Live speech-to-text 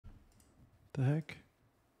The heck?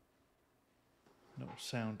 No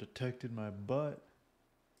sound detected my butt.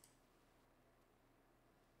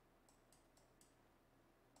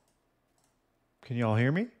 Can y'all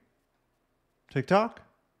hear me? TikTok?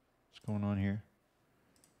 What's going on here?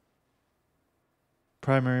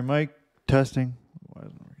 Primary mic testing. Why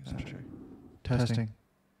isn't it working? Testing.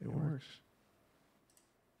 It works.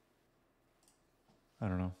 I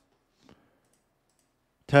don't know.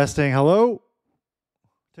 Testing. Hello?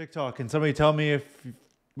 TikTok. Can somebody tell me if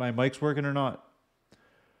my mic's working or not?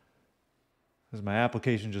 Because my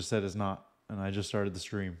application just said it's not, and I just started the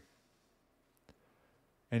stream.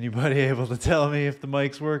 Anybody able to tell me if the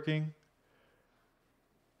mic's working?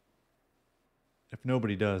 If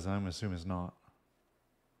nobody does, I'm assuming it's not.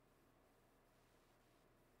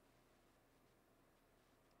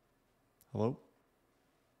 Hello?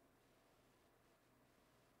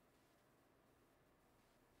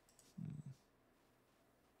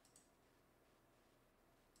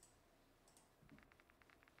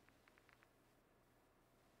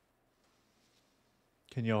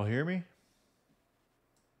 Can y'all hear me?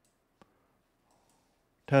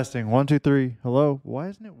 Testing. 1, 2, 3. Hello? Why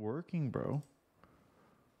isn't it working, bro?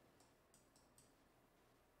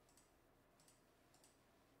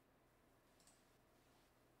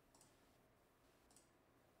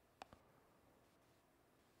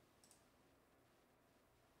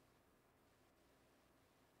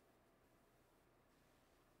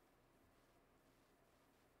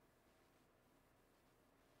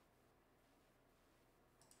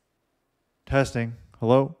 Testing.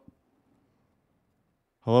 Hello?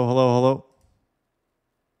 Hello, hello, hello?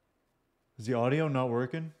 Is the audio not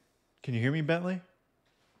working? Can you hear me, Bentley?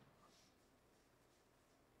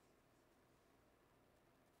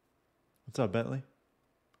 What's up, Bentley?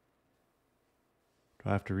 Do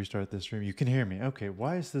I have to restart this stream? You can hear me. Okay,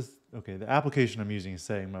 why is this? Okay, the application I'm using is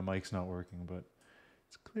saying my mic's not working, but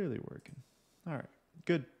it's clearly working. All right,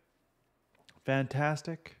 good.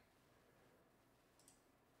 Fantastic.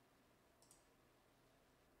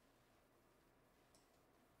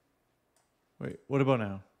 Wait, what about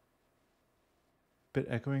now? Bit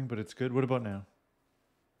echoing, but it's good. What about now?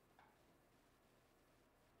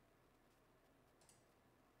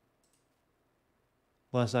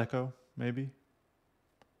 Less echo, maybe?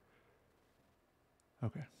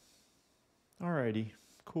 Okay. Alrighty.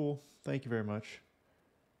 Cool. Thank you very much.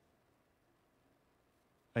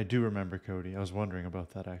 I do remember Cody. I was wondering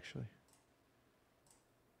about that, actually.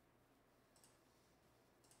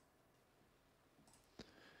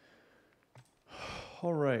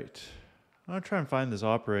 All right. I'm going to try and find this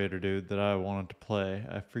operator dude that I wanted to play.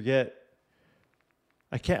 I forget.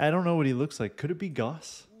 I don't know what he looks like. Could it be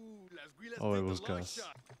Gus? Oh, it was Gus.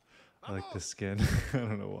 I like this skin. I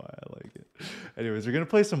don't know why I like it. Anyways, we're going to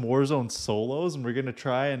play some Warzone solos, and we're going to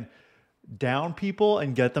try and down people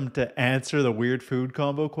and get them to answer the weird food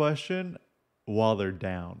combo question while they're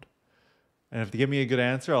downed. And if they give me a good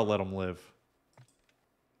answer, I'll let them live.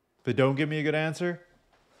 If they don't give me a good answer,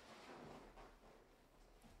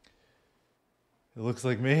 it looks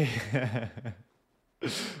like me.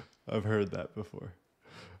 I've heard that before.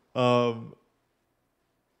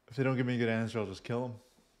 If they don't give me a good answer, I'll just kill them.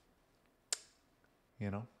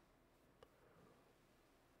 You know?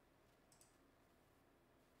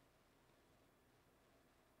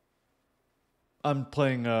 I'm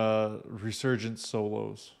playing Resurgence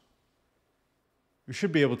solos. We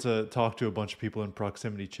should be able to talk to a bunch of people in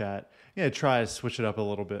proximity chat. Yeah, try to switch it up a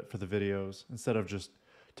little bit for the videos instead of just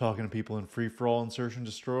talking to people in free-for-all and search and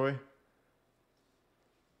destroy.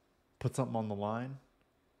 Put something on the line.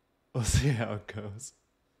 We'll see how it goes.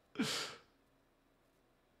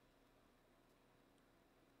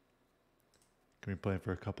 Gonna be playing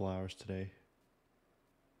for a couple hours today.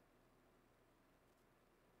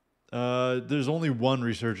 There's only one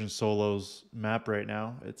Resurgence Solos map right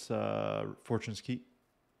now. It's Fortune's Keep.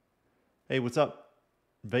 Hey, what's up?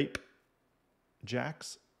 Vape.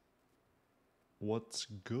 Jax. What's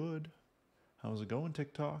good? How's it going,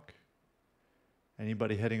 TikTok?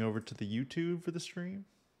 Anybody heading over to the YouTube for the stream?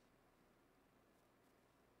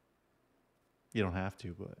 You don't have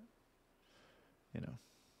to, but you know.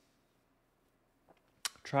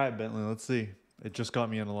 Try it, Bentley. Let's see. It just got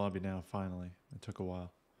me in the lobby now, finally. It took a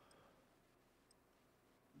while.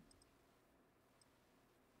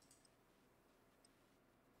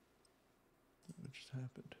 What just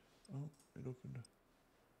happened? Oh, it opened.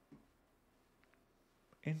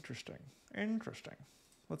 Interesting. Interesting.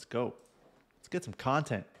 Let's go. Let's get some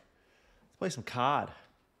content. Let's play some COD.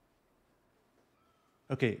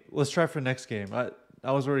 Okay, let's try for next game.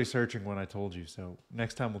 I was already searching when I told you, so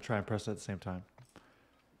next time we'll try and press it at the same time.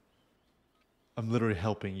 I'm literally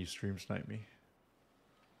helping you stream snipe me.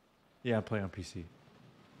 Yeah, I'm playing on PC.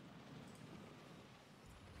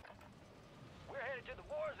 We're headed to the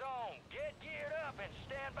war zone. Get geared up and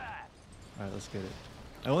stand by. Alright, let's get it.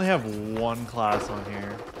 I only have one class on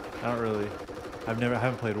here. I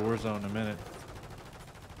haven't played Warzone in a minute.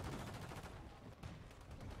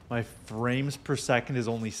 My frames per second is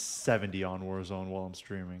only 70 on Warzone while I'm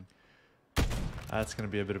streaming. That's gonna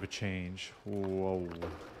be a bit of a change. Whoa.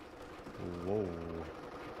 Whoa.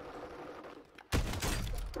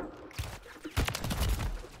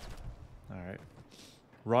 Alright.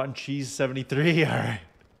 Rotten Cheese 73, alright.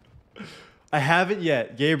 I haven't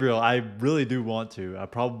yet. Gabriel, I really do want to. I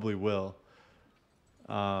probably will.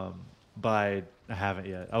 But I haven't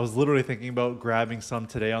yet. I was literally thinking about grabbing some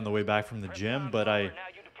today on the way back from the gym, but I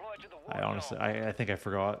honestly, I think I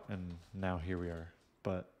forgot, and now here we are.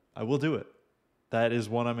 But I will do it. That is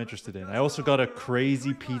one I'm interested in. I also got a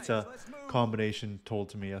crazy pizza combination told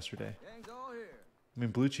to me yesterday. I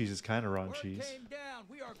mean, blue cheese is kind of rotten cheese.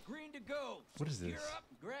 What is this?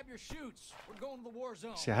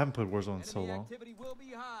 See, I haven't played Warzone in so long.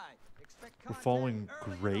 We're following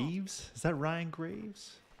Graves? Is that Ryan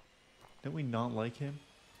Graves? Didn't we not like him?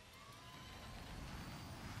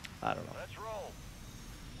 I don't know.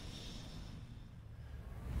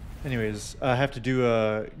 Anyways, I have to do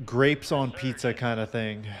a grapes on pizza kind of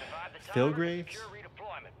thing. Phil Graves?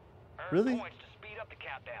 Really?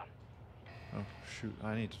 Oh, shoot.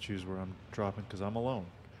 I need to choose where I'm dropping because I'm alone.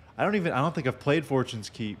 I don't think I've played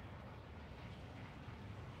Fortune's Keep.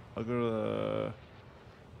 I'll go to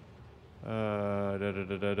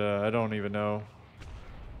the... I don't even know.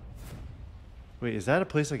 Wait, is that a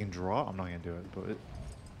place I can draw? I'm not going to do it, but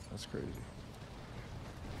that's crazy.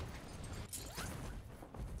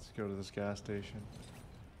 Let's go to this gas station.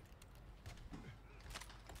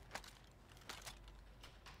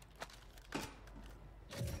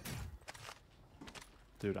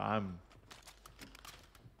 Dude,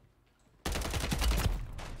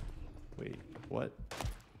 Wait, what?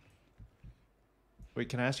 Wait,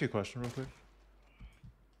 can I ask you a question real quick?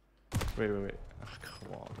 Wait. Oh,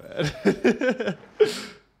 come on, man.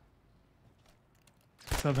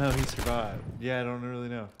 Somehow he survived. Yeah, I don't really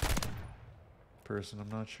know. Person, I'm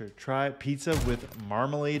not sure. Try pizza with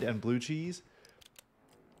marmalade and blue cheese.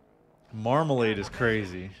 Marmalade is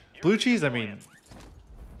crazy. Blue cheese, I mean,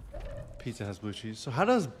 pizza has blue cheese. So how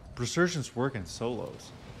does resurgence work in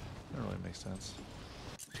solos? That doesn't really make sense.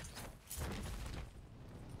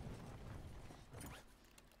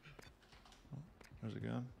 There's a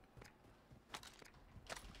gun.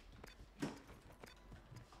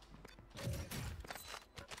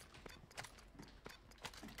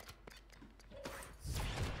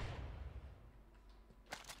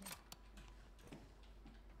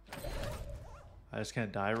 I just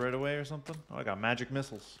can't die right away or something? Oh, I got magic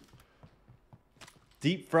missiles.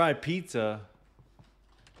 Deep fried pizza.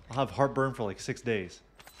 I'll have heartburn for like 6 days.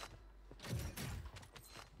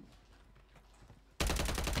 Damn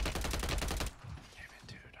it,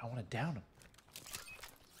 dude. I want to down him.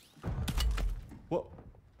 What?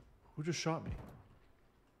 Who just shot me?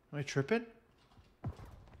 Am I tripping?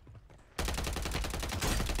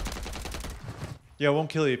 Yeah, I won't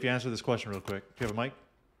kill you if you answer this question real quick. Do you have a mic?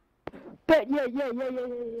 Yeah.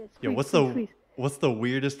 Yeah, what's the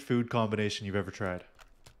weirdest food combination you've ever tried?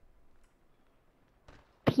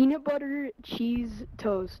 Peanut butter, cheese,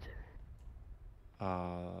 toast.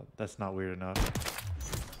 That's not weird enough.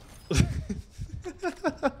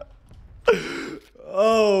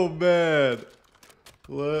 Oh man.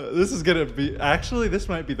 This is gonna be this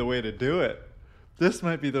might be the way to do it.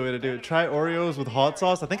 Try Oreos with hot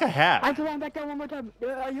sauce. I think I have. I have to line back down one more time.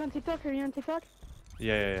 Are you on TikTok?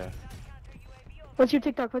 Yeah. What's your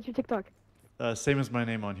TikTok? Same as my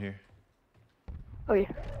name on here. Oh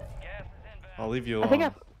yeah. I'll leave you alone. I think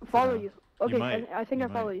I follow you. Okay, You might. I think I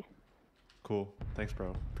follow you. Cool. Thanks,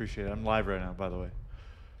 bro. Appreciate it. I'm live right now, by the way.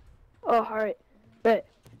 Oh, alright. Bet.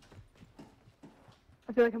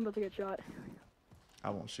 I feel like I'm about to get shot.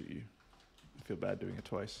 I won't shoot you. I feel bad doing it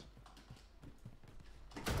twice.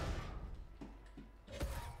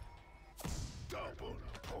 Double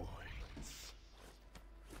points.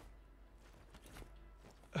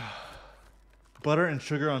 Butter and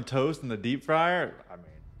sugar on toast in the deep fryer? I mean,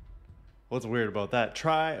 what's weird about that?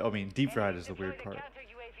 Deep fried is the weird part.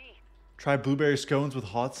 Try blueberry scones with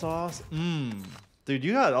hot sauce? Dude,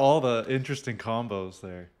 you got all the interesting combos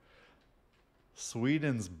there.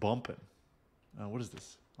 Sweden's bumping. What is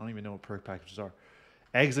this? I don't even know what perk packages are.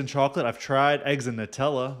 Eggs and chocolate. I've tried eggs and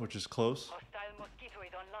Nutella, which is close.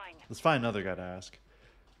 Let's find another guy to ask.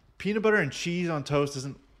 Peanut butter and cheese on toast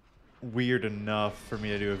isn't weird enough for me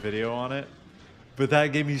to do a video on it. But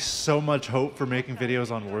that gave me so much hope for making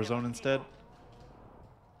videos on Warzone instead.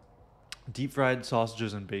 Deep fried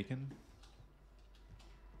sausages and bacon.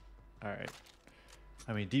 Alright.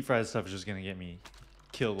 I mean, deep fried stuff is just gonna get me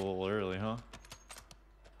killed a little early, huh?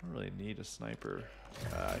 I don't really need a sniper.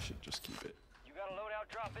 I should just keep it. You got a loadout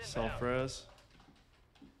drop inbound. Self-res.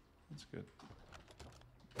 That's good.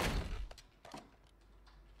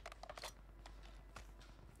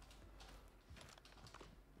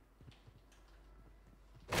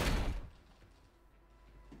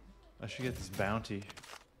 I should get this bounty.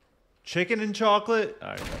 Chicken and chocolate?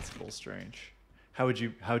 Alright, that's a little strange. How would you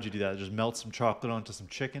do that? Just melt some chocolate onto some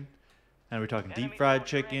chicken? And are we talking deep fried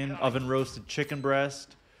chicken, oven roasted chicken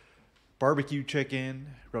breast, barbecue chicken,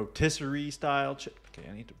 rotisserie style chicken? Okay,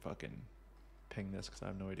 I need to fucking ping this because I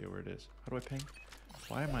have no idea where it is. How do I ping?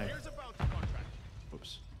 Why am I...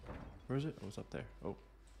 Oops. Where is it? Oh, it's up there. Oh.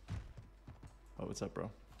 Oh, what's up, bro?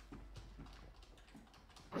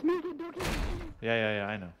 Yeah,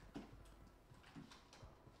 I know.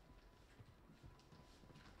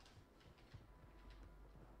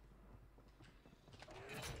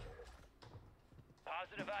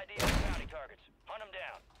 Positive ID on bounty targets. Hunt them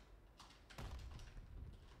down.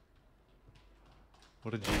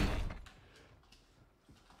 What a G.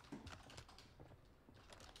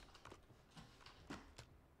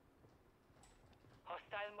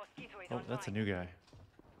 Hostile mosquito is Oh, that's a new guy.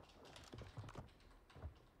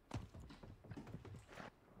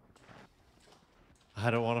 I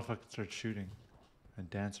don't want to fucking start shooting and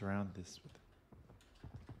dance around this with.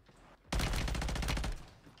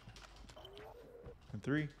 And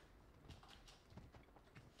 3.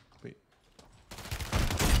 Wait.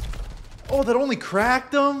 Oh, that only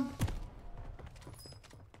cracked him?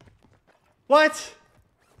 What?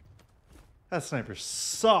 That sniper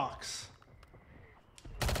sucks.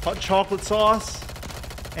 Hot chocolate sauce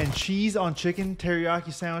and cheese on chicken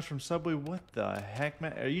teriyaki sandwich from Subway. What the heck,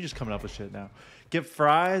 man? Are you just coming up with shit now? Get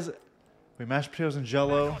fries. Wait, mashed potatoes and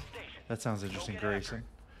jello. That sounds interesting, Grayson.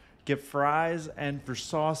 Get fries and for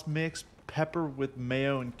sauce mix, pepper with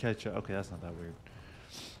mayo and ketchup. Okay, that's not that weird.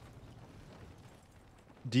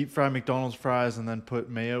 Deep fry McDonald's fries and then put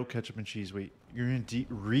mayo, ketchup, and cheese. Wait, you're gonna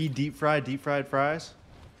deep fried fries?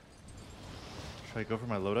 Should I go for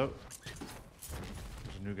my loadout?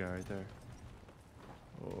 There's a new guy right there.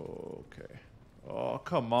 Okay. Oh,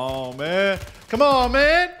 come on, man. Come on,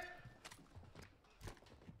 man.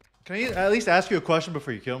 Can I at least ask you a question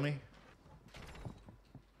before you kill me?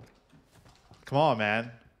 Come on,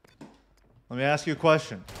 man. Let me ask you a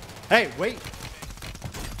question. Hey, wait.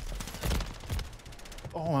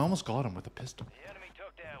 Oh, I almost got him with a pistol. The enemy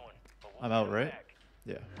took that one. But we'll I'm get out, him right? back.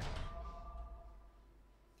 Yeah.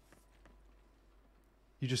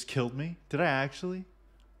 You just killed me? Did I actually?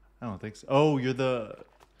 I don't think so. Oh, you're the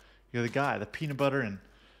guy, the peanut butter and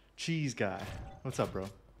cheese guy. What's up, bro?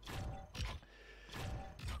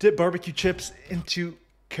 Dip barbecue chips into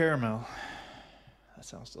caramel. That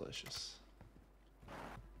sounds delicious.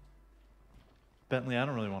 Bentley, I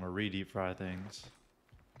don't really want to re-deep fry things.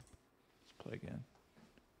 Let's play again.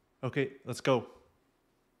 Okay, let's go.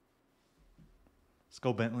 Let's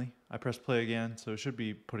go, Bentley. I pressed play again, so it should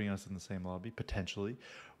be putting us in the same lobby, potentially.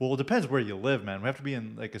 Well, it depends where you live, man. We have to be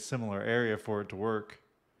in like a similar area for it to work.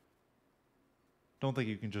 Don't think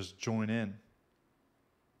you can just join in.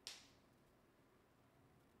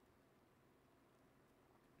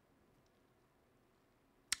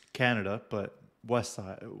 Canada, but West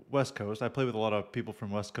Coast. I play with a lot of people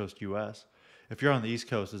from West Coast US. If you're on the East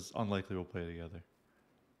Coast, it's unlikely we'll play together.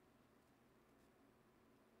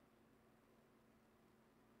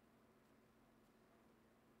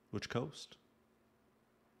 Which coast?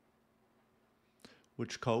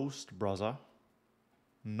 Which coast, brother?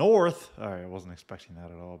 North? Alright, I wasn't expecting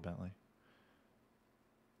that at all, Bentley.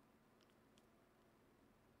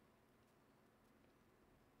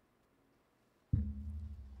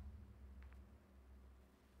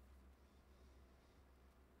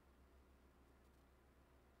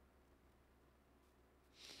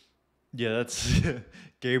 Yeah, that's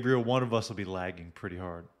Gabriel. One of us will be lagging pretty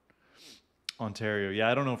hard. Ontario.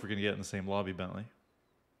 Yeah, I don't know if we're going to get in the same lobby, Bentley.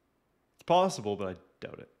 It's possible, but I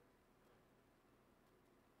doubt it.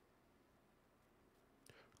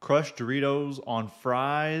 Crushed Doritos on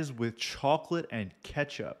fries with chocolate and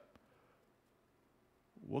ketchup.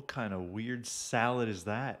 What kind of weird salad is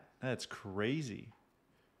that? That's crazy.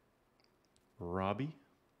 Robbie?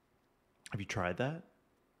 Have you tried that?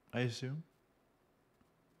 I assume.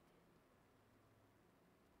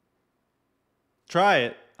 Try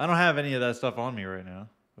it. I don't have any of that stuff on me right now,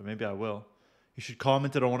 but maybe I will. You should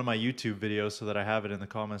comment it on one of my YouTube videos so that I have it in the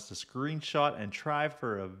comments to screenshot and try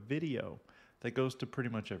for a video. That goes to pretty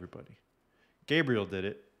much everybody. Gabriel did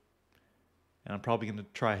it. And I'm probably going to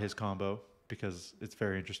try his combo because it's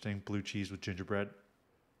very interesting. Blue cheese with gingerbread.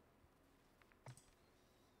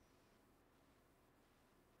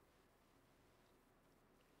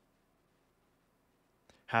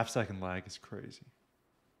 Half-second lag is crazy.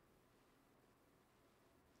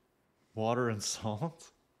 Water and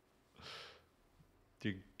salt?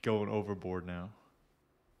 You're going overboard now.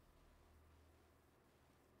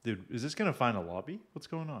 Dude, is this going to find a lobby? What's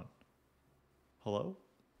going on? Hello?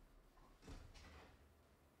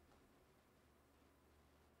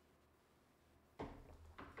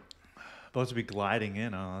 About to be gliding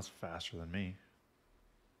in. Oh, that's faster than me.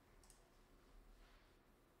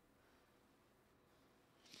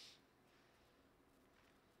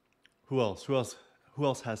 Who else? Who else? Who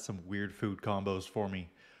else has some weird food combos for me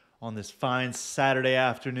on this fine Saturday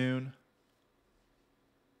afternoon?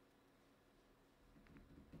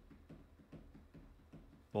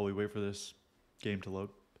 While we wait for this game to load.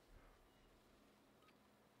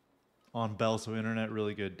 On Bell, so internet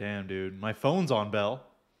really good. Damn, dude. My phone's on Bell,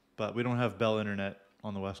 but we don't have Bell internet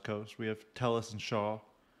on the West Coast. We have Telus and Shaw.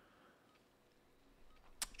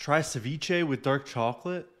 Try ceviche with dark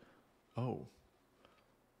chocolate? Oh.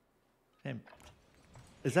 Damn.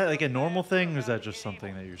 Is that like a normal thing, or is that just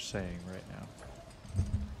something that you're saying right now?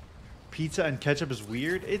 Pizza and ketchup is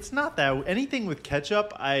weird? It's not that. Anything with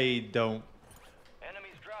ketchup, I don't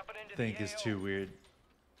think is too weird.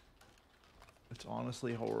 It's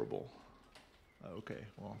honestly horrible. Okay,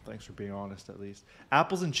 well, thanks for being honest at least.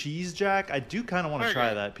 Apples and cheese, Jack? I do kind of want to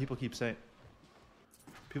try that. People keep saying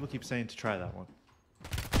to try that one.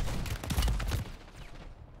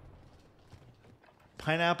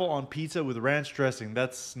 Pineapple on pizza with ranch dressing.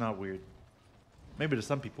 That's not weird. Maybe to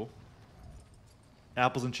some people.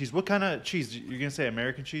 Apples and cheese. What kind of cheese? You're going to say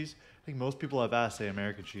American cheese? I think most people I've asked say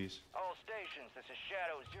American cheese. All stations, this is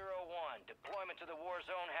Shadow 01. Deployment to the war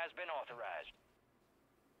zone has been authorized.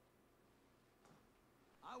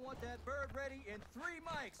 I want that bird ready in 3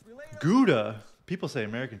 mics. Gouda. People say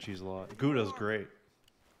American cheese a lot. Gouda's great.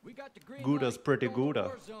 We got the green Gouda's light. pretty Go to the Gouda.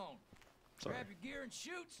 war zone. Sorry. Grab your gear and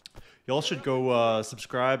shoot. Y'all should go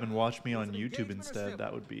subscribe and watch me on YouTube instead.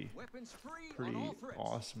 That would be Weapons free on pretty all threats.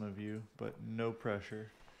 awesome of you, but no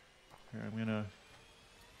pressure. Here, I'm gonna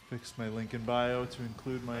fix my link in bio to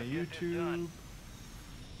include my YouTube.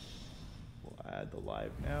 We'll add the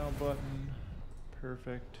live now button.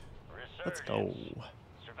 Perfect. Let's go.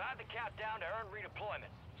 Survive the countdown to earn redeployment.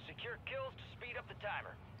 Secure kills to speed up the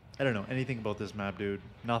timer. I don't know anything about this map, dude.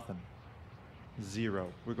 Nothing.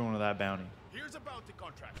 Zero. We're going to that bounty. Here's a bounty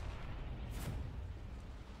contract.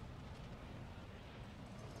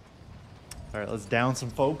 All right, let's down some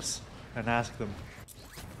folks and ask them.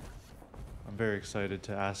 I'm very excited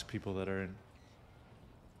to ask people that are in.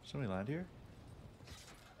 Somebody land here?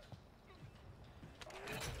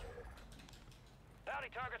 Bounty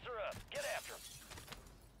targets are up. Get after them.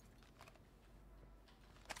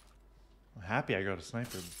 I'm happy I got a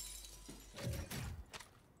sniper.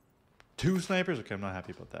 2 snipers? Okay, I'm not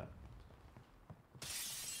happy about that.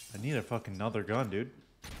 I need a fucking another gun, dude.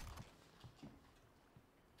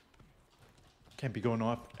 Can't be going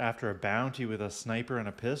off after a bounty with a sniper and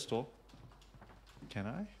a pistol. Can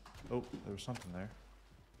I? Oh, there was something there.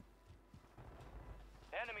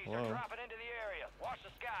 Enemies Hello? are dropping into the area. Watch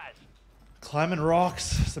the skies. Climbing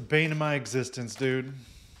rocks. It's the bane of my existence, dude.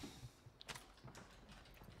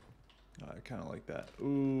 I kind of like that.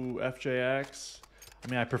 Ooh, FJX. I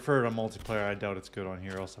mean, I prefer it on multiplayer. I doubt it's good on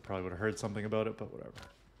here, else I probably would have heard something about it, but whatever.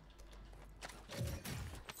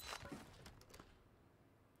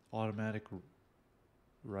 Automatic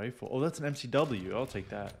rifle. Oh, that's an MCW. I'll take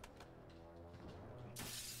that.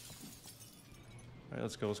 All right,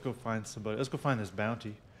 let's go. Let's go find somebody. Let's go find this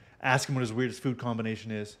bounty. Ask him what his weirdest food combination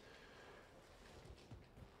is.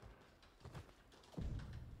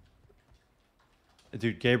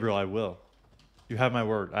 Dude, Gabriel, I will. You have my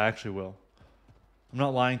word. I actually will. I'm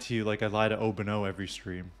not lying to you like I lie to Obano every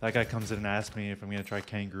stream. That guy comes in and asks me if I'm going to try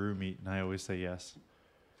kangaroo meat, and I always say yes.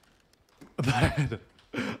 But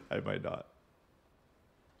I might not.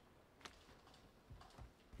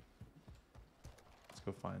 Let's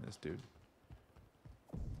go find this dude.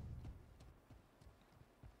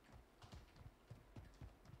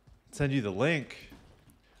 Send you the link.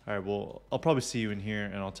 All right, well, I'll probably see you in here,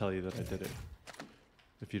 and I'll tell you that I did it.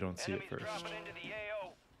 If you don't see it first. Dropping into the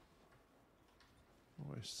AO.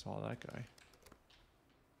 Oh, I saw that guy.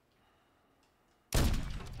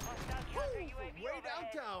 Way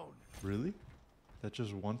downtown. Really? That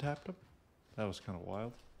just one-tapped him? That was kind of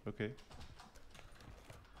wild. Okay.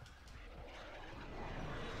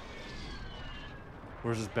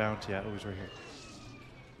 Where's his bounty at? Oh, he's right here.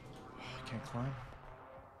 Oh, I can't climb.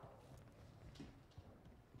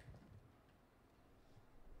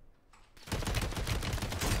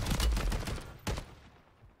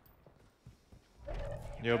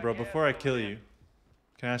 Yo, bro, before I kill you,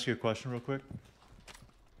 can I ask you a question real quick?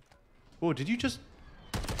 Oh, did you just...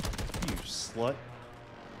 You slut.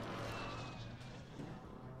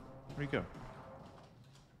 Where'd you go?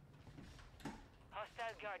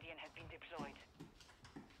 Hostile Guardian has been deployed.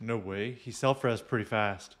 No way. He self-res pretty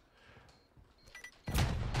fast.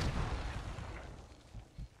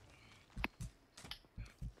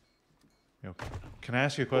 Yo, can I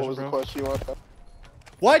ask you a question, What was bro? the question you want?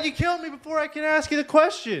 Why'd you kill me before I can ask you the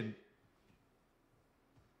question?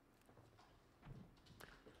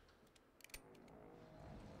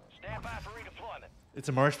 Stand by for redeployment. It's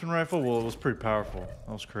a marksman rifle? Well, it was pretty powerful.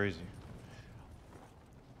 That was crazy.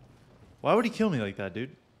 Why would he kill me like that,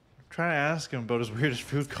 dude? I'm trying to ask him about his weirdest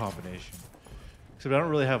food combination. Except I don't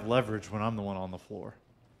really have leverage when I'm the one on the floor.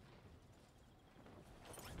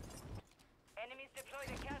 Enemies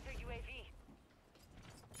deployed a counter UAV.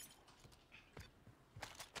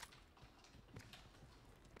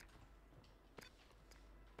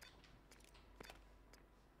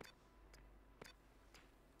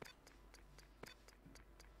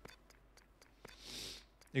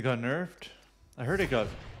 It got nerfed? I heard it got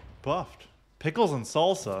buffed. Pickles and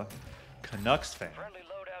salsa. Canucks fan. Friendly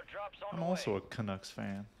loadout drops on I'm the also way. a Canucks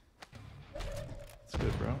fan. That's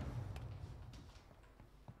good, bro.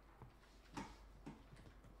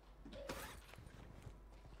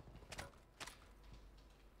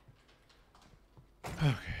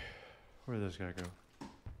 Okay. Where did this guy go?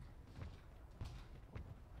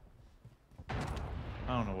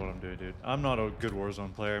 I don't know what I'm doing, dude. I'm not a good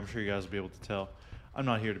Warzone player. I'm sure you guys will be able to tell. I'm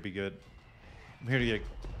not here to be good. I'm here to get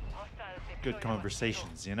Hostiles good deployed a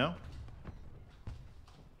conversations, you know?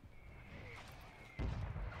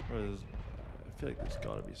 Where is... I feel like there's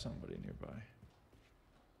gotta be somebody nearby.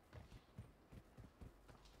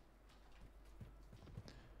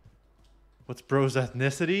 What's bro's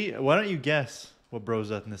ethnicity? Why don't you guess what bro's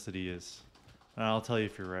ethnicity is? And I'll tell you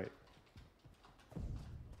if you're right.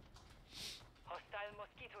 Hostile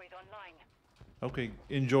mosquito is online. Okay,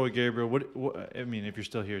 enjoy, Gabriel. What? I mean, if you're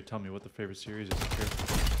still here, tell me what the favorite series is. Here.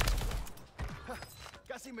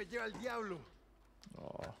 Casi me lleva el diablo.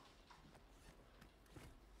 Aw.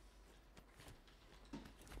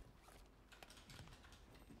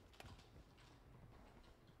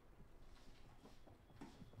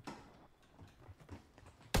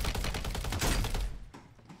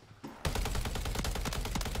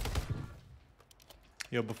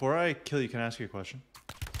 Yo, before I kill you, can I ask you a question?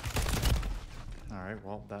 Alright,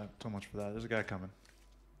 well, so much for that. There's a guy coming.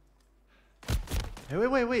 Hey,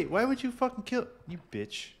 wait. Why would you fucking kill... You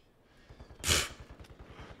bitch.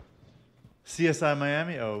 CSI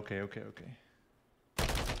Miami? Oh, okay.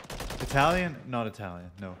 Italian? Not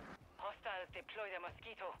Italian, no. Hostiles deployed a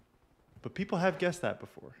mosquito. But people have guessed that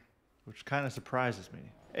before, which kind of surprises me.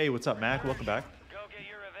 Hey, what's up, Mac? Welcome back. Go get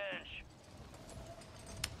your revenge.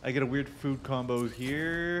 I get a weird food combo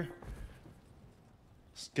here.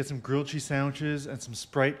 Get some grilled cheese sandwiches and some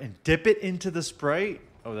Sprite and dip it into the Sprite.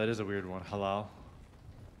 Oh, that is a weird one. Halal.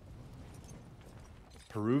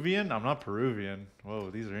 Peruvian? I'm not Peruvian.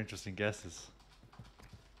 Whoa, these are interesting guesses.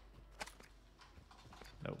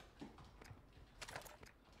 Nope.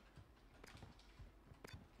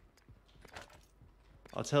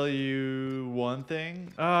 I'll tell you one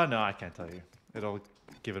thing. No, I can't tell you. It'll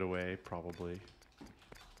give it away, probably.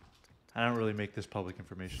 I don't really make this public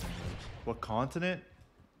information anyways. What continent?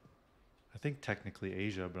 I think technically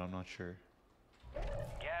Asia, but I'm not sure.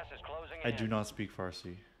 Gas is closing I in. do not speak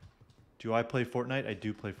Farsi. Do I play Fortnite? I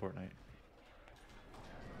do play Fortnite.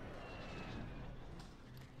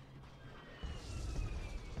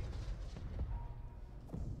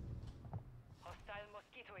 Hostile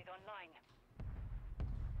mosquito is online.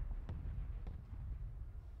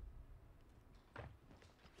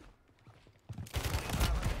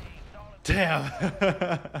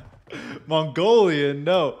 Damn. Mongolian,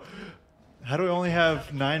 no. How do I only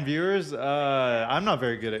have 9 viewers? I'm not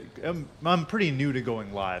very good at... I'm pretty new to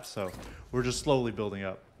going live, so we're just slowly building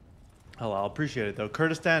up. Hello, I'll appreciate it, though.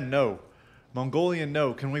 Kurdistan, no. Mongolian,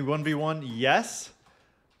 no. Can we 1v1? Yes.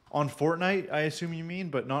 On Fortnite, I assume you mean,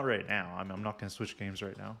 but not right now. I'm not going to switch games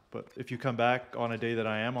right now. But if you come back on a day that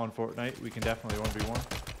I am on Fortnite, we can definitely 1v1. I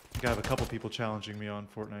think I have a couple people challenging me on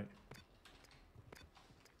Fortnite.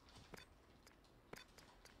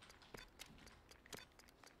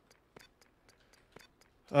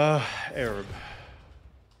 Arab.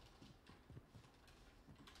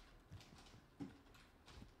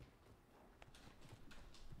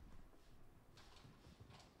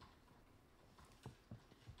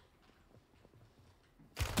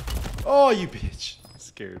 Oh, you bitch.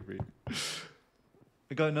 Scared me.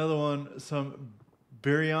 I got another one. Some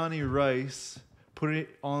biryani rice. Put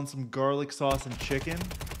it on some garlic sauce and chicken.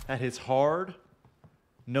 That hits hard.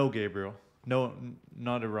 No, Gabriel. No,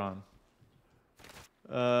 not Iran.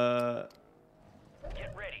 Get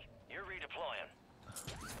ready. You're redeploying.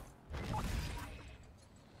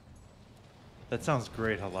 That sounds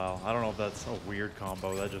great, Halal. I don't know if that's a weird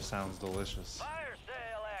combo. That just sounds delicious. Fire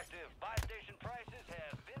sale active. Buy station prices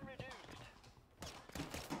have been reduced.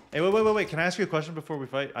 Hey, wait. Can I ask you a question before we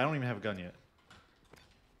fight? I don't even have a gun yet.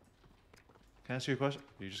 Can I ask you a question?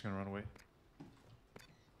 Are you just gonna run away?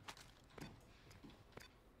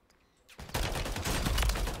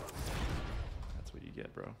 That's what you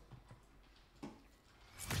get, bro.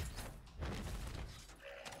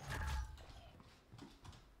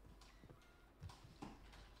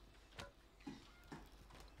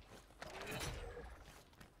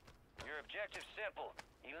 Your objective's simple.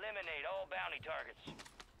 Eliminate all bounty targets.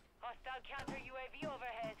 Hostile counter UAV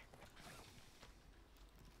overhead.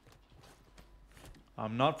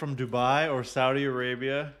 I'm not from Dubai or Saudi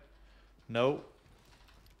Arabia. Nope.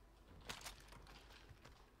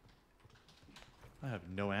 I have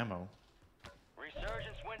no ammo.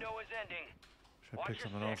 Resurgence window is ending. Should I Watch pick your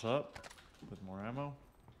something else six. up with more ammo?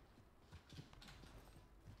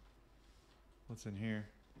 What's in here?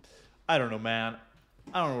 I don't know, man.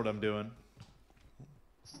 I don't know what I'm doing.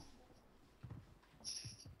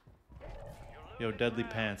 Yo, Deadly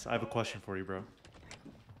Pants, I have a question for you, bro.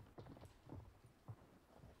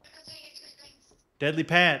 Deadly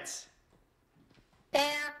Pants!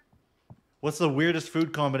 Yeah. What's the weirdest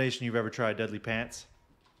food combination you've ever tried, Deadly Pants?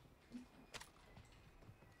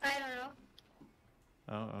 I don't know.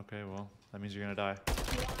 Oh, okay, well, that means you're gonna die.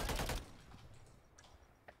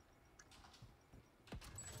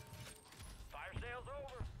 Fire sale's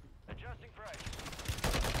over. Adjusting price.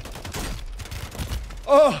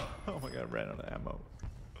 Oh! Oh my god, I ran out of ammo.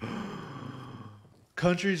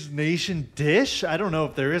 Country's nation dish? I don't know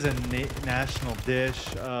if there is a national dish.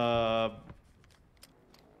 Damn,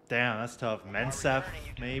 that's tough. Mensef,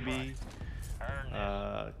 maybe.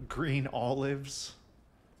 Green olives.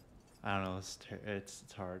 I don't know. It's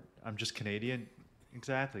hard. I'm just Canadian.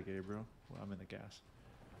 Exactly, Gabriel. Well, I'm in the gas.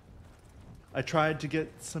 I tried to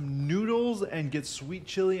get some noodles and get sweet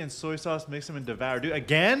chili and soy sauce, mix them and devour. Dude,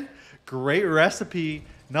 again, great recipe.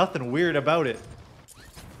 Nothing weird about it.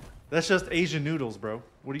 That's just Asian noodles, bro.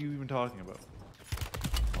 What are you even talking about?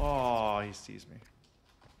 Oh, he sees me.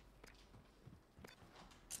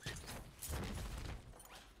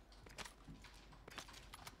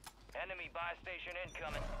 Enemy buy station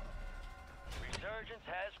incoming. Resurgence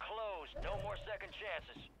has closed. No more second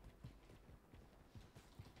chances.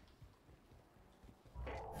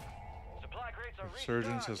 Supply crates are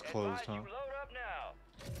Resurgence has restocked. closed, Advise huh? you load up now.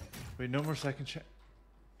 Wait, no more second chance.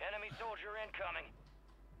 Enemy soldier incoming.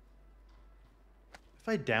 If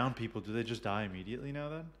I down people, do they just die immediately now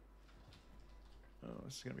then? Oh,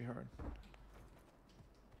 this is gonna be hard.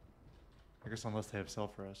 I guess unless they have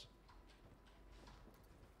self-res.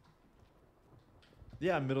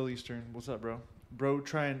 Yeah, Middle Eastern. What's up, bro? Bro,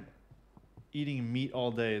 trying eating meat all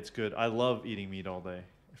day. It's good. I love eating meat all day.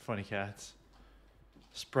 Funny cats.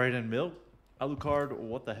 Sprite and milk? Alucard,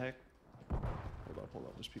 what the heck? Hold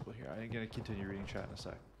up. There's people here. I'm gonna continue reading chat in a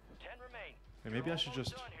sec. 10 remain. Hey, maybe I should Almost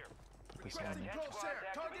just done here. put this on me. Ten Crosshair, squads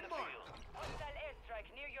active target in the marked. field. Hostile airstrike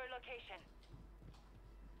near your location.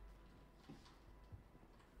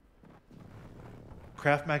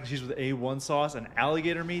 Kraft mac and cheese with A1 sauce and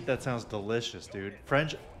alligator meat. That sounds delicious, dude.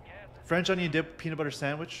 French onion dip peanut butter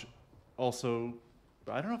sandwich. Also,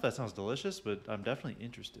 I don't know if that sounds delicious, but I'm definitely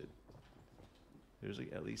interested. There's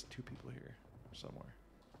like at least 2 people here somewhere.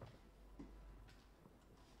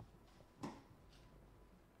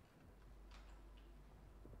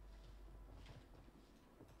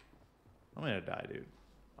 I'm gonna die, dude.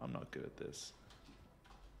 I'm not good at this.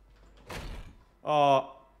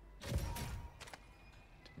 Oh. Didn't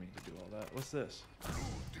mean to do all that. What's this?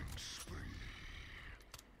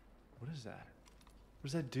 What is that? What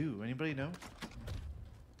does that do? Anybody know?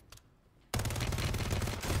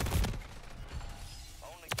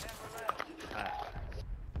 Only 10 were left. Ah.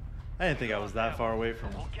 I didn't think I was that far away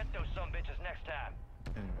from. We'll get those sumbitches next time.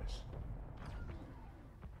 Anyways.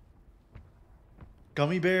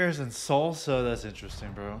 Gummy bears and salsa. That's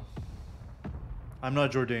interesting, bro. I'm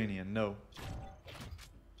not Jordanian. No.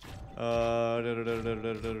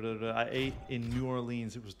 I ate in New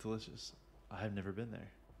Orleans. It was delicious. I have never been there.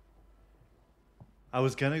 I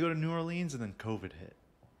was gonna go to New Orleans and then COVID hit,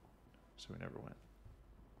 so we never went.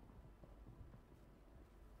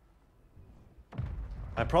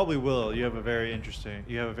 I probably will. You have a very interesting.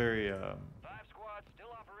 You have a very 5 squads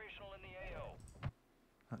still operational in the AO.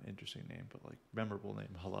 not interesting name, but like memorable name.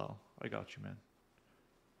 Halal. I got you, man.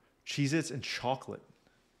 Cheez-Its and chocolate.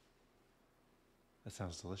 That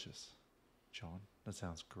sounds delicious, John. That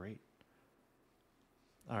sounds great.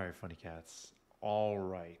 All right, funny cats. All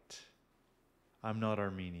right. I'm not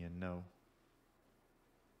Armenian, no.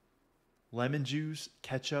 Lemon juice,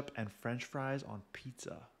 ketchup, and French fries on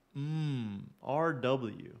pizza.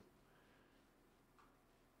 RW.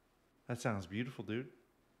 That sounds beautiful, dude.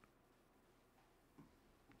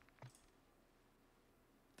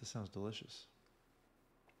 This sounds delicious.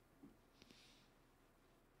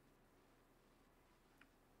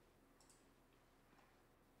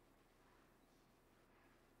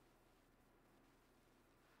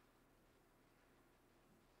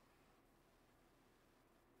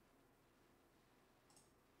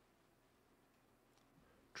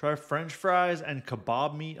 Try French fries and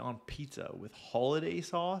kebab meat on pizza with holiday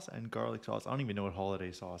sauce and garlic sauce. I don't even know what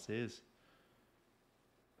holiday sauce is.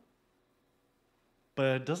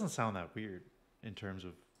 But it doesn't sound that weird in terms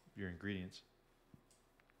of your ingredients.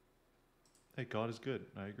 Hey, God is good.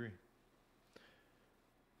 I agree.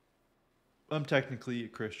 I'm technically a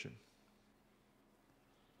Christian.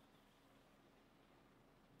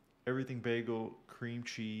 Everything bagel, cream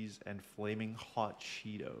cheese, and flaming hot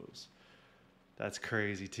Cheetos. That's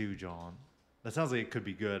crazy too, John. That sounds like it could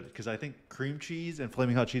be good because I think cream cheese and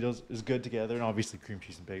flaming hot Cheetos is good together, and obviously cream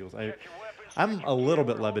cheese and bagels. I'm a little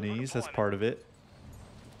bit Lebanese. That's part of it,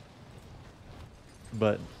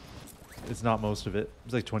 but it's not most of it.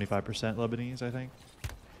 It's like 25% Lebanese, I think.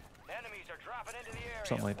 Enemies are dropping into the area.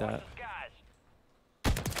 Something like Watch that. the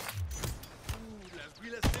skies.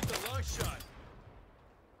 Ooh, let's take the long shot.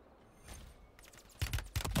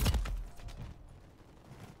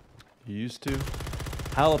 You used to.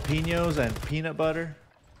 Jalapenos and peanut butter.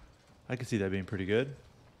 I could see that being pretty good.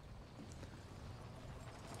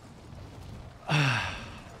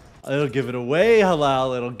 It'll give it away,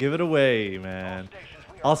 Halal. It'll give it away, man.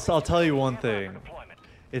 I'll tell you one thing.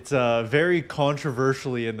 It's very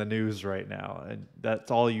controversially in the news right now, and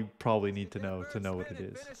that's all you probably need to know what it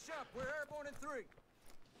is. Finish up. We're airborne in 3.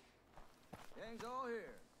 Gang's all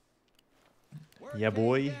here. We're Yeah,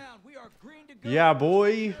 boy. down. We are green to go. Yeah,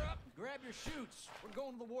 boy. Gear up. Grab your chutes. We're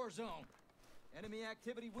going to the war zone. Enemy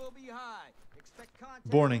activity will be high. Expect contact.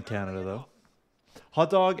 Born in early Canada, and though. often. Hot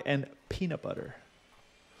dog and peanut butter.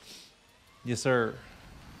 Yes, sir.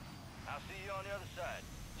 I'll see you on the other side.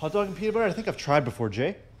 Hot dog and peanut butter, I think I've tried before,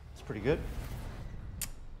 Jay. It's pretty good.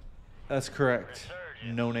 That's correct.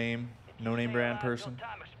 No name brand person.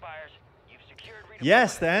 Time expires. You've secured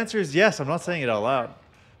Yes, the answer is yes. I'm not saying it out loud.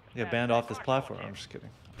 Get banned off this platform. I'm just kidding.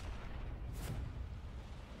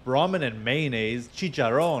 Ramen and mayonnaise,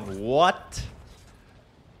 chicharron. What?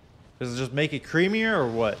 Does it just make it creamier or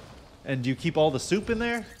what? And do you keep all the soup in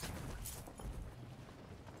there?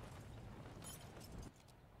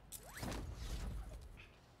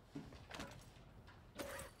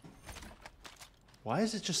 Why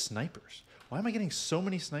is it just snipers? Why am I getting so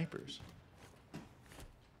many snipers?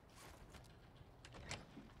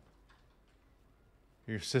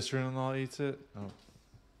 Your sister-in-law eats it? Oh.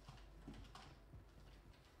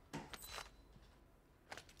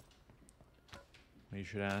 You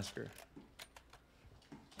should ask her.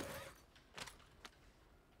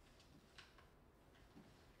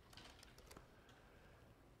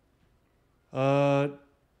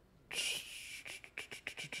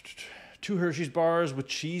 Two Hershey's bars with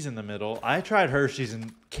cheese in the middle. I tried Hershey's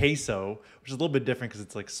and queso, which is a little bit different because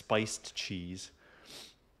it's like spiced cheese.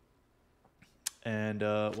 And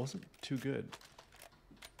it wasn't too good.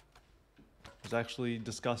 It was actually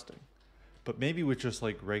disgusting. But maybe with just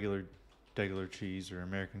like regular cheese or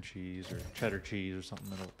American cheese or cheddar cheese or something,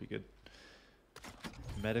 that'll be good.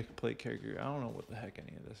 Medic plate carrier. I don't know what the heck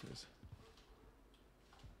any of this is.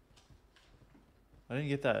 I didn't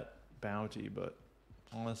get that bounty, but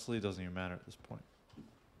honestly, it doesn't even matter at this point.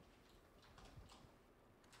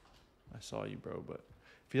 I saw you, bro, but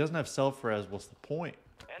if he doesn't have self-res, what's the point?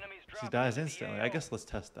 Enemies He dropping dies into the instantly. AO. I guess let's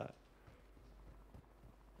test that.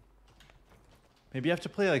 Maybe you have to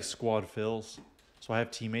play like squad fills. So I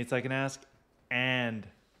have teammates I can ask, and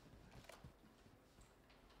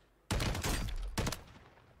oh,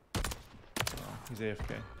 he's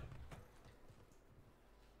AFK.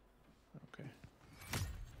 Okay.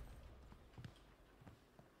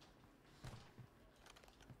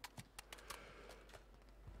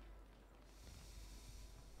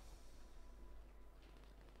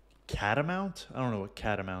 Catamount? I don't know what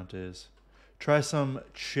catamount is. Try some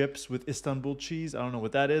chips with Istanbul cheese. I don't know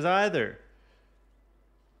what that is either.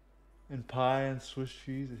 And pie and Swiss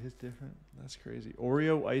cheese, it hits different. That's crazy.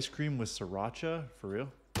 Oreo ice cream with sriracha? For real?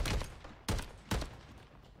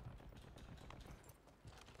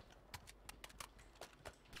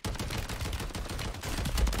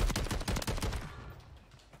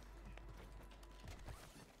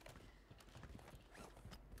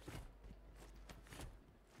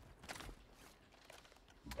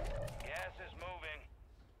 Gas is moving.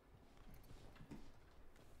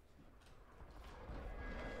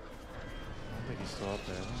 I don't think he's still up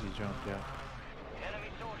there. I think he jumped, yeah. Enemy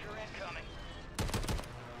soldier incoming.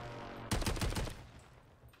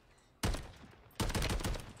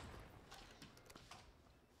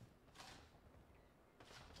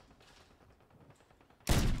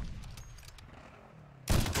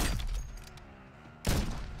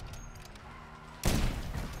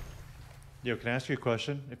 Yo, can I ask you a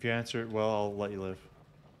question? If you answer it well, I'll let you live.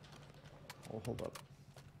 Oh, hold up.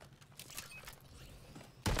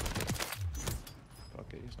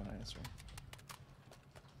 Okay, he's not answering.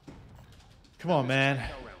 Come on, man.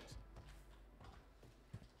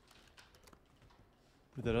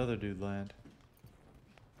 Where'd that other dude land?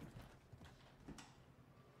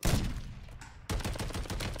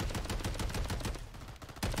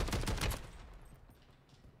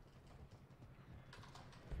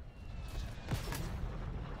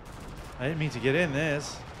 I didn't mean to get in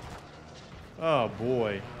this. Oh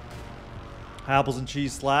boy. Apples and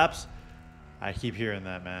cheese slaps. I keep hearing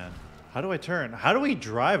that, man. How do I turn? How do we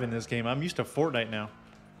drive in this game? I'm used to Fortnite now.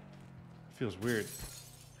 Feels weird.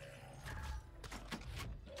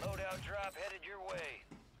 Loadout drop headed your way.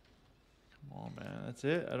 Come on, man. That's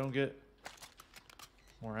it? I don't get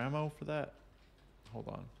more ammo for that? Hold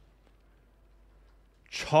on.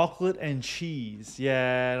 Chocolate and cheese.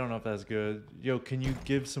 Yeah, I don't know if that's good. Yo, can you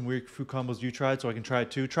give some weird food combos you tried so I can try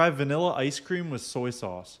it too? Try vanilla ice cream with soy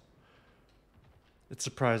sauce. It's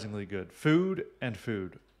surprisingly good. Food and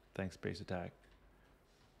food. Thanks, Base Attack.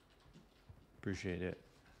 Appreciate it.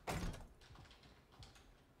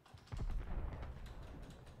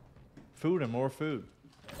 Food and more food.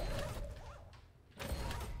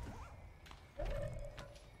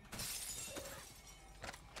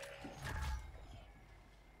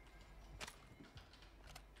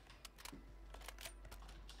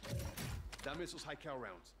 Dame esos high cal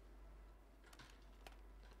rounds.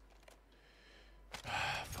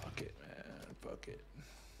 Fuck it, man. Fuck it.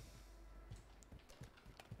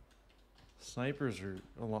 Snipers are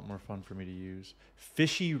a lot more fun for me to use.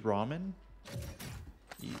 Fishy ramen?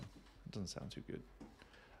 Ew. That doesn't sound too good.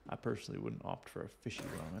 I personally wouldn't opt for a fishy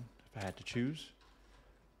ramen if I had to choose.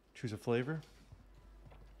 Choose a flavor.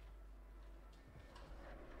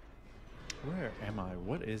 Where am I?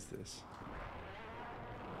 What is this?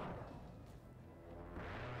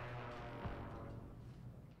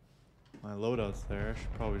 My loadout's there. I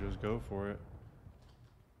should probably just go for it.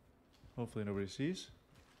 Hopefully nobody sees.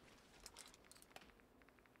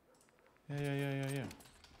 Yeah.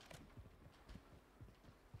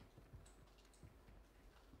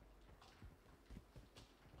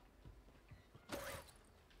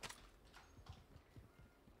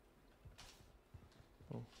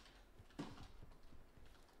 Oh.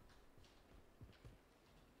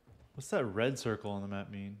 What's that red circle on the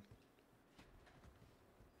map mean?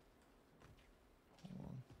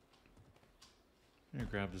 I'm gonna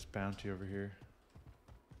grab this bounty over here.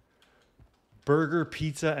 Burger,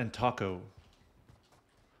 pizza, and taco.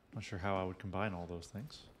 Not sure how I would combine all those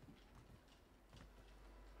things.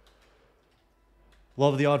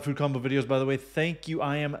 Love the odd food combo videos, by the way. Thank you.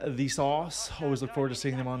 I am the sauce. Always look forward to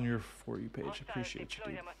seeing them on your For You page. Appreciate you,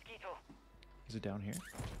 dude. Is it down here?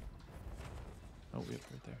 Oh, we have it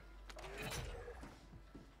right there.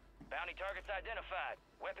 Bounty targets identified.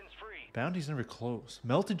 Weapons free. Bounty's never close.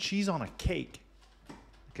 Melted cheese on a cake.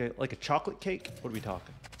 Okay, like a chocolate cake? What are we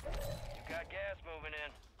talking? You got gas moving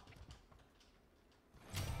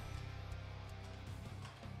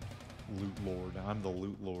in. Loot Lord. I'm the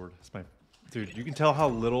Loot Lord. It's my dude. You can tell how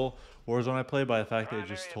little Warzone I play by the fact that it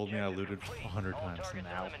just told me I looted 100 times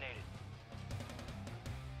now.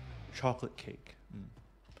 Chocolate cake.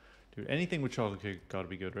 Dude, anything with chocolate cake gotta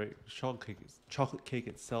be good, right? Chocolate cake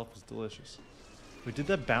itself is delicious. Wait, did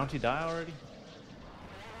that bounty die already?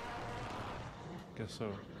 Guess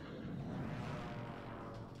so.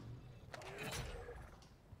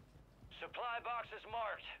 Supply boxes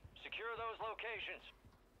marked. Secure those locations.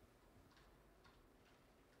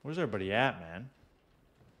 Where's everybody at, man?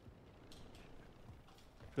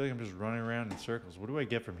 I feel like I'm just running around in circles. What do I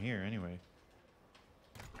get from here, anyway?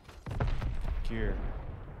 Gear.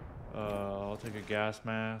 I'll take a gas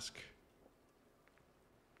mask.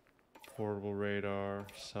 Portable radar.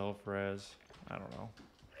 Self-res. I don't know.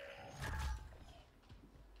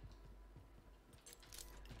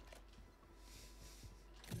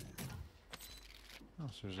 Oh,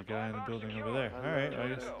 so there's a guy in the building over there. All right, I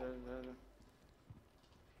guess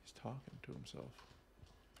he's talking to himself.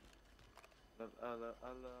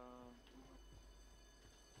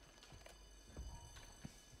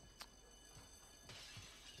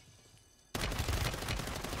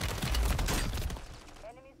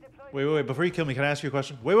 Wait, before you kill me, can I ask you a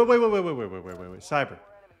question? Wait. Cyber.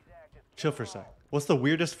 Chill for a sec. What's the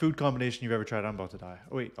weirdest food combination you've ever tried? I'm about to die.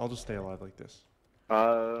 Oh, wait, I'll just stay alive like this.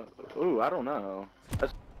 Ooh, I don't know.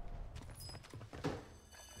 That's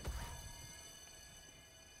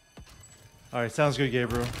Alright, sounds good,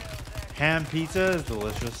 Gabriel. Ham pizza is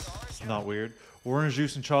delicious. It's not weird. Orange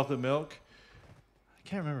juice and chocolate milk. I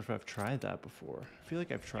can't remember if I've tried that before. I feel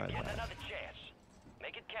like I've tried Get that. another chance.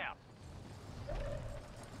 Make it count.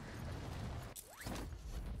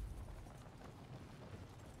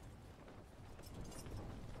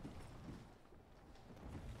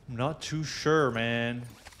 I'm not too sure, man.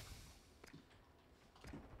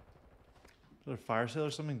 Is there a fire sale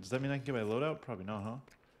or something? Does that mean I can get my loadout? Probably not, huh?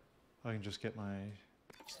 I can just get my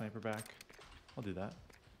sniper back. I'll do that.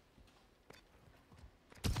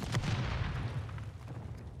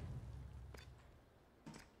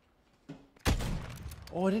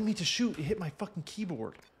 Oh, I didn't mean to shoot. It hit my fucking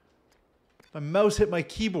keyboard. My mouse hit my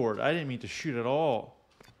keyboard. I didn't mean to shoot at all.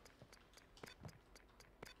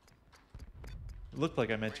 It looked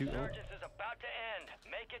like I meant to. Oh. Resurgence is about to end.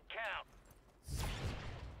 Make it count.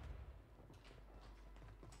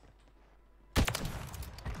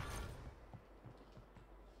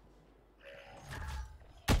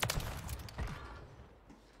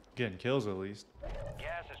 Getting kills at least.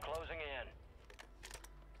 Gas is closing in.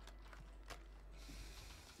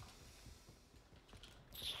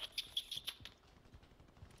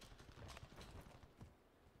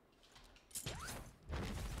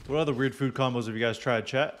 What other weird food combos have you guys tried,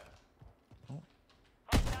 chat?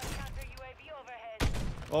 Hostile counter UAV overhead.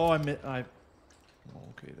 Oh, oh,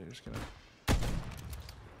 okay, they're just gonna.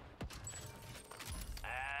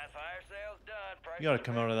 Fire sale's done. You gotta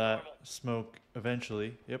come out of that smoke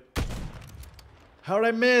eventually. Yep. How'd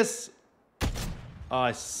I miss? Oh,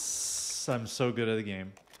 I'm so good at the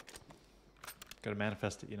game. Gotta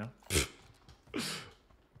manifest it, you know?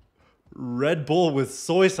 Red Bull with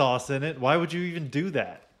soy sauce in it. Why would you even do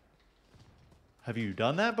that? Have you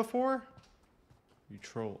done that before? You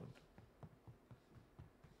trolling.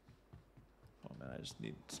 Oh man, I just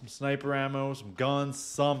need some sniper ammo, some guns,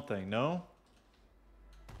 something, no?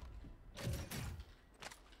 I'll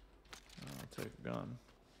take a gun.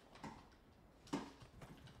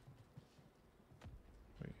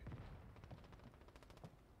 Wait.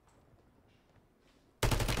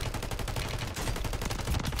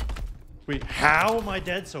 Wait, how am I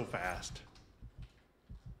dead so fast?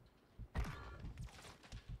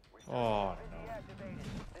 Oh, no.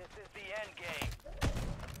 This is the end game.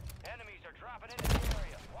 Enemies are dropping into the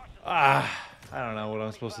area. Watch the I don't know what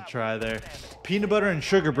I'm supposed to try there. Peanut butter and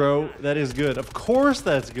sugar, bro. That is good. Of course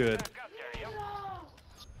that's good. back up there, yo.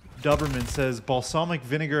 Duberman says balsamic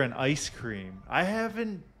vinegar and ice cream. I've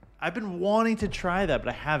been wanting to try that,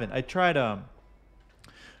 but I haven't. I tried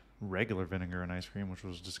regular vinegar and ice cream, which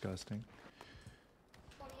was disgusting.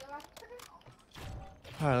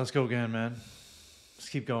 All right, let's go again, man. Let's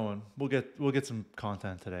keep going. We'll get some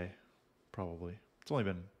content today, probably. It's only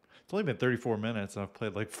been 34 minutes, and I've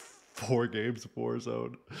played like 4 games of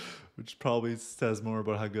Warzone, which probably says more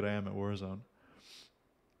about how good I am at Warzone.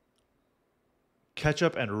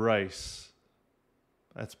 Ketchup and rice.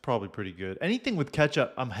 That's probably pretty good. Anything with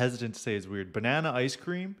ketchup, I'm hesitant to say is weird. Banana ice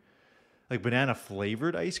cream, like banana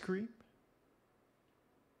flavored ice cream.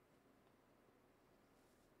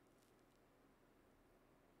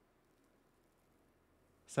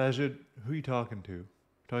 Sajid, who are you talking to?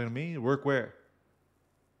 Talking to me? Work where?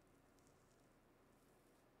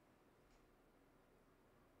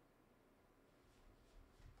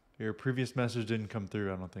 Your previous message didn't come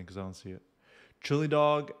through, I don't think, because I don't see it.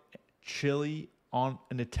 Chili on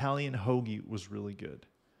an Italian hoagie was really good.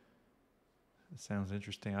 It sounds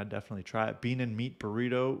interesting. I'd definitely try it. Bean and meat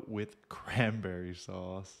burrito with cranberry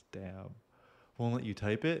sauce. Damn. Won't let you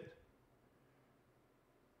type it?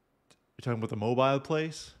 You're talking about the mobile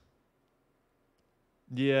place?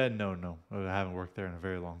 Yeah, no. I haven't worked there in a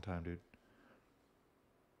very long time, dude.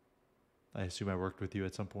 I assume I worked with you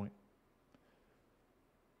at some point.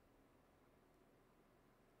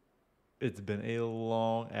 It's been a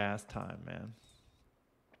long ass time, man.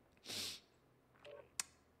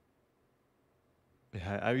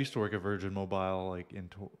 Yeah, I used to work at Virgin Mobile like in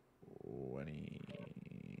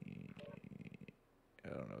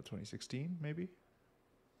don't know, 2016 maybe.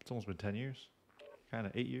 It's almost been 10 years. Kind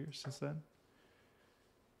of 8 years since then.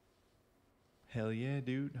 Hell yeah,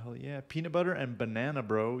 dude. Hell yeah. Peanut butter and banana,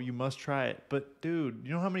 bro. You must try it. But, dude,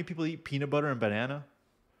 you know how many people eat peanut butter and banana?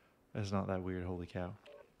 That's not that weird. Holy cow.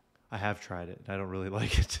 I have tried it. I don't really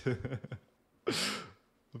like it.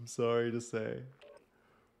 I'm sorry to say.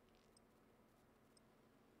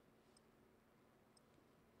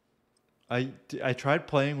 I tried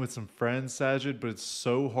playing with some friends, Sajid, but it's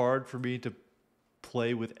so hard for me to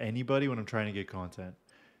play with anybody when I'm trying to get content.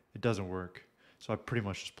 It doesn't work. So I pretty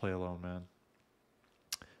much just play alone, man.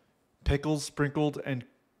 Pickles sprinkled and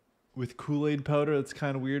with Kool-Aid powder. That's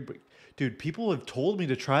kind of weird, but dude, people have told me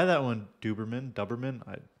to try that one. Duberman.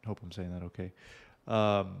 I hope I'm saying that okay.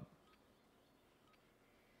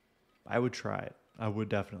 I would try it. I would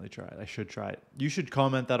definitely try it. I should try it. You should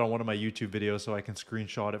comment that on one of my YouTube videos so I can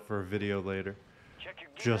screenshot it for a video later. Check your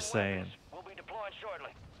gear Just and saying. weapons. We'll be deploying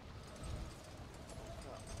shortly.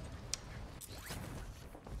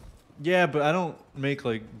 Yeah, but I don't make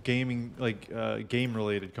like gaming, like game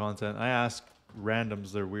related content. I ask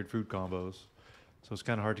randoms their weird food combos. So it's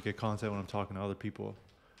kind of hard to get content when I'm talking to other people.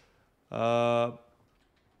 Sounds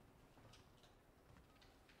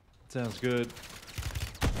good.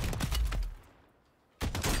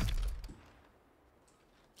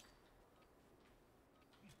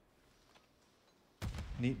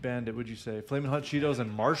 Neat Bandit, would you say? Flamin' Hot Cheetos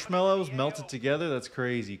and marshmallows melted together? That's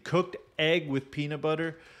crazy. Cooked egg with peanut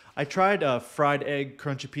butter. I tried a fried egg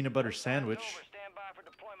crunchy peanut butter sandwich. Stand by for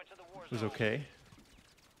deployment to the war It was zone. okay.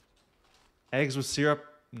 Eggs with syrup?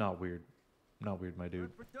 Not weird. Not weird, my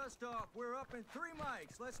dude. For dust off, we're up in 3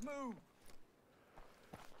 mics. Let's move.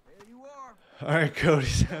 There you are. All right, Cody.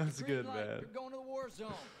 Sounds Green good, light. man. You're going to the war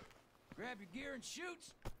zone. Grab your gear and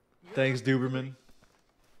shoot. You're Thanks, up. Duberman.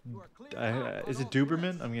 You are clear out Is on it all Duberman?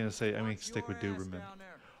 fronts. I'm gonna say. I'm gonna Watch stick with your ass Duberman. down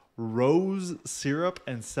there. Rose syrup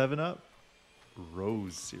and 7-Up.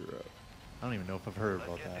 Rose syrup. I don't even know if I've heard Let's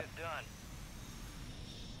about get that. this done.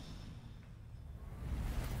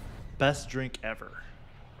 Best drink ever.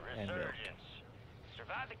 And milk. Resurgence.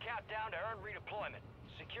 Survive the countdown to earn redeployment.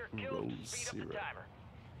 Secure kills to Rose speed up the syrup. timer.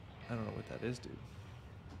 I don't know what that is, dude.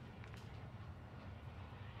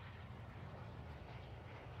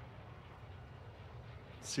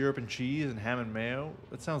 Syrup and cheese and ham and mayo.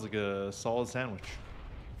 That sounds like a solid sandwich.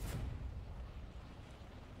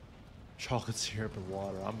 Chocolate syrup and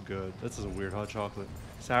water. I'm good. This is a weird hot chocolate.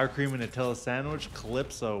 Sour cream and Nutella sandwich.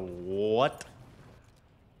 Calypso. What?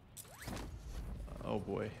 Oh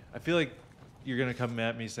boy. I feel like you're gonna come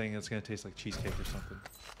at me saying it's gonna taste like cheesecake or something.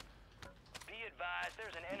 Be advised,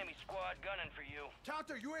 there's an enemy squad gunning for you.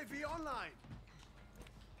 Counter UAV online.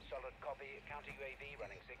 Solid copy. Counter UAV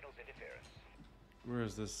running signals interference. Where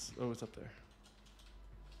is this? Oh, it's up there.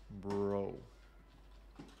 Bro.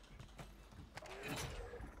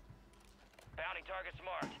 Bounty targets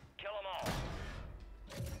marked. Kill them all.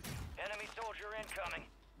 Enemy soldier incoming.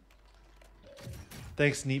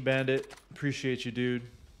 Thanks, Neat Bandit. Appreciate you, dude.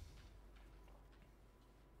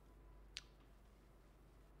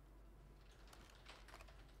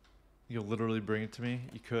 You'll literally bring it to me?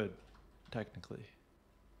 You could, technically.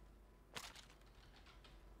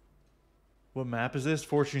 What map is this?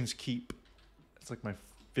 Fortune's Keep. It's like my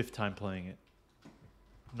 5th time playing it.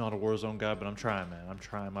 Not a Warzone guy, but I'm trying, man. I'm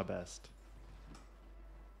trying my best.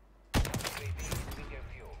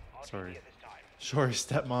 Sorry. Sorry,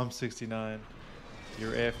 Stepmom69. You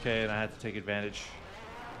were AFK and I had to take advantage.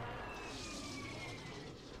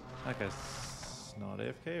 That guy's not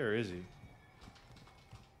AFK, or is he?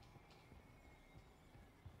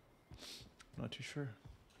 I'm not too sure.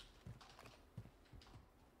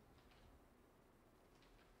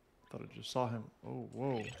 Thought I just saw him. Oh,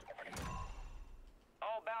 whoa.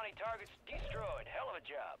 All bounty targets destroyed. Hell of a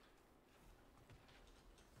job.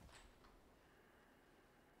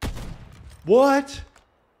 What?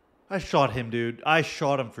 I shot him, dude. I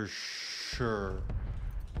shot him for sure.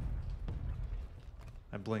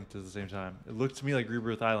 I blinked at the same time. It looked to me like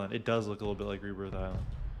Rebirth Island. It does look a little bit like Rebirth Island.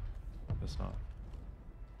 It's not.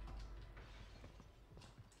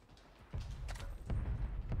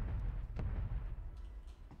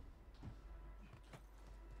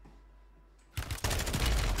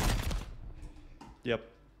 Yep.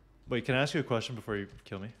 Wait, can I ask you a question before you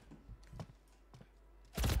kill me?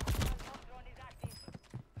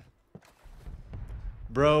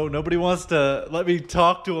 Bro, nobody wants to let me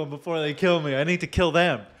talk to them before they kill me. I need to kill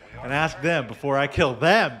them and ask them before I kill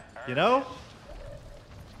them, you know?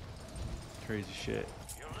 Crazy shit.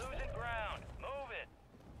 You're losing ground. Move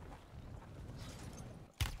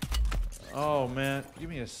it. Oh, man. Give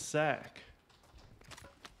me a sec.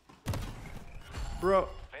 Bro.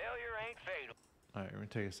 Failure ain't fatal. Alright, we're gonna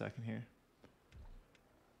take a second here.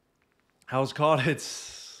 How's COD?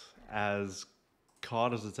 It's as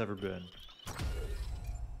COD as it's ever been.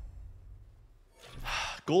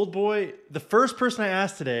 Gold Boy, the first person I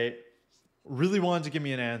asked today really wanted to give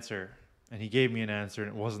me an answer. And he gave me an answer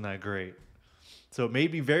and it wasn't that great. So it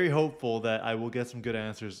made me very hopeful that I will get some good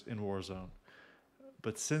answers in Warzone.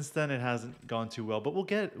 But since then it hasn't gone too well. But we'll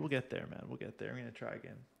get there, man. We'll get there. I'm gonna try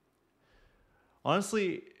again.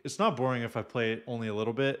 Honestly, it's not boring if I play it only a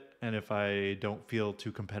little bit and if I don't feel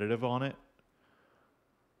too competitive on it.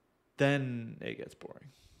 Then it gets boring.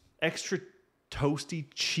 Extra toasty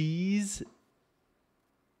cheese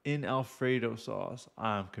in Alfredo sauce.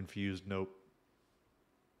 I'm confused. Nope.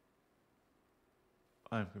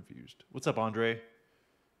 I'm confused. What's up, Andre?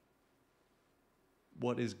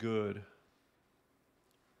 What is good?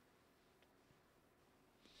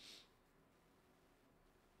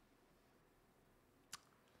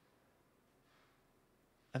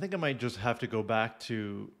 I think I might just have to go back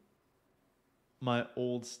to my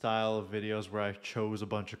old style of videos where I chose a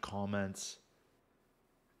bunch of comments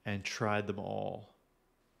and tried them all.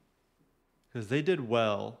 Because they did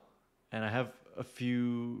well, and I have a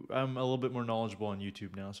few... I'm a little bit more knowledgeable on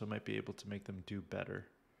YouTube now, so I might be able to make them do better.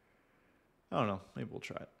 I don't know. Maybe we'll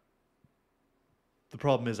try it. The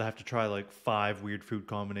problem is I have to try like 5 weird food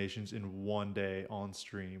combinations in one day on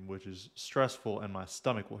stream, which is stressful, and my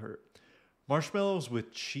stomach will hurt. Marshmallows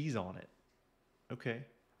with cheese on it. Okay.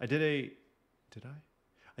 I did a... Did I?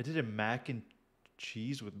 I did a mac and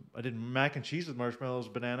cheese with... I did mac and cheese with marshmallows,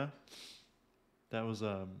 banana. That was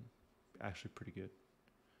actually pretty good.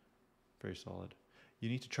 Very solid. You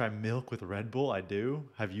need to try milk with Red Bull? I do.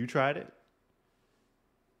 Have you tried it?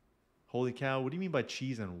 Holy cow. What do you mean by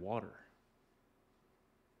cheese and water?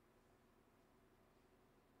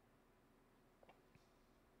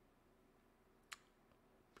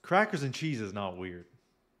 Crackers and cheese is not weird.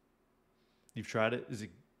 You've tried it?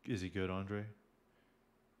 Is he good, Andre?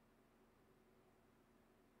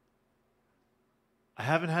 I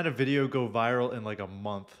haven't had a video go viral in like a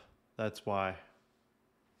month. That's why.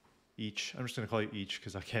 Each. I'm just going to call you each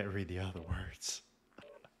because I can't read the other words.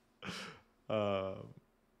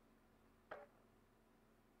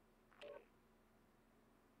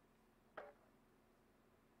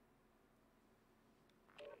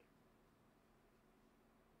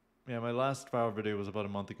 Yeah, my last viral video was about a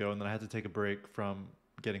month ago, and then I had to take a break from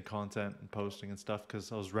getting content and posting and stuff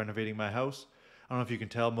because I was renovating my house. I don't know if you can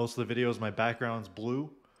tell, most of the videos, my background's blue,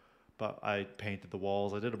 but I painted the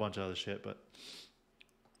walls. I did a bunch of other shit, but...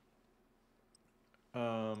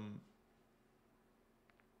 I'm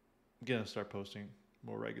gonna start posting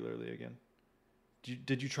more regularly again.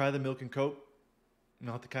 Did you try the milk and Coke?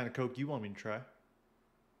 Not the kind of Coke you want me to try.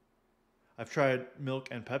 I've tried milk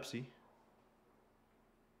and Pepsi.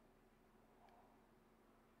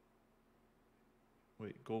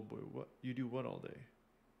 Wait, Gold Boy, what? You do what all day?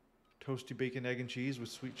 Toasty bacon, egg, and cheese with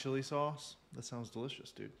sweet chili sauce? That sounds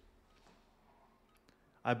delicious, dude.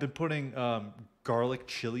 I've been putting garlic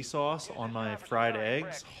chili sauce on my fried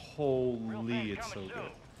eggs. Holy, it's so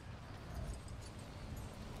good.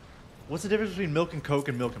 What's the difference between milk and Coke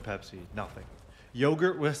and milk and Pepsi? Nothing.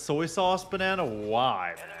 Yogurt with soy sauce, banana?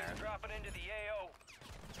 Why, man? Enemies dropping into the AO.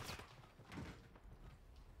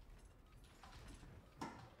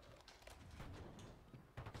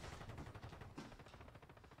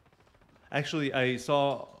 Actually, I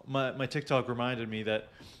saw my TikTok reminded me that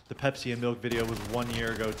the Pepsi and milk video was 1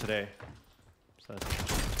 year ago today. So that's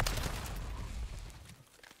interesting.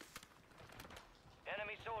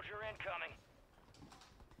 Enemy soldier incoming.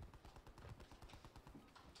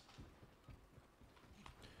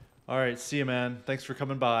 All right, see you, man. Thanks for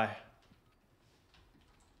coming by.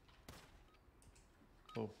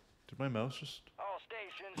 Oh, did my mouse just... All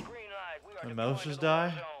stations, green light. We are My deploying mouse to just the war die?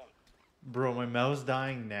 zone. Bro, my mouse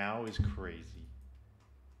dying now is crazy.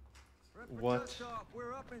 What? Dust off.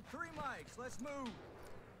 We're up in 3 mics. Let's move.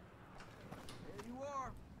 There you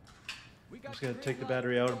are. We got I'm just gonna the take the green light.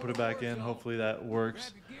 battery out and Go put it to the back war in. zone. Hopefully that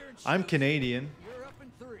works. Grab your gear and I'm shoot. Canadian. You're up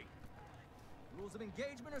in 3. Rules of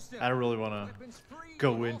engagement are simple. I don't really want to Weapons free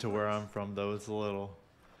go on all into where fronts. I'm from, though. It's a little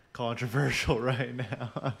controversial right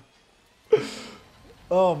now.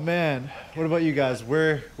 Oh, man. What about you guys?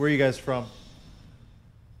 Where are you guys from?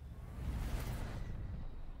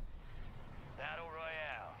 Battle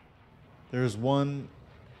Royale.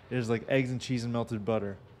 There's like eggs and cheese and melted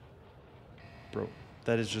butter. Bro,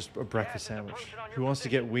 that is just a breakfast Gas is sandwich. approaching on your Who wants to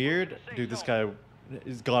get position. weird? Move to the Dude, this safe guy zone.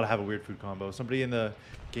 has got to have a weird food combo. Somebody in the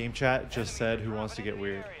game chat just said Enemies are who wants to dropping get into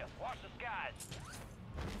the weird. area. Watch the skies.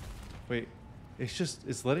 Wait,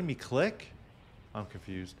 it's letting me click? I'm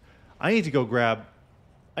confused. I need to go grab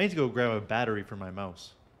a battery for my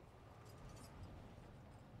mouse.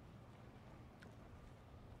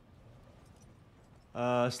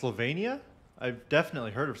 Slovenia? I've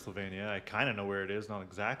definitely heard of Slovenia. I kind of know where it is, not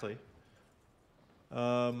exactly.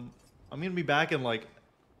 I'm going to be back in like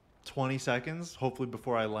 20 seconds, hopefully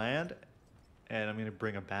before I land, and I'm going to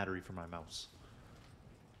bring a battery for my mouse.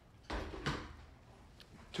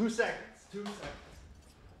 2 seconds. 2 seconds.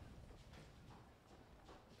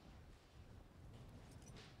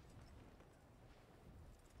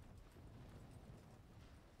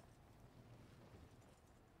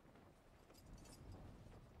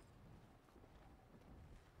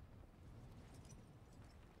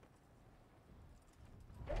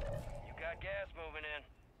 You got gas moving in.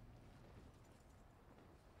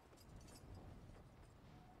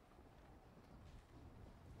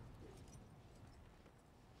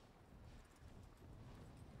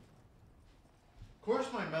 Of course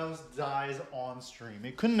my mouse dies on stream.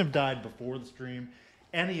 It couldn't have died before the stream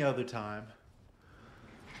any other time.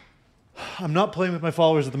 I'm not playing with my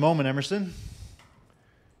followers at the moment, Emerson.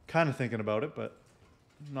 Kind of thinking about it, but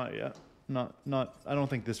not yet. Not I don't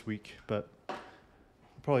think this week, but I'll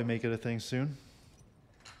probably make it a thing soon.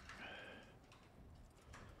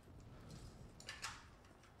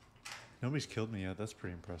 Nobody's killed me yet. That's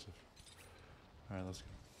pretty impressive. All right, let's go.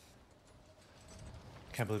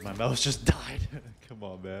 Can't believe my mouse just died. Come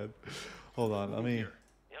on, man. Hold on. Let me.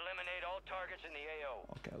 Eliminate all targets in the AO.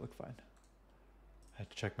 Okay, I look fine. I had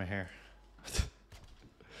to check my hair.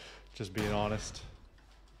 Just being honest.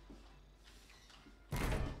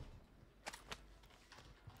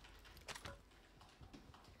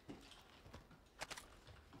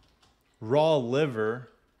 Raw liver.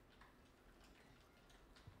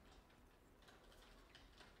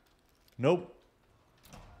 Nope.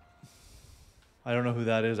 I don't know who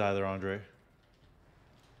that is either, Andre.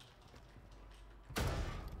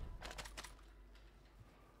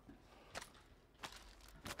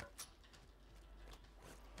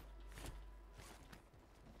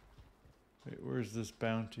 Wait, where's this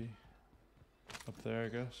bounty? Up there, I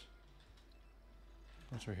guess.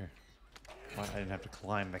 What's right here? Why, I didn't have to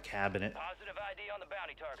climb the cabinet. Positive ID on the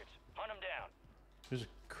bounty targets. Hunt them down. There's a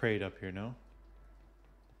crate up here, no?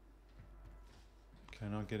 Can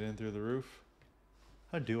I not get in through the roof?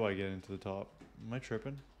 How do I get into the top? Am I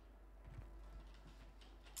tripping?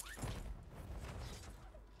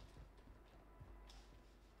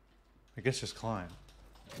 I guess just climb.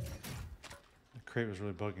 The crate was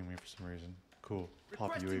really bugging me for some reason. Cool.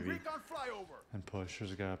 Pop Requesting UAV recon flyover. and push.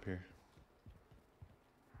 There's a guy up here.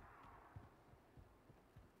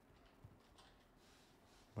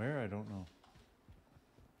 Where? I don't know.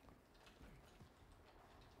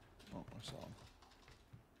 Oh, I saw him.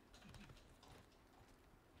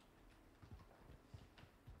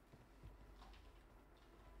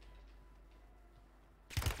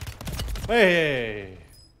 Hey!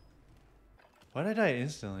 Why did I die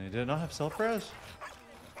instantly? Did I not have self-res?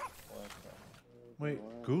 Wait,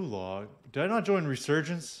 Gulag? Did I not join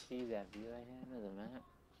Resurgence? See that view I had of the map?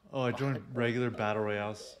 Oh, I joined regular Battle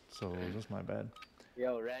Royales, so that's my bad.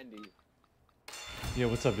 Yo, Randy. Yeah,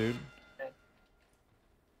 what's up, dude?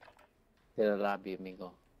 To the lobby,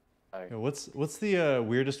 amigo. Sorry. Yeah, what's the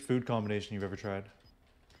weirdest food combination you've ever tried?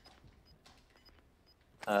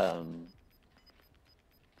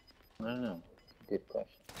 I don't know. Good question.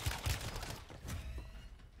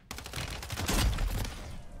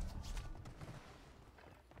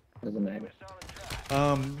 Doesn't matter.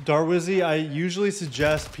 Darwizzy, I usually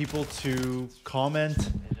suggest people to comment It's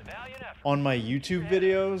a valiant effort. on my YouTube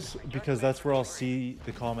videos because that's where I'll see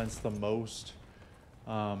the comments the most,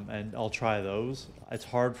 and I'll try those. It's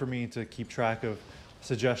hard for me to keep track of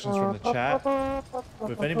suggestions from the chat,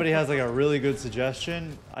 but if anybody has like a really good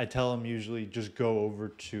suggestion, I tell them usually just go over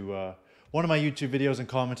to one of my YouTube videos and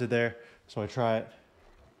comment it there, so I try it.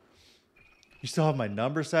 You still have my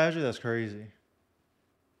number, Sajid? That's crazy.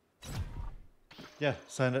 Yeah,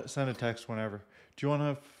 send a text whenever. Do you want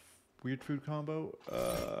a weird food combo?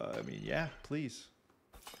 I mean, yeah, please.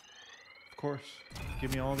 Of course.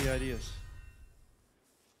 Give me all the ideas.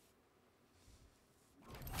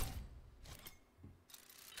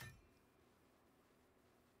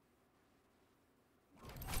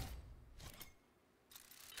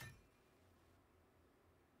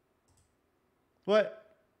 What?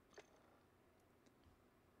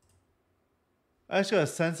 I just got a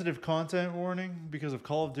sensitive content warning because of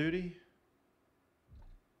Call of Duty.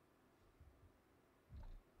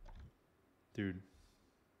 Dude.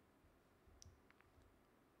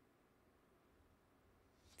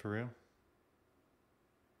 For real?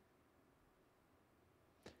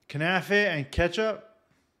 Knafe and ketchup?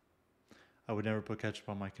 I would never put ketchup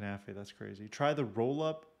on my knafe. That's crazy. Try the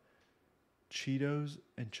roll-up Cheetos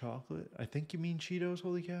and chocolate. I think you mean Cheetos,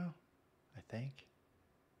 holy cow. I think.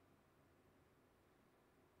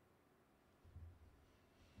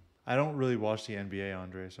 I don't really watch the NBA,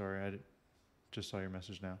 Andre. Sorry, I just saw your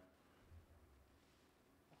message now.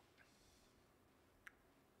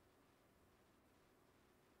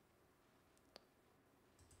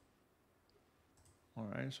 All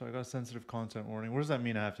right, so I got sensitive content warning. What does that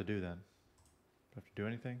mean I have to do then? Do I have to do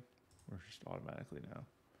anything? Or just automatically now?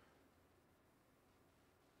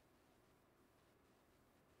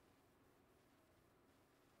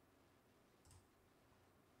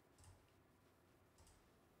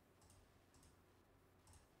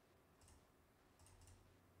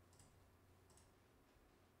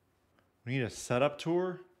 We need a setup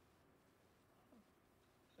tour?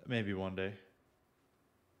 Maybe one day.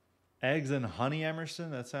 Eggs and honey,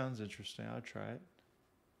 Emerson? That sounds interesting. I'll try it.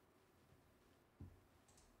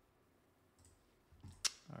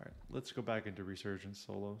 All right, let's go back into Resurgence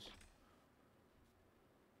solos.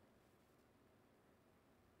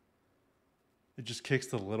 It just kicks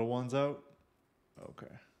the little ones out? Okay.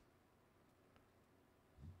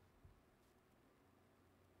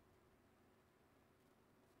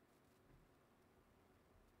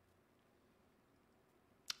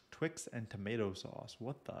 Twix and tomato sauce.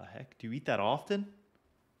 What the heck? Do you eat that often?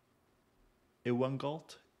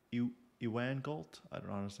 Iwangalt? Iwangalt? I don't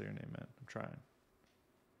know how to say your name, man. I'm trying.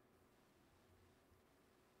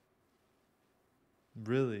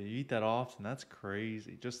 Really? You eat that often? That's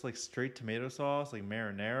crazy. Just like straight tomato sauce? Like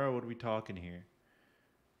marinara? What are we talking here?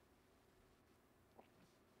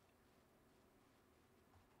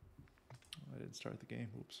 I didn't start the game.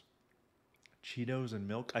 Oops. Cheetos and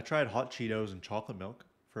milk. I tried hot Cheetos and chocolate milk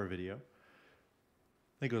for a video. I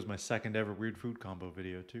think it was my second ever weird food combo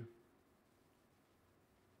video too.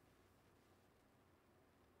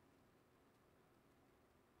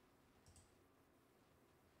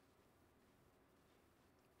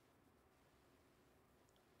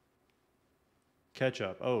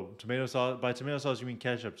 Ketchup. Oh, tomato sauce. By tomato sauce, you mean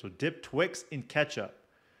ketchup. So dip Twix in ketchup.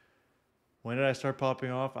 When did I start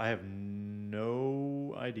popping off? I have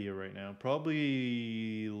no idea right now.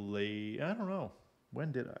 Probably late. I don't know.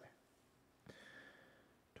 When did I?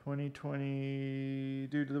 2020.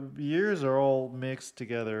 Dude, the years are all mixed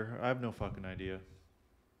together. I have no fucking idea.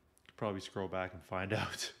 Could probably scroll back and find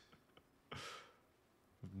out.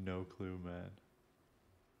 No clue, man.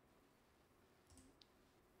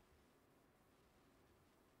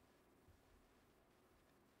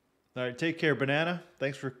 All right, take care, Banana.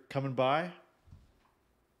 Thanks for coming by. You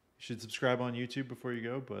should subscribe on YouTube before you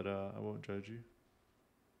go, but I won't judge you.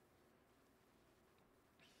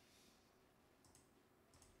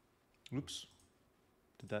 Oops.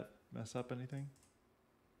 Did that mess up anything?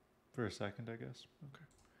 For a second, I guess. Okay.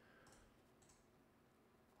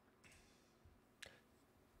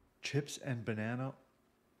 Chips and banana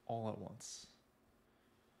all at once.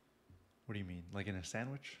 What do you mean? Like in a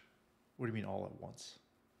sandwich? What do you mean all at once?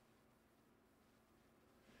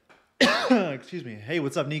 Excuse me. Hey,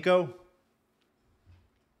 what's up, Nico?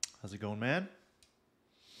 How's it going, man?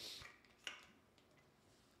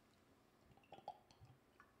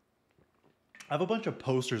 I have a bunch of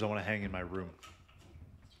posters I want to hang in my room,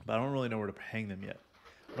 but I don't really know where to hang them yet.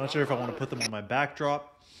 I'm not sure if I want to put them on my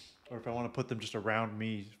backdrop or if I want to put them just around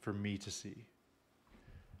me for me to see.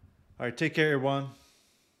 All right, take care, everyone.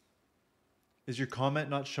 Is your comment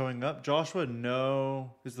not showing up? Joshua,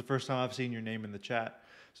 no. This is the first time I've seen your name in the chat.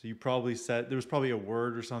 So you probably said, there was probably a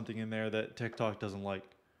word or something in there that TikTok doesn't like.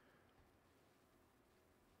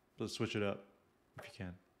 Let's switch it up if you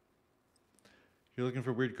can. You're looking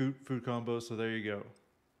for weird food combos, so there you go.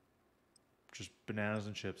 Just bananas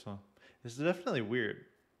and chips, huh? This is definitely weird.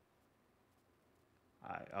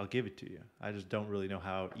 I'll give it to you. I just don't really know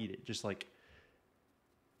how to eat it. Just like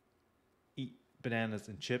eat bananas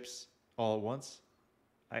and chips all at once,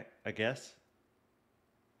 I guess.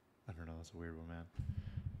 I don't know. That's a weird one, man.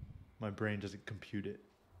 My brain doesn't compute it.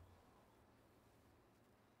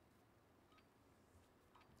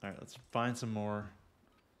 All right, let's find some more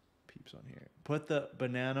peeps on here. Put the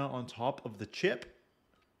banana on top of the chip.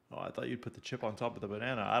 Oh, I thought you'd put the chip on top of the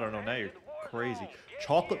banana. I don't know. Now you're crazy.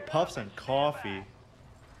 Chocolate puffs and coffee.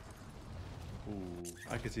 Ooh,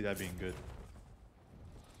 I could see that being good.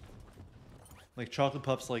 Like chocolate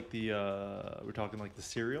puffs, like the we're talking like the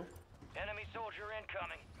cereal. Enemy soldier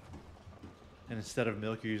incoming. And instead of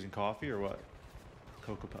milk, you're using coffee or what?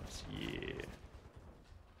 Cocoa Puffs, yeah.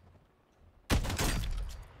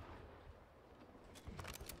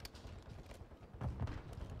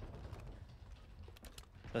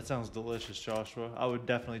 That sounds delicious, Joshua. I would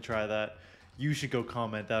definitely try that. You should go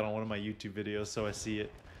comment that on one of my YouTube videos so I see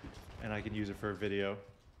it and I can use it for a video.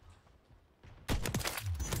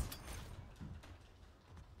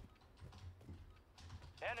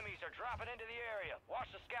 Enemies are dropping into the area. Watch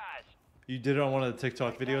the skies. You did it on one of the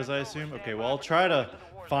TikTok videos, I assume? Okay, well, I'll try to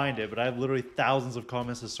find it, but I have literally thousands of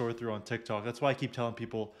comments to sort through on TikTok. That's why I keep telling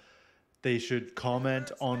people they should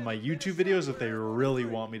comment on my YouTube videos if they really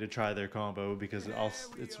want me to try their combo, because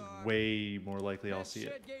it's way more likely I'll see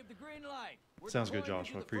it. Gave the green light. We're Sounds good, deploying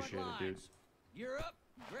Joshua. into the front Appreciate it, dude. lines. Gear up,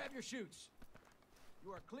 grab your chutes.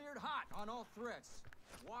 You are cleared hot on all threats.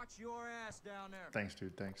 Watch your ass down there. Thanks,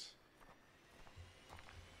 dude. Thanks.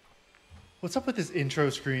 What's up with this intro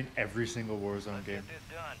screen every single Warzone game? Get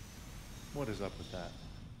this done. What is up with that?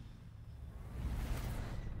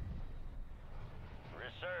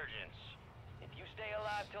 Resurgence. If you stay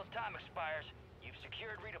alive till time expires, you've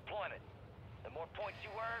secured redeployment. The more points you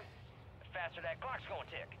earn, the faster that clock's gonna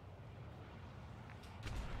tick.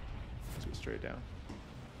 Let's go straight down.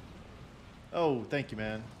 Oh, thank you,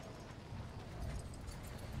 man.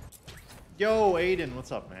 Yo, Aiden,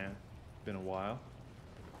 what's up, man? Been a while.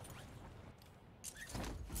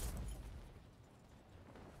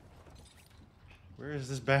 Where is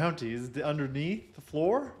this bounty? Is it underneath the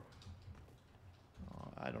floor? Oh,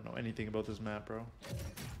 I don't know anything about this map, bro.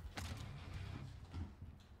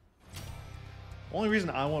 Only reason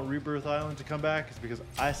I want Rebirth Island to come back is because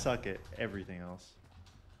I suck at everything else.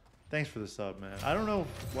 Thanks for the sub, man. I don't know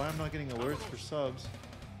why I'm not getting alerts for subs.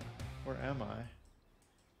 Where am I?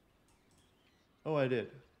 Oh, I did.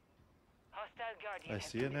 Hostile Guardian I has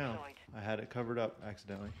see been it now. deployed. I had it covered up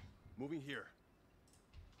accidentally. Moving here.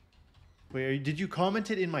 Wait, did you comment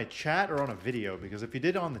it in my chat or on a video? Because if you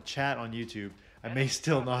did it on the chat on YouTube, I may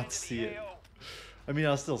still not see it. I mean,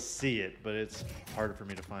 I'll still see it, but it's harder for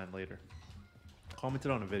me to find later. Comment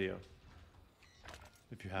it on a video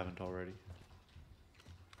if you haven't already.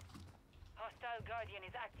 Hostile Guardian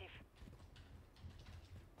is active.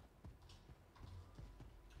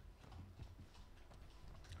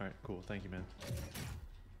 Alright, cool. Thank you, man.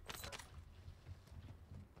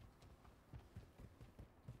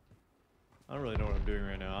 I don't really know what I'm doing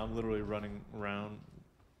right now. I'm literally running around,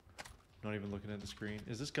 not even looking at the screen.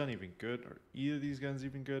 Is this gun even good? Are either of these guns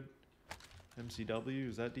even good? MCW,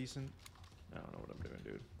 is that decent? I don't know what I'm doing,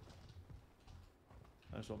 dude.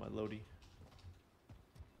 I just want my loadie.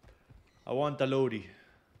 I want the loadie.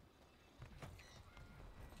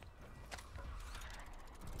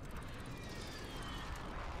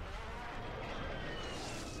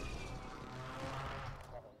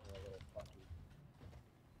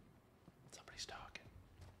 Somebody's talking.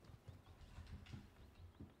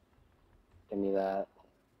 Give me that.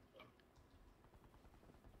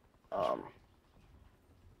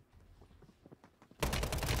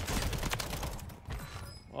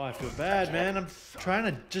 Oh, I feel bad, man. I'm trying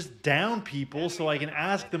to just down people so I can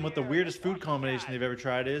ask them what the weirdest food combination they've ever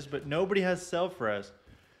tried is, but nobody has self-res.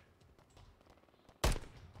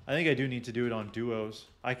 I think I do need to do it on duos.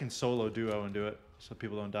 I can solo duo and do it so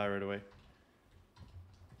people don't die right away.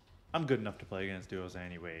 I'm good enough to play against duos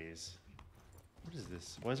anyways. What is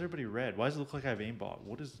this? Why is everybody red? Why does it look like I have aimbot?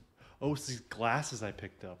 What is... Oh, it's these glasses I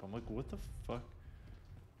picked up. I'm like, what the fuck?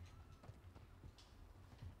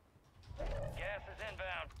 Gas is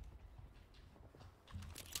inbound.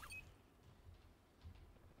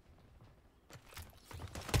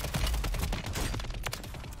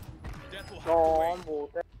 Death will have Oh, to I'm bold.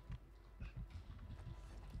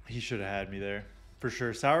 He should have had me there. For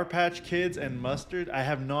sure. Sour Patch Kids and Mustard. I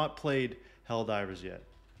have not played Helldivers yet.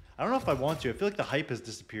 I don't know if I want to. I feel like the hype has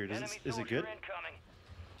disappeared. Is it good? Incoming.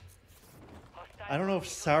 I don't know if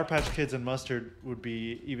Sour Patch Kids and Mustard would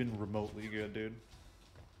be even remotely good, dude.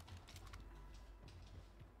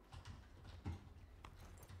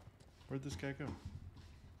 Where'd this guy go? Am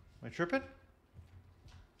I tripping?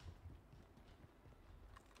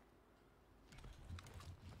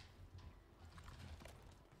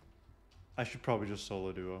 I should probably just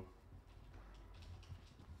solo duo.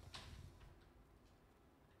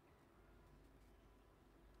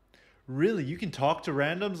 Really? You can talk to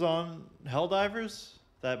randoms on Helldivers?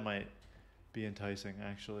 That might be enticing,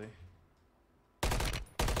 actually. I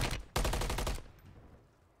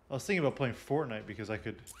was thinking about playing Fortnite because I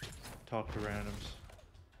could talk to randoms.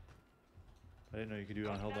 I didn't know you could do it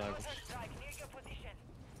on Helldivers. Strike near your position.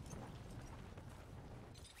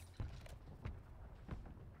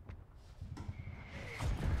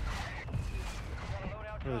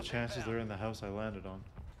 What are the chances they're in the house I landed on?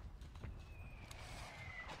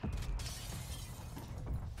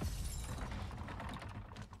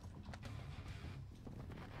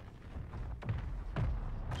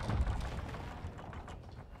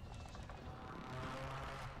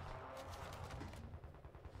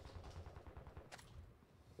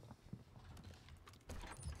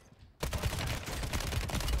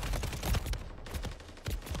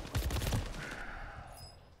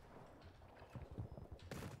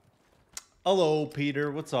 Hello,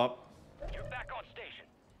 Peter. What's up? You're back on station.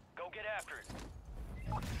 Go get after it.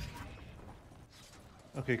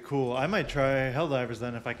 Okay, cool. I might try Helldivers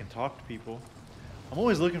then if I can talk to people. I'm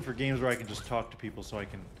always looking for games where I can just talk to people so I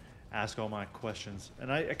can ask all my questions.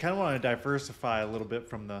 And I kind of want to diversify a little bit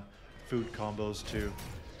from the food combos too.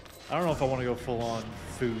 I don't know if I want to go full on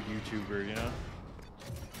food YouTuber, you know?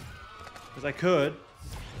 Because I could.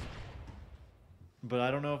 But I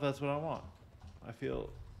don't know if that's what I want. I feel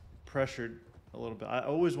pressured a little bit. I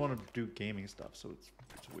always want to do gaming stuff, so it's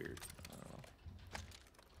weird. I don't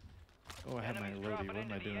know. Oh, I have my loadie. What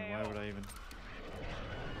am I doing? Why would I even...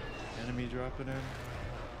 Enemy dropping in?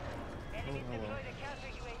 Oh, hello.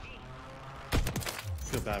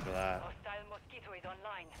 Feel bad for that. Hostile mosquito is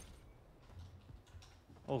online.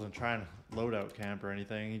 I wasn't trying to load out camp or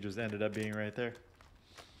anything. He just ended up being right there.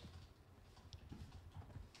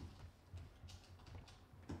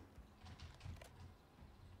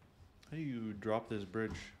 How do you drop this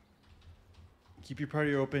bridge? Keep your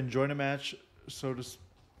party open. Join a match, so to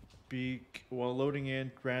speak, while loading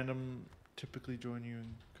in. Random typically join you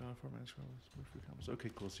in four-man squads. Okay,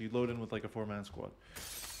 cool. So you load in with like a four-man squad.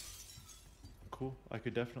 Cool. I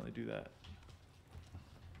could definitely do that.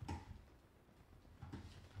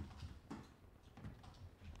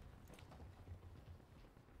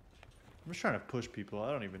 I'm just trying to push people.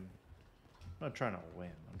 I'm not trying to win.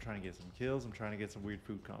 I'm trying to get some kills. I'm trying to get some weird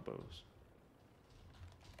food combos.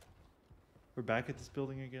 We're back at this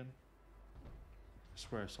building again. I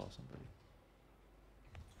swear I saw somebody.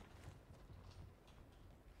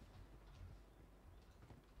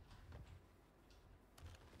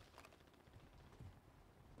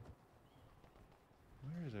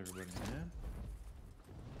 Where is everybody, man?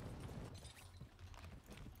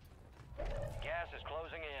 Gas is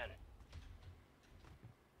closing in.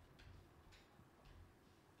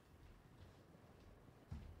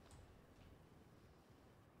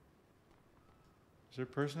 Is there a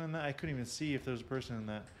person in that? I couldn't even see if there was a person in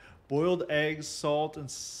that. Boiled eggs, salt, and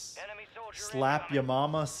Enemy soldier slap ya incoming.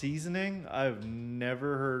 mama seasoning? I've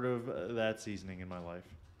never heard of that seasoning in my life.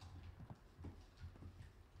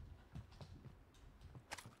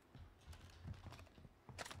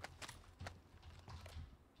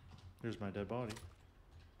 Here's my dead body.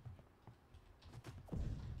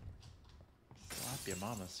 Slap ya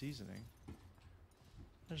mama seasoning.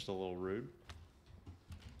 That's just a little rude.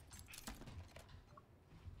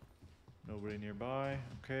 Nobody nearby.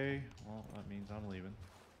 Okay. Well, that means I'm leaving.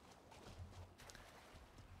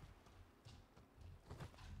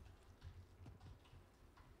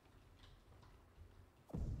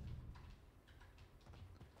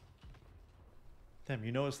 Damn,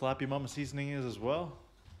 you know what Slappy Mama seasoning is as well?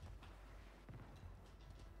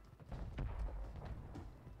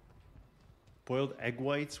 Boiled egg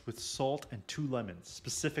whites with salt and 2 lemons.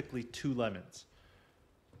 Specifically 2 lemons.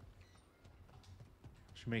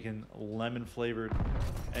 She's making lemon flavored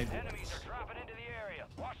egg Enemies whites. are dropping into the area.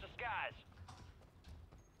 Watch the skies.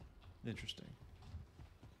 Interesting.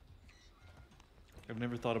 I've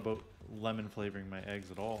never thought about lemon flavoring my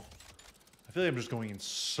eggs at all. I feel like I'm just going in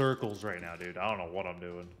circles right now, dude. I don't know what I'm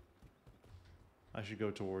doing. I should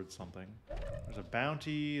go towards something. There's a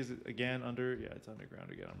bounty. Is it again under? Yeah, it's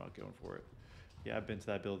underground again. I'm not going for it. Yeah, I've been to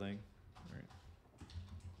that building. All right.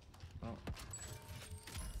 Oh.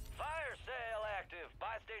 Fire sale active.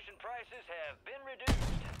 Buy station prices have been reduced.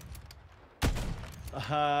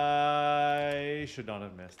 I should not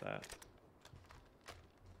have missed that.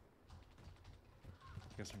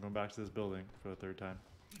 Guess I'm going back to this building for the 3rd time.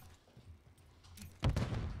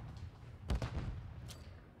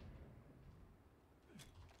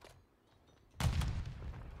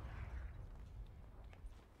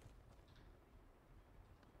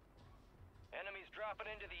 Enemies dropping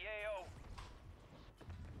into the AO.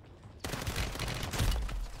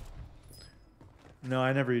 No,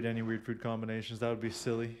 I never eat any weird food combinations. That would be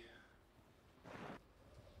silly.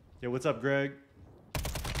 Yeah, what's up, Greg?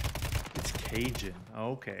 It's Cajun.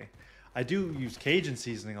 Oh, okay. I do use Cajun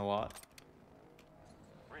seasoning a lot,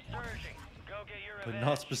 Resurging. Go get your but revenge.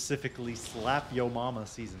 not specifically Slap Yo Mama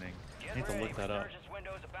seasoning. Get I need to ready. look that up. Resurgence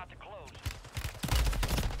window is about to close.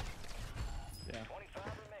 Yeah. 25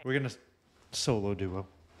 remain. We're gonna solo duo.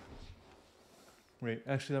 Wait,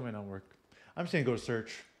 actually that might not work. I'm just gonna go to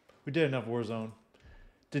search. We did enough Warzone.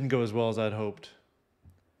 Didn't go as well as I'd hoped.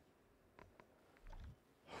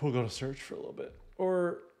 We'll go to search for a little bit.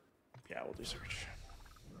 Or, yeah, we'll do search.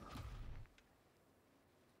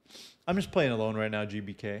 I'm just playing alone right now,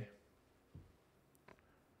 GBK.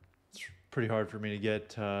 It's pretty hard for me to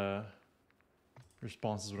get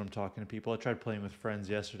responses when I'm talking to people. I tried playing with friends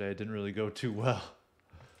yesterday. It didn't really go too well.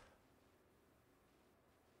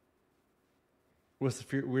 What's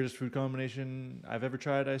the weirdest food combination I've ever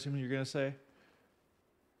tried? I assume you're gonna say.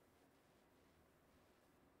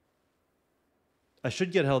 I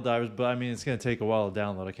should get Helldivers, but I mean it's gonna take a while to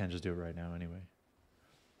download. I can't just do it right now anyway.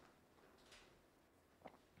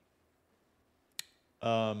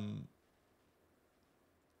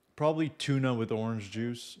 Probably tuna with orange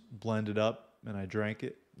juice blended up, and I drank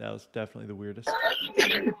it. That was definitely the weirdest.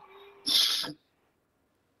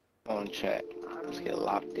 On check. Let's get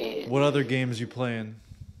locked in. What other games you playing?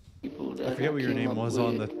 I forget what your name was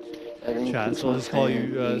on the chat, so I'll just call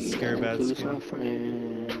you Scarebadskin.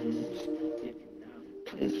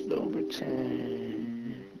 It's don't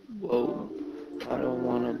pretend. Whoa, I don't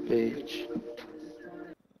want a bitch.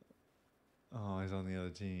 Oh, he's on the other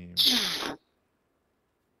team.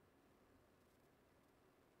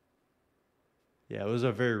 Yeah, it was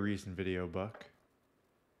a very recent video, Buck.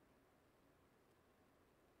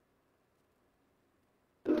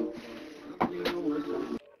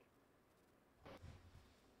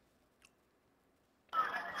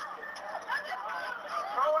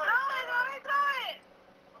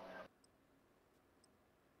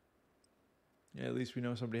 Yeah, at least we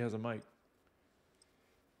know somebody has a mic.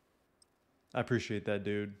 I appreciate that,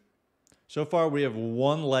 dude. So far, we have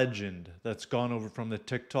one legend that's gone over from the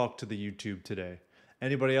TikTok to the YouTube today.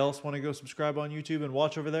 Anybody else want to go subscribe on YouTube and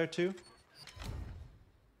watch over there too?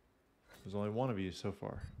 There's only one of you so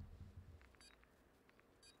far.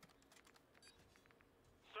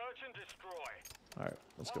 Search and destroy. All right,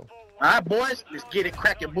 let's go. All right, boys, let's get it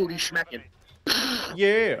cracking, booty smacking.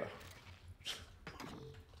 Yeah.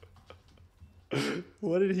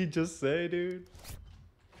 What did he just say, dude?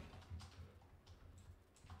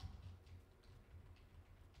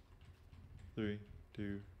 Three,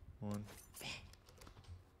 two, one.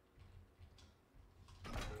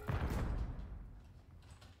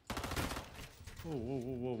 Whoa, whoa,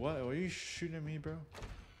 whoa, whoa, what? Are you shooting at me, bro?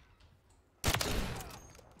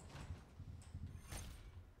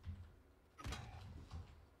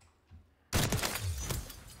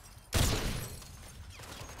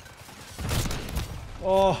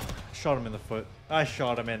 Oh, shot him in the foot. I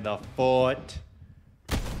shot him in the foot.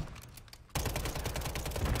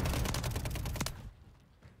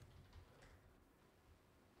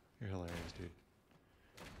 You're hilarious, dude.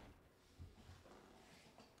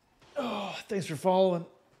 Oh, thanks for following.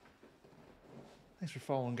 Thanks for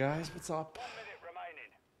following, guys. What's up? 1 minute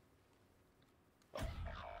remaining.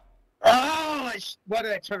 Oh, why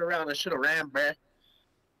did I turn around? I should have ran, bruh.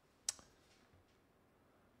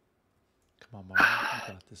 Come on, Mari.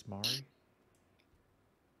 You got this, Mari.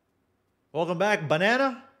 Welcome back,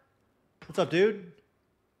 Banana. What's up, dude?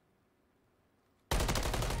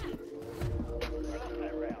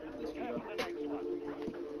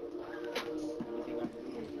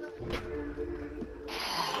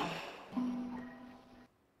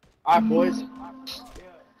 All right, boys.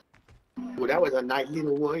 Well, that was a nice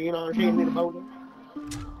little one, you know what I'm saying, little motor. All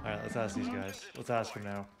right, let's ask these guys. Let's ask him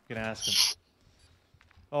now. We're gonna ask him.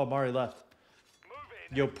 Oh, Mari left.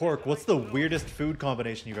 Yo, Pork, what's the weirdest food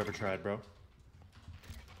combination you've ever tried, bro?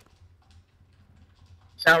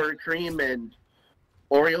 Sour cream and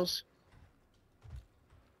Oreos.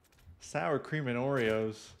 Sour cream and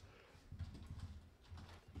Oreos.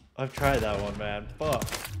 I've tried that one, man. Fuck.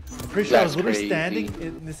 I'm pretty sure I was literally standing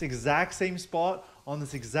in this exact same spot on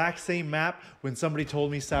this exact same map when somebody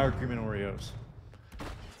told me sour cream and Oreos.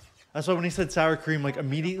 That's why when he said sour cream, like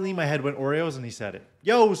immediately my head went Oreos and he said it.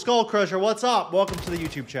 Yo, Skull Crusher, what's up? Welcome to the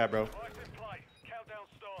YouTube chat, bro. Countdown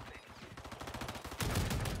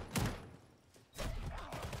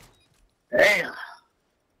started.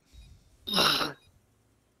 Damn.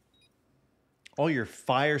 All your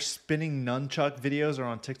fire spinning nunchuck videos are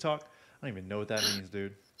on TikTok? I don't even know what that means,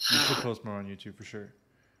 dude. You should post more on YouTube for sure.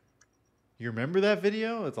 You remember that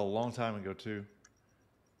video? It's a long time ago, too.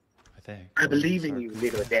 I think. I believe in you,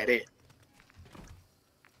 little daddy.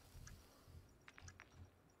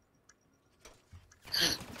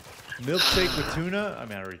 Milkshake with tuna? I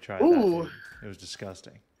mean, I already tried Ooh. that, dude. It was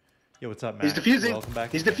disgusting. Yo, what's up, man? He's diffusing. Welcome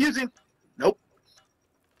back. He's diffusing. Nope.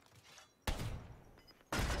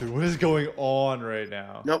 Dude, what is going on right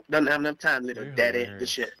now? Nope, doesn't have enough time, little You're daddy. hilarious. Good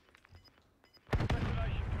shit.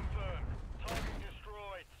 Destination confirmed. Target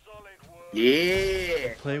destroyed. Solid work.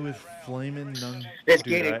 Yeah. Play with flaming nun. Let's Dude,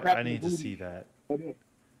 get it. I need to see that. Switch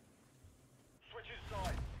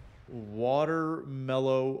inside.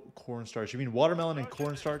 Watermelon cornstarch. You mean watermelon and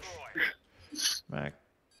cornstarch? Mac,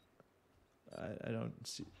 I don't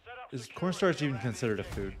see. Is cornstarch even considered a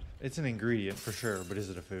food? It's an ingredient for sure, but is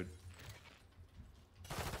it a food?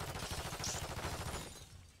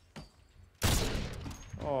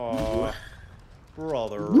 Oh,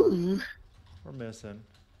 brother. We're missing.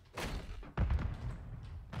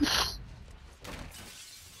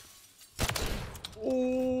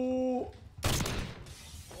 Oh!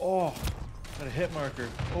 Oh! Got a hit marker.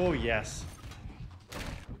 Oh, yes.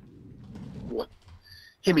 What?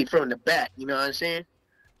 Hit me from the back, you know what I'm saying?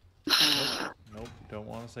 Nope, nope, don't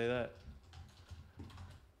want to say that.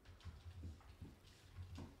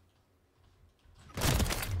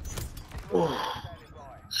 Oh.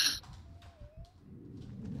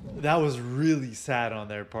 That was really sad on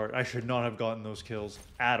their part. I should not have gotten those kills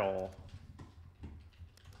at all.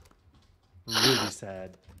 Really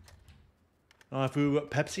sad. Food,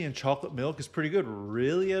 Pepsi and chocolate milk is pretty good.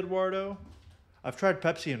 Really, Eduardo? I've tried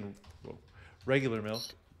Pepsi and regular milk.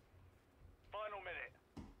 Final minute.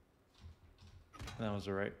 That was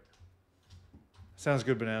alright. Sounds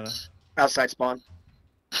good, Banana. Outside spawn.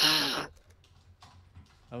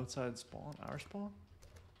 Outside spawn? Our spawn?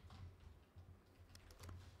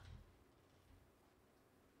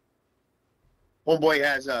 Homeboy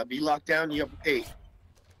has B lockdown. You have 8.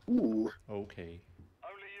 Ooh. Okay.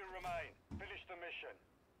 Only you remain. Finish the mission.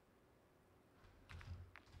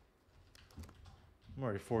 I'm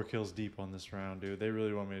already 4 kills deep on this round, dude. They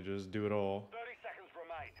really want me to just do it all. 30 seconds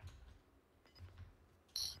remain.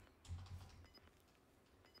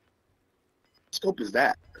 What scope is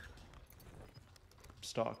that?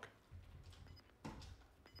 Stock.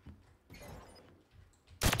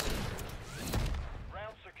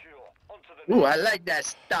 Round secure. Onto the Ooh, I like that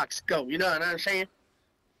stock scope. You know what I'm saying?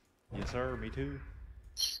 Yes, sir. Me too.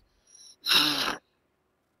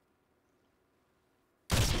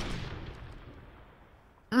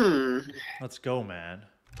 Let's go, man.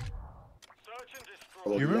 search and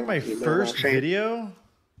destroy. You remember my first video?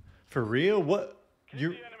 For real? What?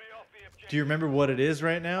 You do you remember what it is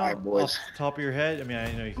right now? Alright, boys. Off the top of your head? I mean, I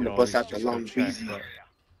know you can gonna always bust out the just go long check, BZ. but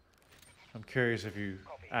I'm curious if you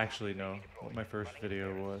actually know what my first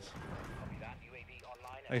video was.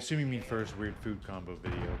 I assume you mean first weird food combo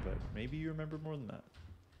video, but maybe you remember more than that.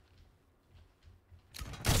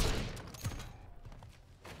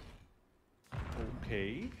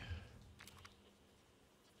 Okay.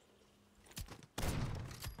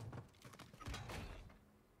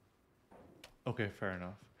 Okay, fair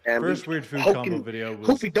enough. And First we weird food hope combo you- video was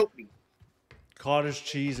Hope you don't be. cottage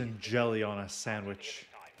cheese and jelly on a sandwich.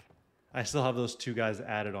 I still have those 2 guys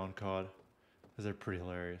added on COD because they're pretty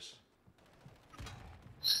hilarious.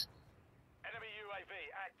 Enemy UAV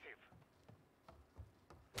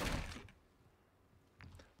active.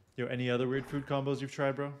 Yo, any other weird food combos you've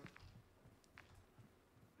tried, bro?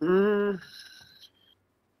 Ooh.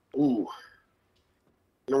 You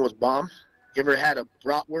know what's bomb? You ever had a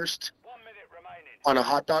bratwurst 1 minute remaining. on a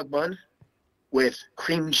hot dog bun with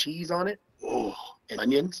cream cheese on it? Oh, and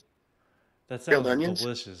onions? That Grilled sounds onions?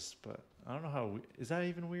 delicious, but I don't know how. Is that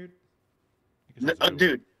even weird? I guess No, it's a bit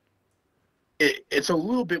dude, weird. it's a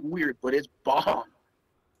little bit weird, but it's bomb.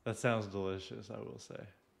 That sounds delicious, I will say.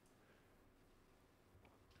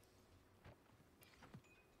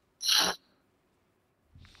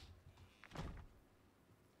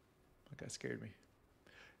 That guy scared me.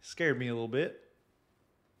 Scared me a little bit.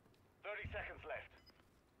 30 seconds left.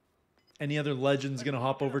 Any other legends gonna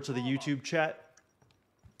hop over to the YouTube chat?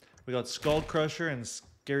 We got Skull Crusher and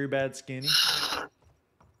Scary Bad Skinny.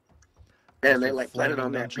 Man, they like planted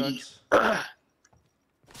on that beat. Come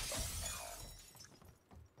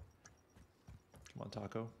on,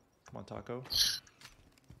 Taco. Come on, Taco.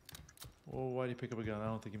 Oh, why do you pick up a gun? I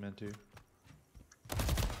don't think you meant to. The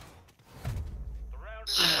round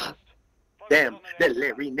is lost. Damn, that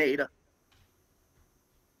Larry Nader.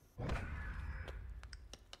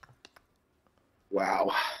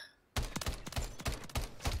 Wow.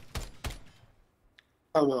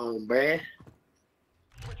 Come on, bruh.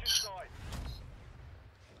 Switching sides.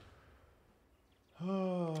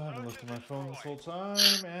 Oh, I haven't looked at my phone this whole time,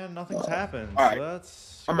 and nothing's happened. All right. So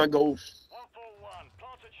that's... I'm gonna go. 141.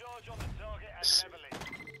 Plant a charge on the target and level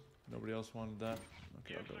it. Nobody else wanted that?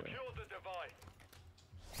 Okay, I'll You've go away. secured the device.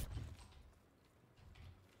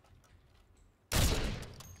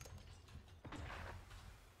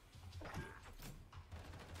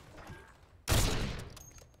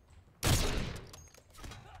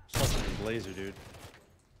 Such a laser, dude.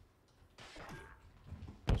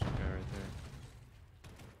 There's some guy right there.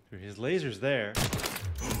 Dude, his laser's there.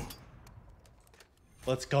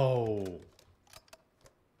 Let's go.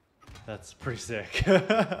 That's pretty sick. We're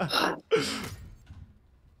planting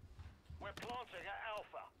at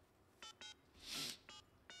Alpha.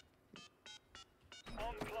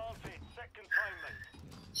 On planted. Set containment.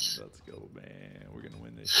 Let's go, man. We're gonna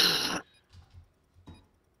win this shit.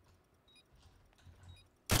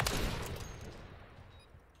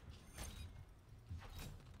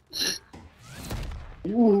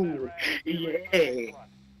 Ooh, yeah.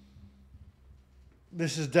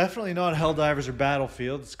 This is definitely not Helldivers or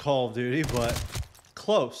Battlefield. It's Call of Duty, but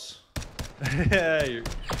close. Yeah, you're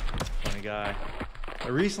a funny guy. I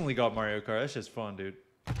recently got Mario Kart. That's just fun, dude.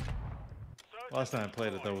 Last time I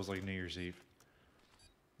played it, though, was like New Year's Eve.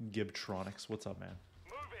 Gibtronics, what's up, man?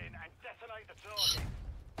 Move in and detonate the target.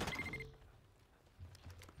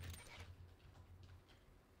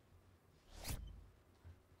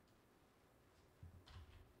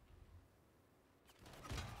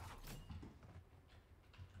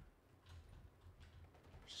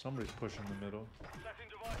 Somebody's pushing the middle. Setting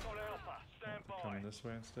device on Alpha. Stand by. Coming this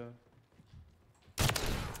way instead.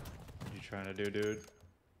 What you trying to do, dude?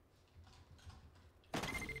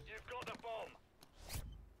 You've got the bomb.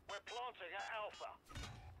 We're planting at Alpha.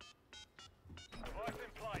 Device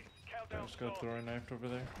in place. I Countdown just got started. throwing knife over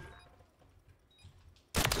there.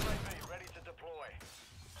 UAV ready to deploy.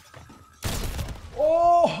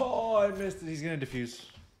 Oh, I missed it. He's gonna defuse.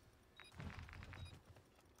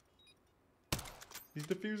 He's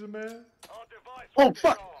defusing, man. Our device Oh, will be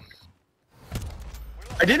fuck. armed.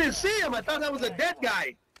 I didn't see him. I thought that was a dead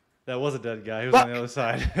guy. That was a dead guy. He was on the other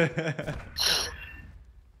side.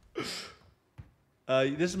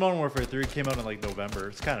 This is Modern Warfare 3. It came out in like November.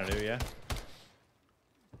 It's kind of new, yeah.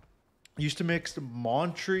 Used to mix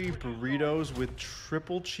Monterey burritos with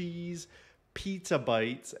triple cheese, pizza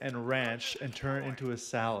bites, and ranch and turn it into a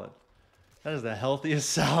salad. That is the healthiest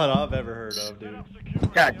salad I've ever heard of, dude.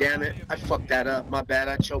 God damn it. I fucked that up. My bad.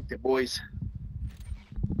 I choked it, boys.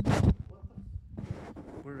 What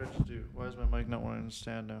did I just do? Why is my mic not wanting to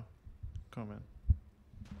stand now? Come in.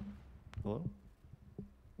 Hello?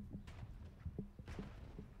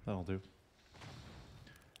 That'll do.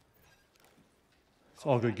 It's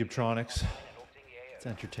all good, Gibtronics. It's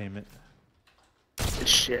entertainment. Good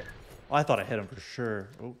shit. Oh, I thought I hit him for sure.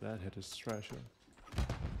 Oh, that hit his trash.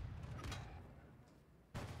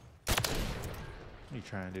 What are you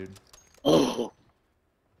trying, dude? Oh.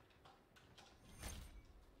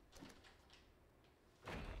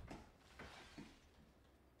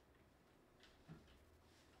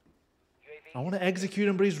 I want to execute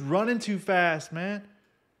him, but he's running too fast, man.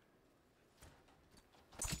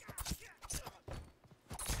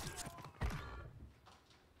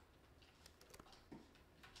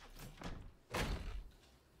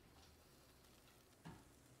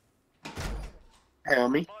 Hey,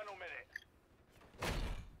 homie. Final minute.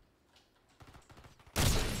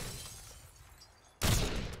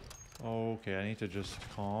 Okay, I need to just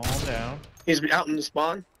calm down. He's out in the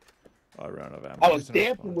spawn. Oh, I ran out of ammo. I was He's in a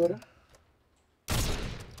dancing spot with there. him.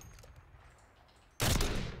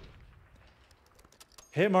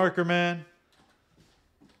 Hit marker, man.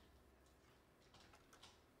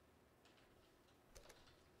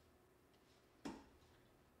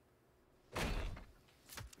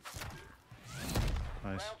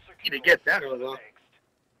 Nice. Need to get that one off.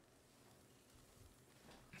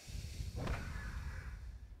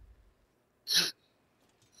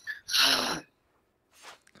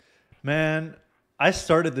 Man, I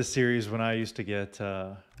started this series when I used to get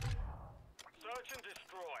Search and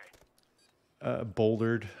destroy.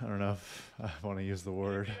 bouldered. I don't know if I want to use the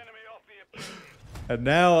word. Enemy off the objective. And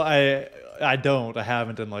now I don't. I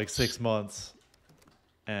haven't in like 6 months.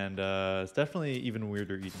 And it's definitely even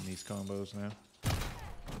weirder eating these combos now.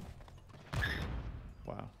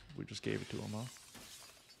 Wow, we just gave it to him, huh?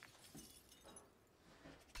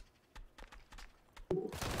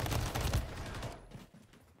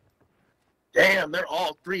 Damn, they're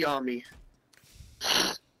all three on me.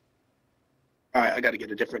 Alright, I gotta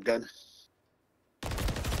get a different gun. The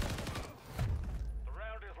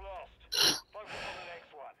round is lost. Focus on the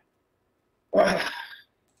next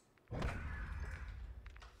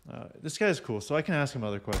one. This guy's cool, so I can ask him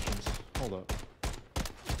other questions. Hold up.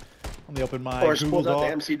 Let me open my Or Google pulled out the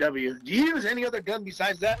Doc. MCW. Do you use any other gun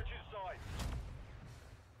besides that? Switch your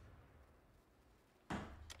sides.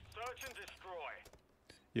 Search and destroy.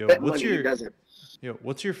 Yo, Bet what's money he your doesn't.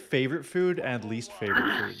 what's your favorite food and least favorite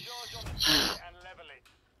food? Charge on the target and level it.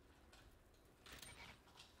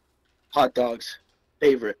 Hot dogs.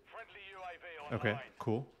 Favorite. Friendly UAV online. Okay,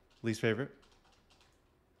 cool. Least favorite?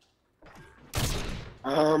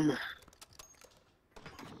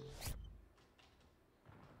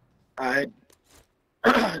 I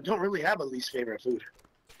don't really have a least favorite food.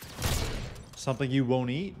 Something you won't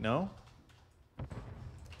eat? No?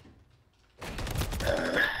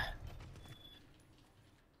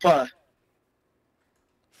 Pho.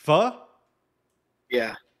 Pho?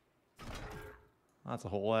 Yeah. That's a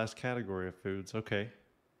whole ass category of foods. Okay.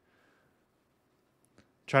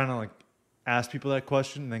 Trying to like ask people that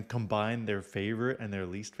question and then combine their favorite and their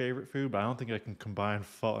least favorite food, but I don't think I can combine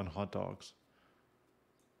pho and hot dogs.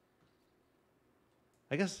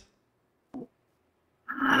 I guess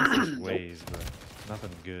there's ways, but nothing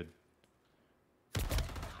good.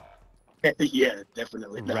 Yeah,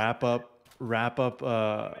 definitely not. Wrap up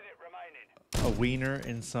a wiener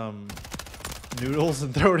in some noodles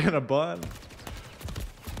and throw it in a bun.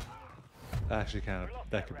 Actually,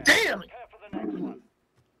 that could be. Damn it!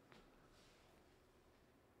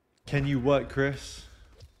 Can you what, Chris?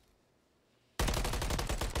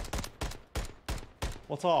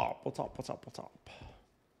 What's up? What's up? What's up? What's up?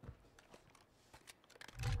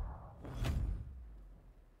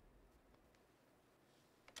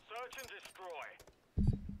 Search and destroy.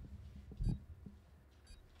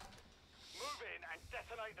 Move in and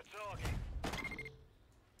detonate the target.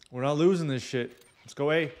 We're not losing this shit. Let's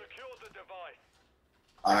go A. Secure the device.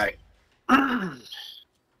 All right.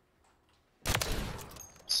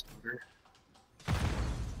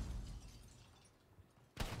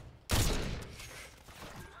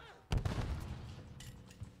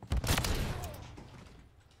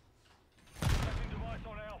 Tracking device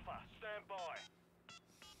on Alpha. Stand by.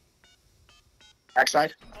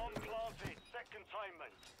 Backside. Bomb planted. Set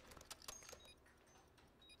containment.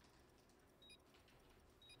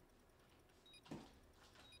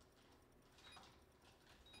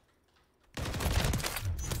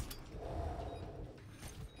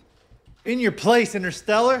 In your place,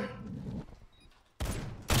 Interstellar.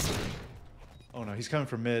 Oh no, he's coming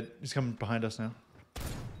from mid. He's coming behind us now.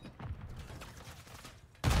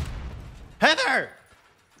 Heather!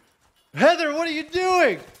 Heather, what are you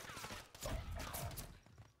doing?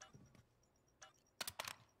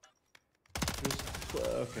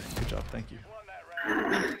 Okay, good job, thank you. Won that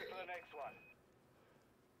round. Ready for the next one.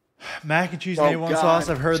 Mac and cheese Oh, and A1 God. sauce.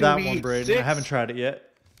 I've heard that Should we one, eat Braden. I 6? haven't tried it yet.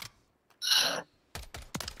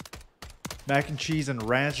 Mac and cheese and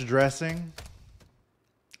ranch dressing.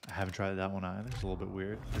 I haven't tried that one either. It's a little bit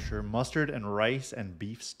weird for sure. Mustard and rice and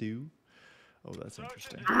beef stew. Oh, that's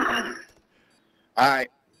interesting. All right.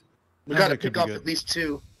 We Yeah, got to that could pick be up good. at least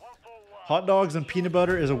 2. Hot dogs and peanut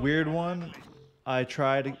butter is a weird one. I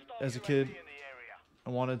tried as a kid. In the area. I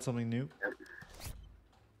wanted something new.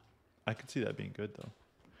 I could see that being good though.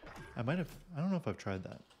 I might have. I don't know if I've tried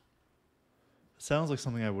that. It sounds like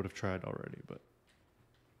something I would have tried already, but.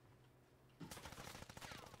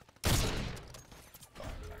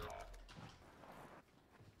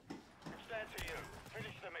 Stand to you.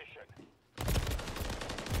 Finish the mission.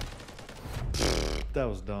 That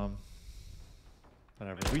was dumb.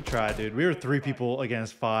 Whatever. We tried, dude. We were 3 people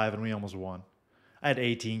against 5, and we almost won. I had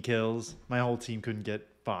 18 kills. My whole team couldn't get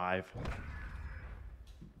 5.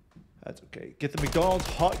 That's okay. Get the McDonald's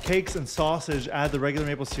hot cakes and sausage. Add the regular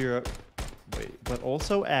maple syrup. Wait, but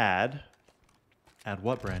also add... Add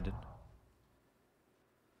what, Brandon?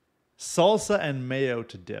 Salsa and mayo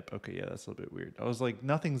to dip. Okay, yeah, that's a little bit weird. I was like,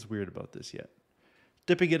 nothing's weird about this yet.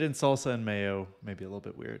 Dipping it in salsa and mayo, maybe a little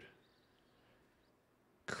bit weird.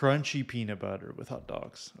 Crunchy peanut butter with hot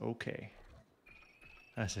dogs. Okay.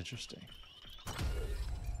 That's interesting.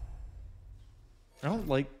 I don't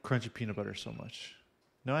like crunchy peanut butter so much.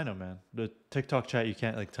 No, I know, man. The TikTok chat, you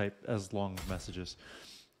can't like type as long messages.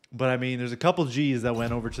 But I mean, there's a couple G's that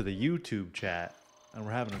went over to the YouTube chat, and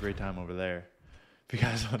we're having a great time over there. If you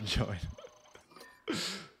guys want to join.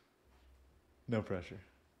 No pressure.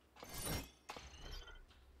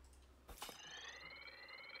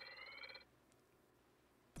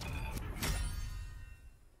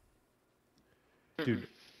 Dude,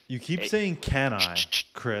 you keep saying can I,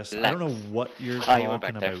 Chris. I don't know what you're Oh, you went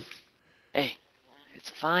talking back there. about. Hey,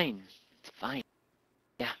 it's fine. It's fine.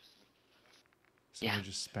 Yeah. Somebody Yeah.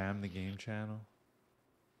 just spam the game channel.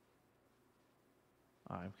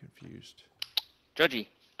 I'm confused.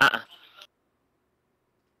 Georgie. I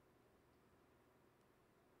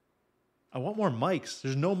want more mics.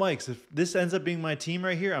 There's no mics. If this ends up being my team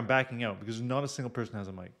right here, I'm backing out because not a single person has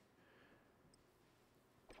a mic.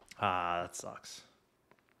 Ah, that sucks.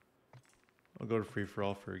 I'll go to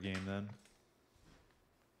free-for-all for a game then.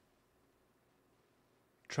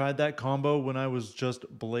 Tried that combo when I was just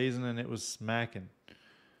blazing and it was smacking.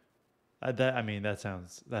 I mean, that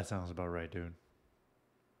sounds about right, dude.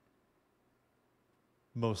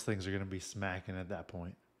 Most things are going to be smacking at that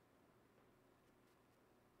point.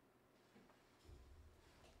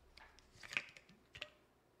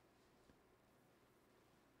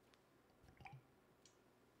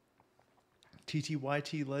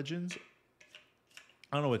 TTYT Legends?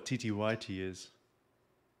 I don't know what TTYT is.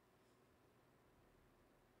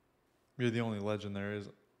 You're the only legend there is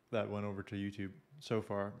that went over to YouTube so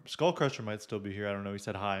far. Skull Crusher might still be here. I don't know. He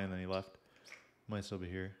said hi and then he left. Might still be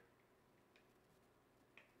here.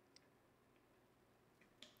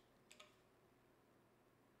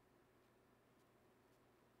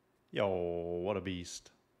 Yo, what a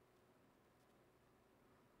beast.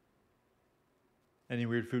 Any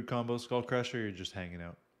weird food combos, Skull Crusher, or you're just hanging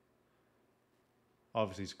out?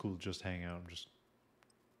 Obviously it's cool to just hang out. I'm just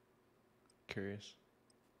curious.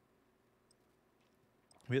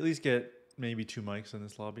 We at least get maybe 2 mics in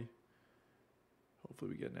this lobby.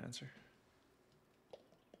 Hopefully we get an answer.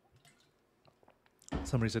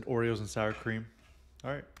 Somebody said Oreos and sour cream.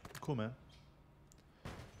 Alright, cool, man.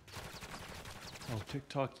 Oh,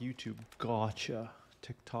 TikTok, YouTube. Gotcha.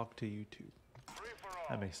 TikTok to YouTube.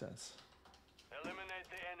 That makes sense. Eliminate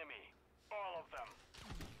the enemy. All of them.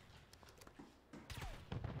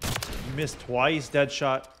 You missed twice,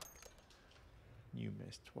 Deadshot. You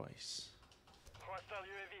missed twice. Hostile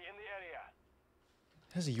UAV in the area.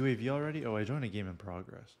 Has a UAV already? Oh, I joined a game in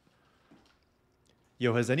progress.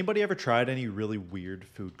 Yo, has anybody ever tried any really weird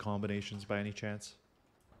food combinations by any chance?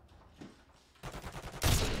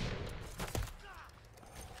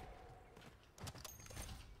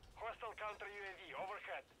 Hostile counter UAV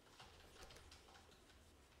overhead.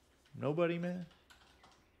 Nobody, man?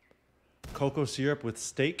 Cocoa syrup with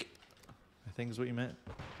steak? I think is what you meant.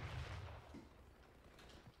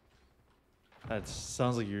 That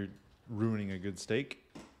sounds like you're ruining a good steak.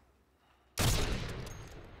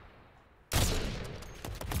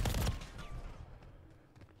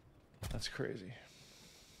 That's crazy.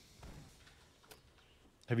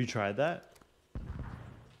 Have you tried that?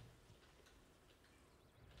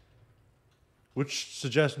 Which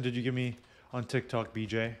suggestion did you give me on TikTok,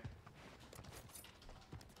 BJ?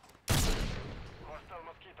 Hostile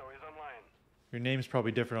mosquito is online. Your name's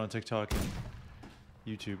probably different on TikTok and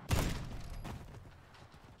YouTube.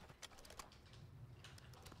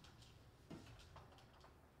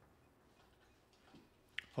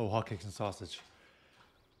 Oh, hotcakes and sausage.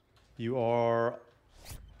 You are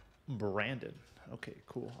Brandon. Okay,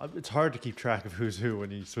 cool. It's hard to keep track of who's who when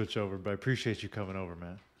you switch over, but I appreciate you coming over,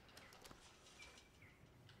 man.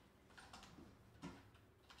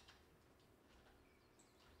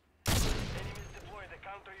 Enemies deploy the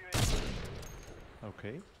counter UAV.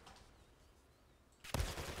 Okay.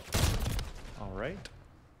 All right.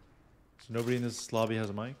 So nobody in this lobby has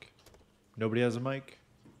a mic? Nobody has a mic?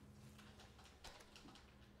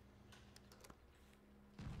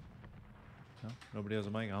 No, nobody has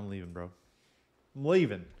a mic? I'm leaving, bro. I'm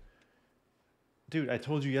leaving. Dude, I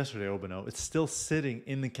told you yesterday, Obano, it's still sitting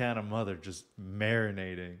in the can of mother, just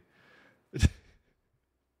marinating.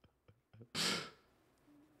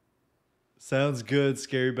 Sounds good,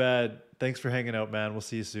 Scary Bad. Thanks for hanging out, man. We'll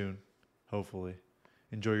see you soon. Hopefully.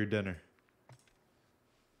 Enjoy your dinner.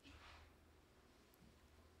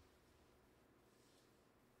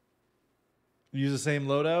 Use the same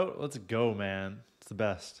loadout? Let's go, man. It's the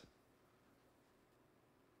best.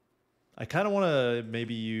 I kind of want to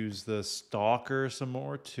maybe use the Stalker some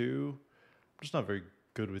more too. I'm just not very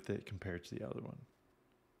good with it compared to the other one.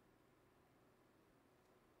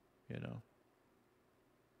 You know.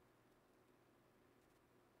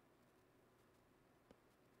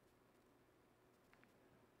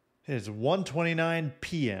 It's 1:29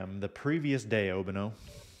 p.m. the previous day, Obano.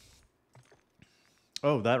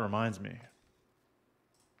 Oh, that reminds me.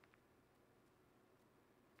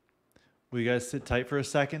 Will you guys sit tight for a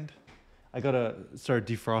second? I gotta start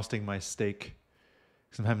defrosting my steak.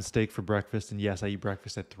 Because I'm having steak for breakfast, and yes, I eat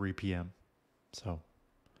breakfast at 3 p.m. So,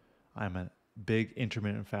 I'm a big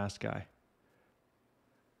intermittent fast guy.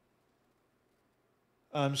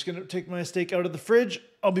 I'm just gonna take my steak out of the fridge.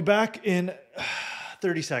 I'll be back in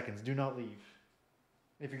 30 seconds. Do not leave.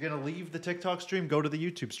 If you're gonna leave the TikTok stream, go to the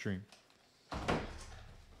YouTube stream.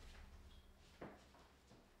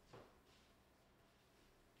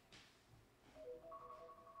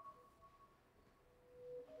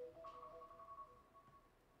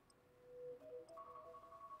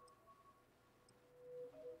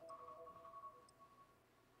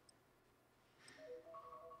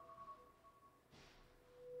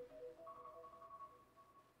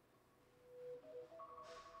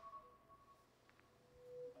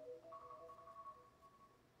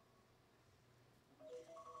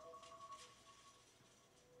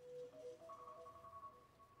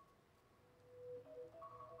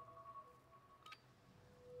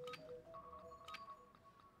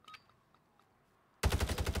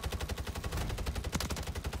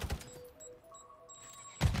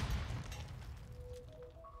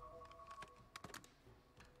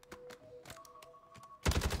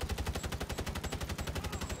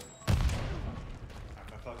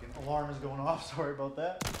 Alarm is going off. Sorry about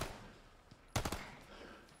that.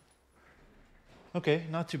 Okay,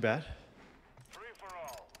 not too bad. Free for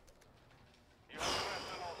all. You have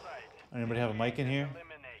personal sight. Anybody have a mic in here?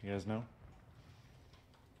 You guys know?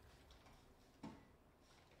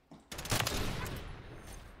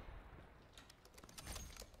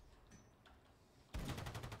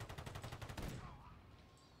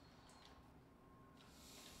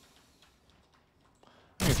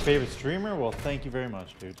 I'm your favorite streamer? Well, thank you very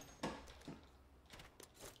much, dude.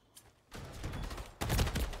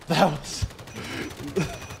 That was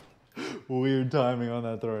weird timing on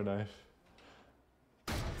that throwing knife.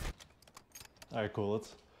 Alright, cool.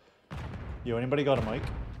 Let's. Yo, anybody got a mic?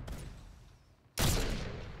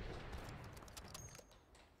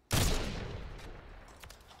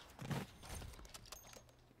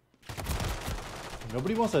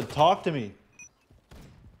 Nobody wants to talk to me.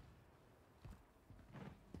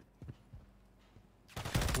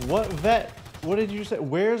 What vet? What did you say?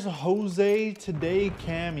 Where's Jose today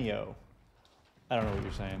cameo? I don't know what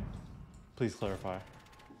you're saying. Please clarify.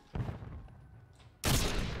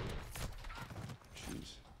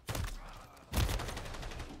 Jeez.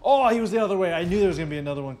 Oh, he was the other way. I knew there was going to be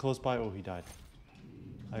another one close by. Oh, he died.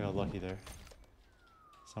 I got lucky there.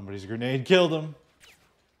 Somebody's grenade killed him.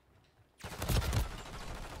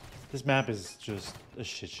 This map is just a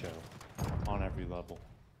shit show on every level.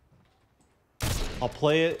 I'll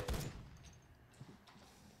play it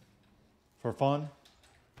for fun,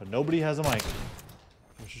 but nobody has a mic,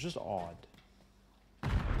 which is just odd. All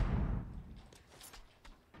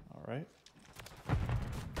right.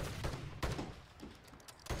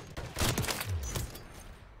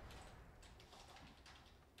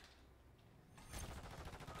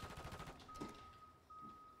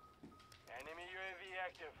 Enemy UAV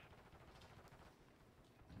active.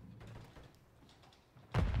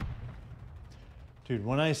 Dude,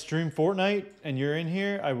 when I stream Fortnite and you're in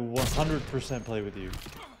here, I will 100% play with you.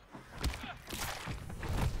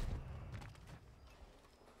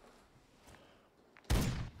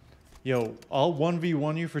 Yo, I'll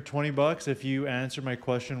 1v1 you for 20 bucks if you answer my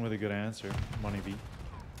question with a good answer. Money B.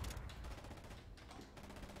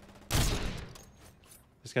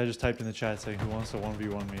 This guy just typed in the chat saying who wants to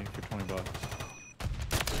 1v1 me for 20 bucks.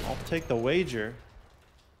 I'll take the wager.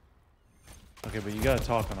 Okay, but you gotta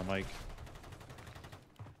talk on the mic.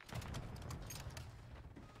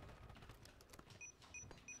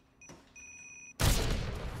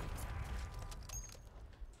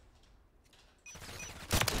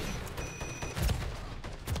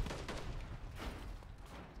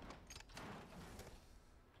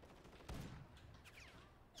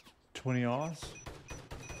 $20.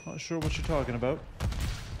 Not sure what you're talking about.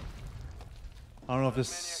 I don't know if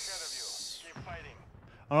this. I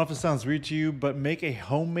don't know if this sounds weird to you, but make a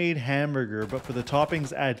homemade hamburger. But for the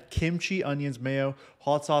toppings, add kimchi, onions, mayo,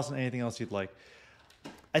 hot sauce, and anything else you'd like.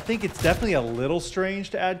 I think it's definitely a little strange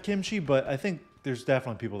to add kimchi, but I think there's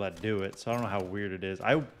definitely people that do it. So I don't know how weird it is.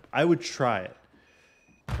 I would try it.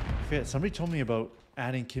 I forget, somebody told me about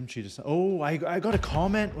adding kimchi to some. Oh, I got a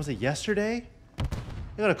comment. Was it yesterday?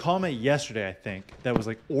 I got a comment yesterday, I think, that was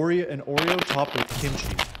like an Oreo topped with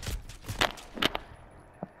kimchi.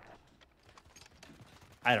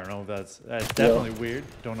 I don't know if that's definitely weird.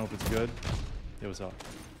 Don't know if it's good. It was up.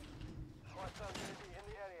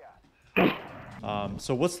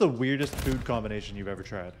 So what's the weirdest food combination you've ever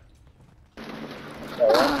tried?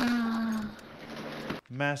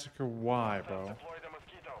 Massacre, why, bro?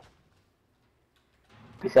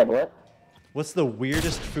 You said what? What's the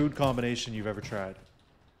weirdest food combination you've ever tried?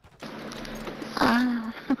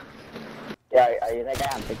 Yeah, are you that guy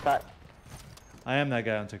on TikTok? I am that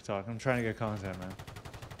guy on TikTok. I'm trying to get content, man.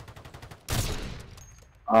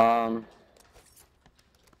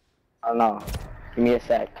 I don't know. Give me a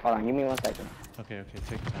sec. Hold on, give me 1 second. Okay,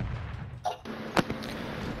 take your time.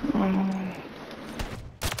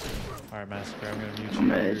 Alright, Massacre, I'm gonna mute you.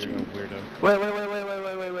 You're a weirdo. Wait.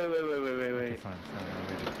 Okay, fine,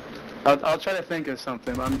 I'll try to think of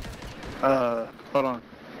something. Hold on.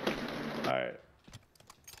 Alright.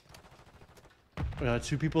 We got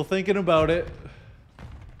 2 people thinking about it.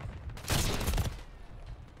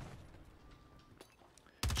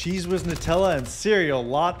 Cheese Whiz, Nutella, and cereal.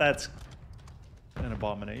 Lot, that's an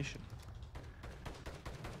abomination.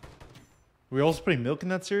 Are we also putting milk in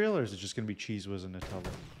that cereal, or is it just going to be Cheese Whiz and Nutella?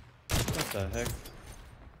 What the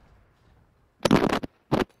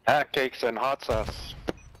heck? Pancakes and hot sauce.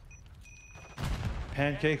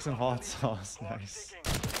 Pancakes and hot sauce. Nice.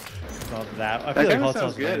 It's not that. I feel like hot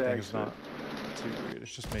sauce with anything is not too weird.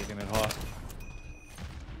 It's just making it hot.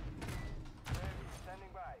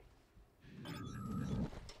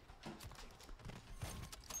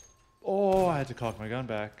 Oh, I had to cock my gun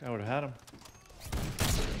back. I would have had him.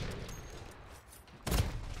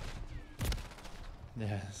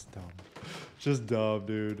 Yeah, it's dumb. Just dumb,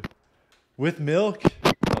 dude. With milk?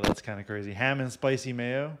 Oh, that's kind of crazy. Ham and spicy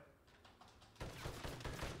mayo.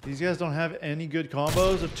 These guys don't have any good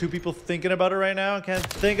combos of two people thinking about it right now. Can't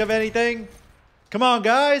think of anything. Come on,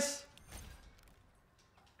 guys.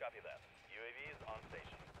 Copy that. UAV is on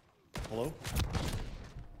station. Hello?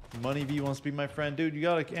 Money V wants to be my friend. Dude, you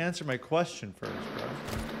gotta answer my question first, bro.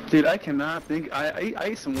 Dude, I cannot think. I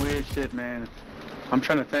eat some weird shit, man. I'm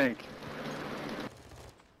trying to think.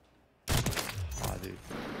 Aw, dude.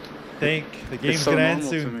 Think. The game's so gonna end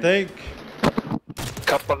normal to soon. me. Think.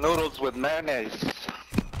 Couple noodles with mayonnaise.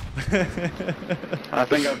 I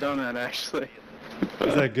think I've done that actually.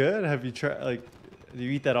 Is that good? Have you tried, like, do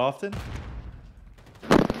you eat that often?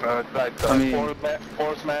 Like I mean-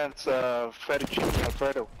 poor man's fettuccine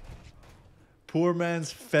alfredo. Poor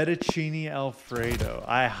man's fettuccine alfredo.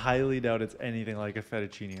 I highly doubt it's anything like a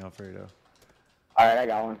fettuccine alfredo. Alright, I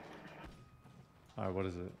got one. Alright, what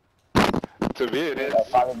is it? To me, it is. It'll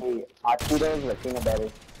probably be hot Cheetos with peanut butter.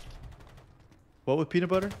 What with peanut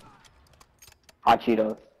butter? Hot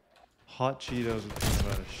Cheetos. Hot Cheetos with peanut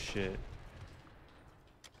butter. Shit.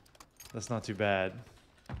 That's not too bad.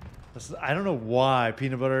 I don't know why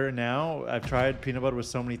peanut butter now. I've tried peanut butter with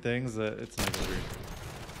so many things that it's not even weird.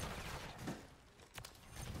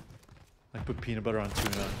 I put peanut butter on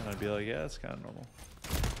tuna and I'd be like, yeah, that's kind of normal.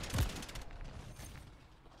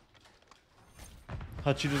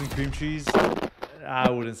 Hot Cheetos and cream cheese? I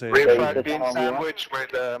wouldn't say it's Refried weird. bean sandwich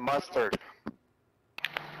with mustard.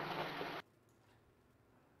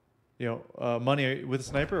 You know, money, are you with a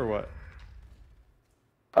sniper or what?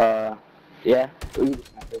 Yeah.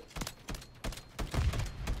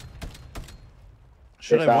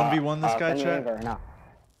 Should I 1v1 this guy, chat? Or no?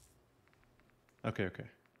 Okay, okay.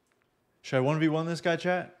 Should I 1v1 this guy,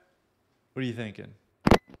 chat? What are you thinking?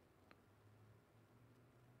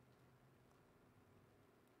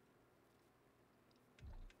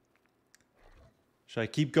 Should I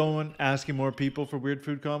keep going, asking more people for weird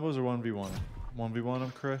food combos, or 1v1? 1v1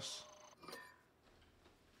 him, Chris?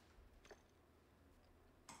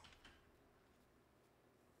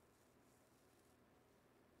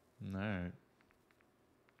 Alright.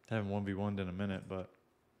 Haven't 1v1'd in a minute, but...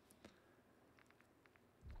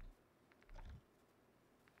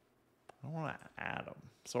 I don't want to add them.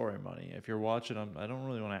 Sorry, Money. If you're watching, I don't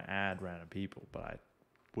really want to add random people, but I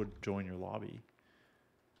would join your lobby.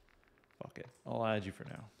 Fuck it. I'll add you for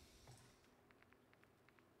now.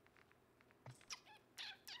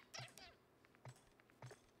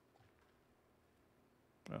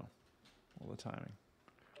 Oh. All the timing.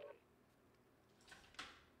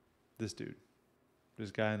 This dude.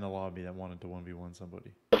 This guy in the lobby that wanted to 1v1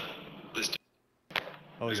 somebody.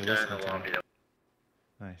 Oh, you're listening to me.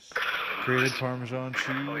 Nice. Grated Parmesan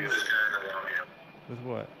cheese. With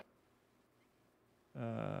what?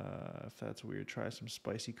 If that's weird, try some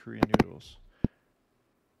spicy Korean noodles.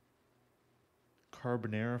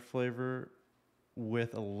 Carbonara flavor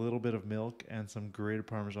with a little bit of milk and some grated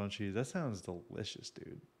Parmesan cheese. That sounds delicious,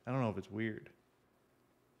 dude. I don't know if it's weird.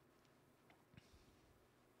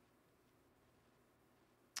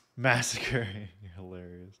 Massacre.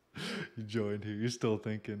 Hilarious. You joined here. You're still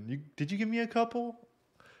thinking. Did you give me a couple?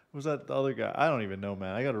 Or was that the other guy? I don't even know,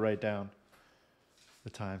 man. I got to write down the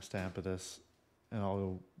timestamp of this, and I'll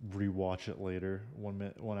go rewatch it later.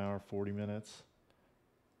 1 hour, 40 minutes.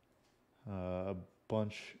 A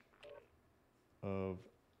bunch of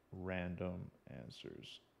random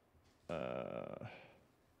answers.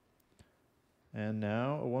 And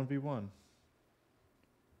now a 1v1.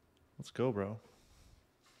 Let's go, bro.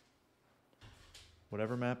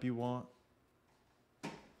 Whatever map you want.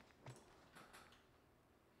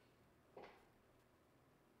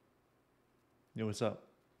 Yo, what's up?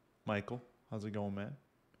 Michael, how's it going, man?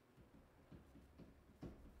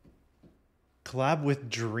 Collab with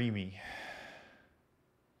Dreamy.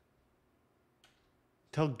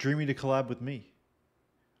 Tell Dreamy to collab with me.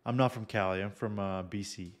 I'm not from Cali. I'm from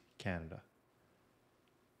BC, Canada.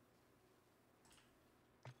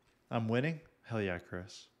 I'm winning? Hell yeah,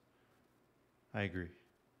 Chris. I agree.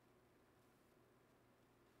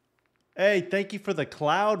 Hey, thank you for the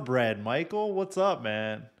cloud bread, Michael. What's up,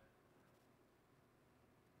 man?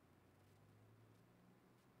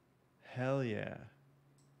 Hell yeah.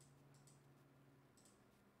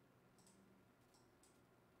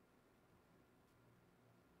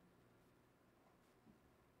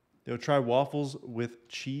 They'll try waffles with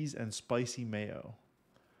cheese and spicy mayo.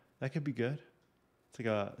 That could be good. It's like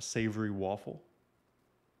a savory waffle.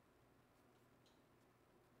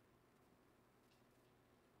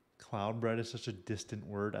 Cloud bread is such a distant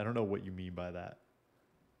word. I don't know what you mean by that.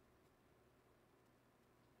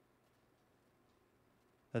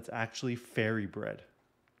 That's actually fairy bread.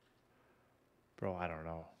 Bro, I don't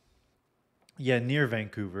know. Yeah, near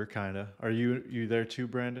Vancouver, kind of. Are you there too,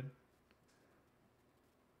 Brandon?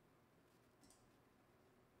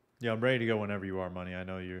 Yeah, I'm ready to go whenever you are, Money. I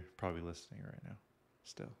know you're probably listening right now.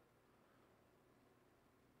 Still.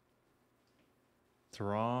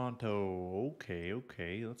 Toronto.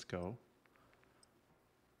 Okay, let's go.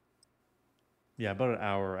 Yeah, about an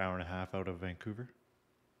hour and a half out of Vancouver.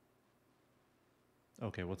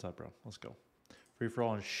 Okay, what's up, bro? Let's go. Free for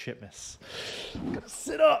all and shitmas. Gotta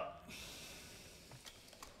sit up.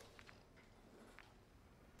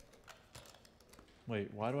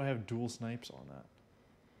 Wait, why do I have dual snipes on that?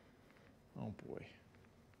 Oh boy.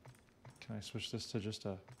 Can I switch this to just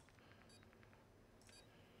a...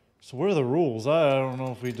 So what are the rules? I don't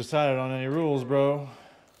know if we decided on any rules, bro.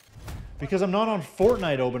 Because I'm not on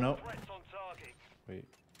Fortnite, Obano. Wait.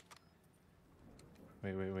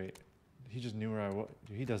 He just knew where I was.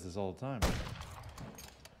 Dude, he does this all the time.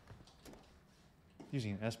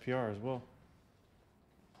 Using an SPR as well.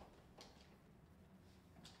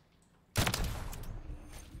 I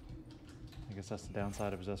guess that's the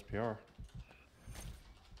downside of his SPR.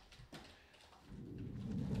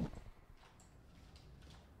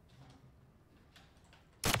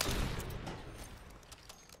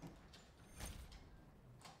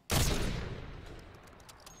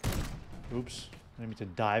 Oops. I didn't mean to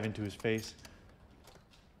dive into his face.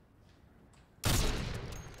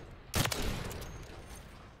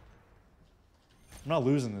 I'm not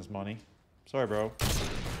losing this money. Sorry, bro.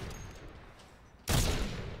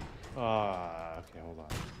 Okay, hold on.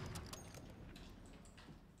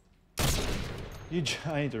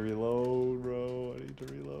 I need to reload, bro. I need to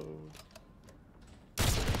reload.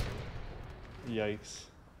 Yikes.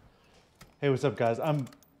 Hey, what's up, guys? I'm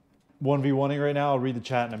 1v1ing right now. I'll read the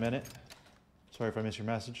chat in a minute. Sorry if I missed your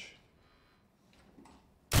message.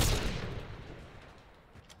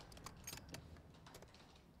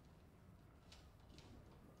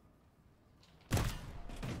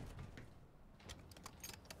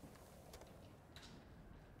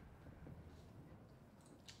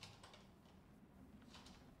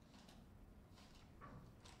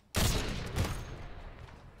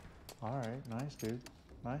 All right, nice, dude.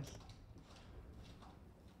 Nice.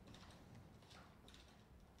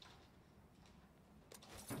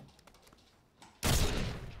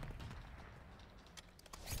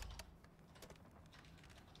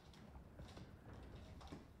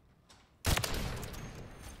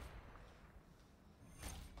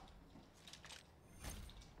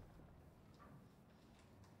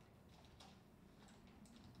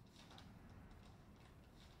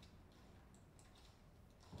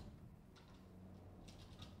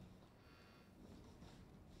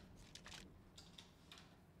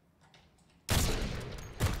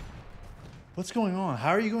 What's going on? How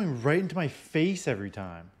are you going right into my face every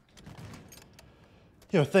time?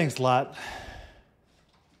 Yo, thanks a lot.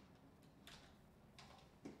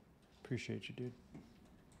 Appreciate you, dude.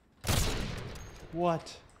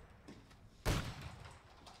 What?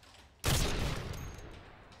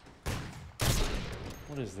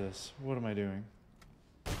 What is this? What am I doing?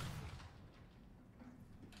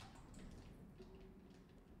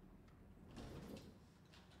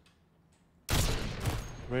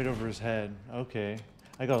 Right over his head. Okay.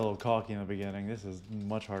 I got a little cocky in the beginning. This is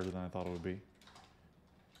much harder than I thought it would be.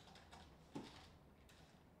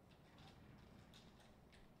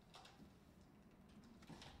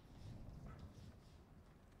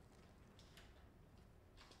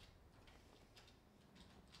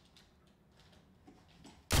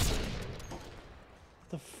 What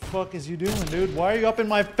the fuck is you doing, dude? Why are you up in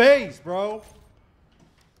my face, bro?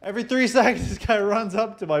 Every 3 seconds, this guy runs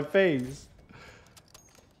up to my face.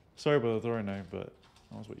 Sorry about the throwing knife, but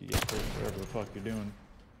that's what you get for whatever the fuck you're doing.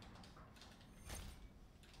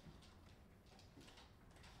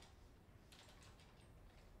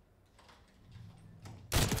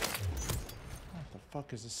 What the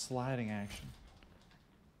fuck is this sliding action?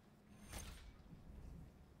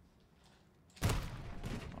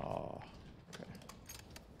 Oh, okay.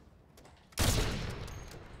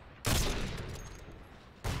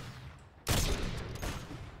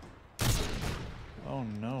 Oh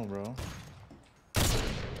no, bro.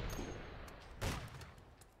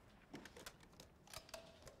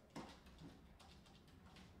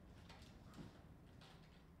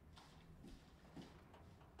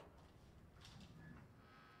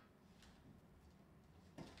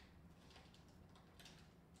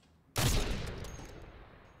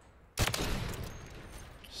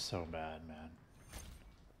 So bad, man.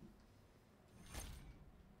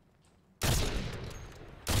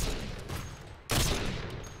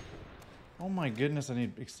 Oh my goodness, I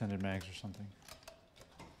need extended mags or something.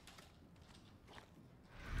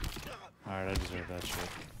 Alright, I deserve that shit.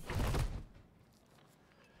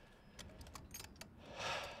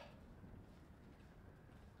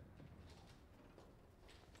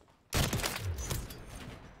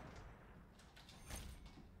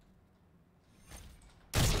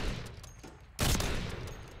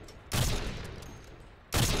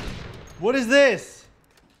 What is this?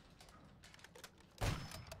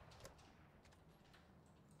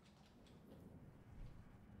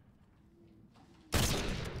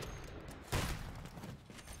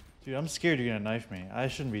 Dude, I'm scared you're gonna knife me. I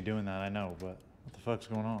shouldn't be doing that, I know, but what the fuck's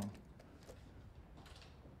going on?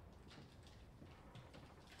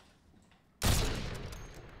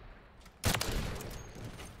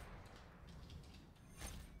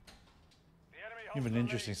 You have an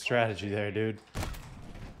interesting strategy there, dude.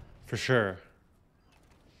 For sure.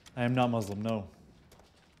 I am not Muslim, no.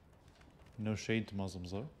 No shade to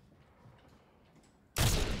Muslims, though.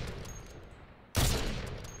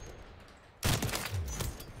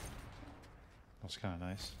 That's kind of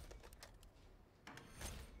nice.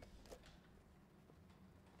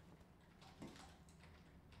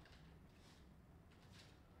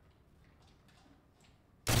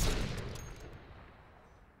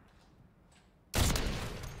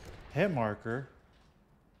 Hit marker?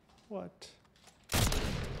 What?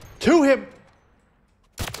 Two hit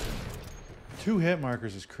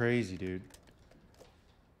markers is crazy, dude.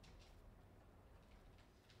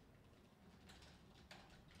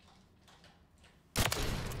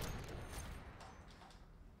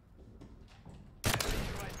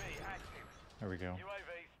 There we go.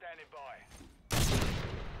 UAV standing by.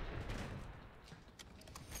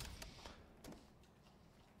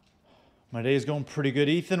 My day is going pretty good.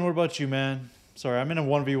 Ethan, what about you, man? Sorry, I'm in a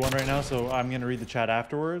 1v1 right now, so I'm going to read the chat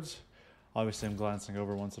afterwards. Obviously, I'm glancing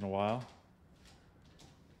over once in a while.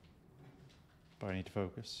 But I need to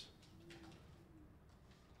focus.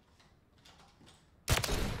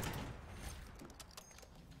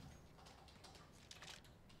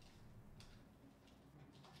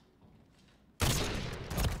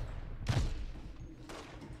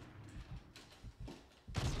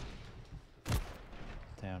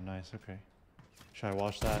 Damn, nice, okay. Should I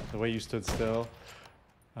watch that? The way you stood still,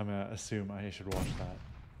 I'm gonna assume I should watch that.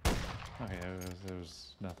 Okay, it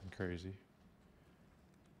was nothing crazy.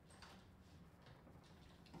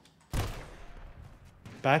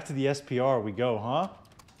 Back to the SPR we go, huh?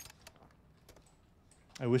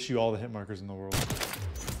 I wish you all the hit markers in the world.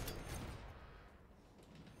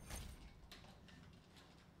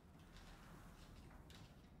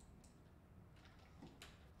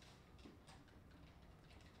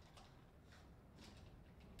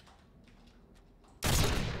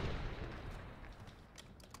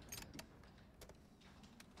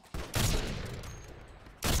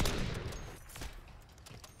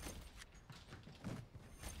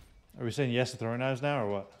 Are we saying yes to throwing knives now, or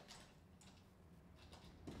what?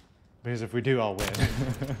 Because if we do, I'll win.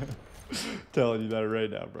 Telling you that right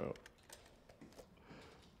now, bro.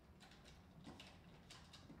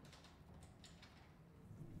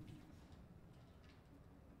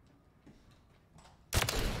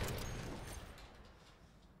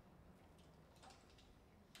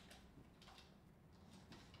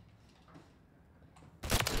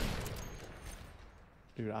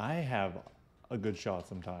 Dude, I have a good shot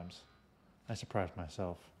sometimes. I surprised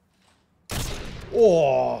myself.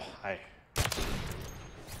 Oh, hi.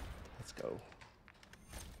 Let's go.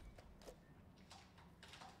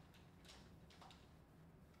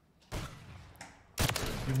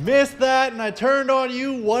 You missed that and I turned on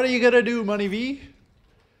you. What are you gonna do, Money V? What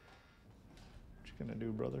you gonna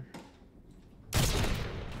do, brother?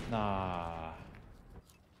 Nah.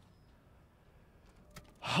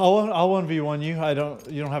 I'll 1v1 you.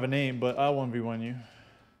 You don't have a name, but I'll 1v1 you.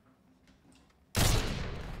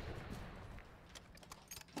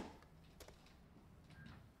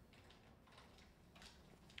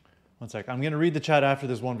 One sec. I'm going to read the chat after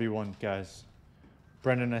this 1v1, guys.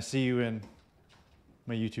 Brendan, I see you in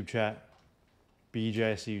my YouTube chat.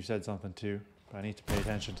 BJ, I see you said something too. But I need to pay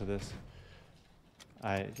attention to this.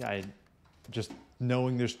 I just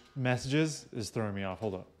knowing there's messages is throwing me off.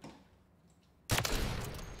 Hold up.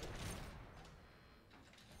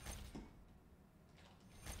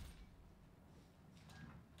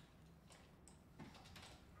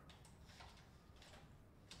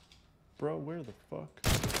 Bro, where the fuck?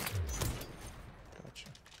 Gotcha.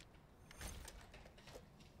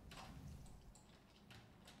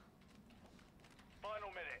 Final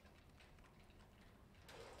minute.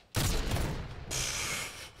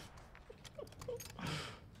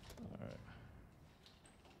 Alright.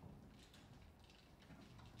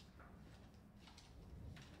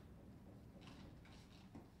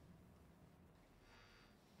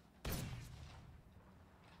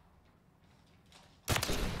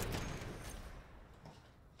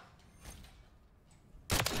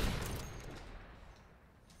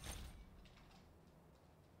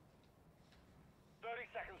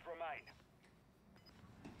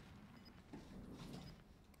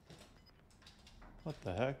 What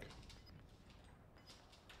the heck?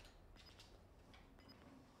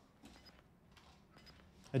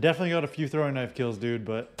 I definitely got a few throwing knife kills, dude,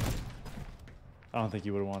 but I don't think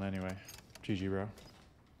you would have won anyway. GG, bro.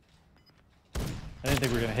 I didn't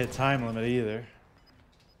think we were going to hit time limit either.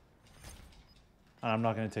 And I'm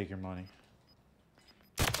not going to take your money.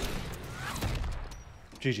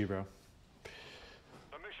 GG, bro.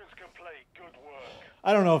 The mission's complete. Good work.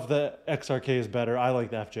 I don't know if the XRK is better. I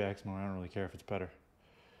like the FJX more. I don't really care if it's better.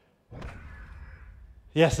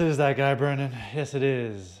 Yes, it is that guy, Brennan. Yes, it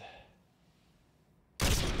is.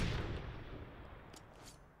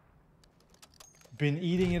 Been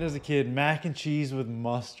eating it as a kid. Mac and cheese with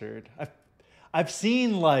mustard. I've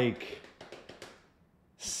seen like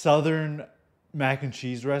southern mac and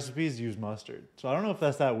cheese recipes use mustard. So I don't know if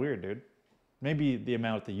that's that weird, dude. Maybe the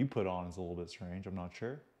amount that you put on is a little bit strange. I'm not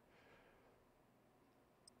sure.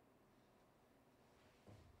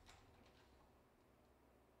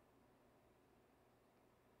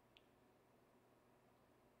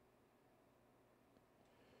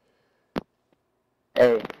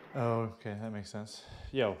 Hey. Oh, okay. That makes sense.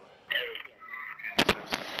 Yo.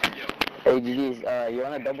 Hey, GG's, you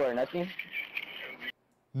want a double or nothing?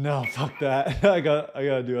 No, fuck that. I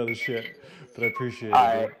gotta do other shit. But I appreciate it.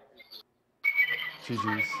 Alright.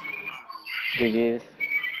 GG's. GG's.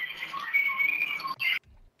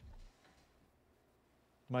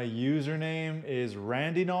 My username is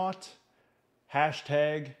randynaut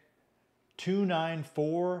hashtag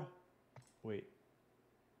 294 wait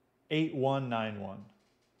 8191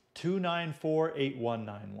 294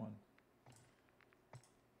 8191.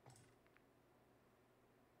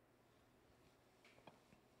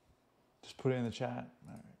 Just put it in the chat.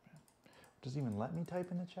 All right, man. Does it even let me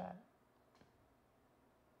type in the chat?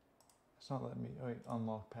 It's not letting me. Oh, wait,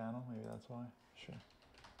 unlock panel. Maybe that's why. Sure.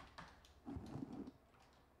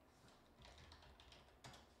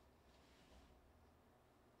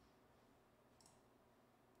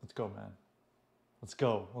 Let's go, man. Let's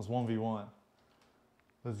go. Let's 1v1.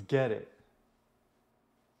 Let's get it.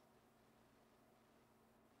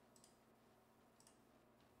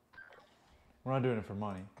 We're not doing it for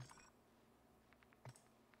money.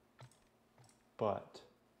 But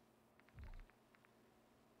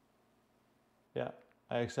yeah,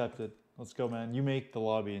 I accepted. Let's go, man. You make the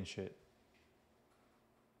lobby and shit.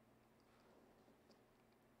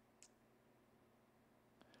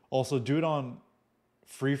 Also, do it on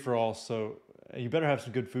free-for-all, so you better have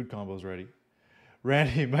some good food combos ready.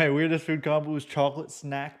 Randy, my weirdest food combo was chocolate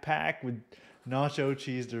snack pack with nacho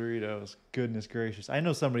cheese Doritos. Goodness gracious. I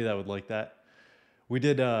know somebody that would like that. We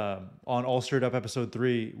did, on All Stirred Up episode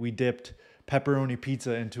 3, we dipped pepperoni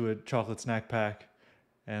pizza into a chocolate snack pack,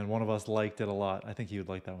 and one of us liked it a lot. I think he would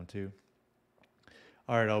like that one too.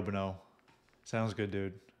 All right, Obano. Sounds good,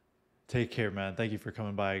 dude. Take care, man. Thank you for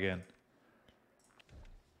coming by again.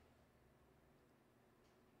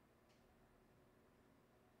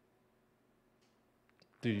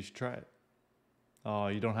 Dude, you should try it. Oh,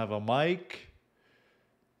 you don't have a mic?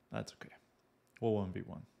 That's okay. We'll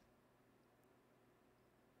 1v1.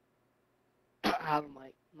 I have a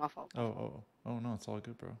mic. My fault. Oh, no, it's all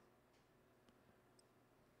good, bro.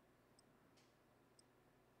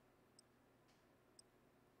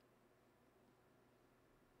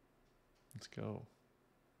 Let's go.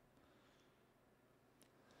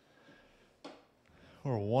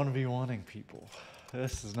 We're 1v1ing people.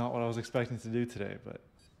 This is not what I was expecting to do today, but...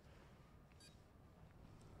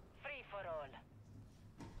 Free for all.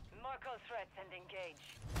 Marco threats and engage.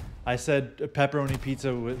 I said pepperoni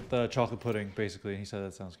pizza with chocolate pudding, basically. He said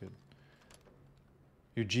that sounds good.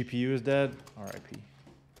 Your GPU is dead? R.I.P.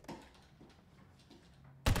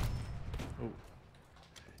 Oh.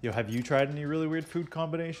 Yo, have you tried any really weird food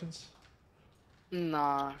combinations?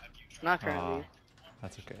 Nah, not currently.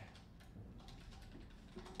 That's okay.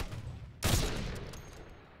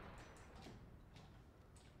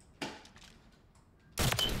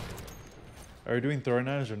 Are you doing throwing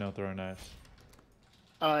knives or no throwing knives?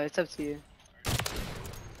 It's up to you.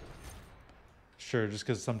 Sure, just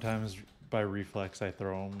because sometimes by reflex I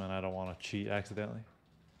throw them and I don't want to cheat accidentally.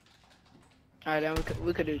 Alright, then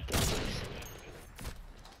we could do this.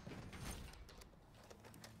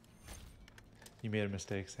 You made a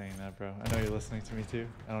mistake saying that, bro. I know you're listening to me too.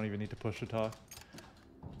 I don't even need to push to talk.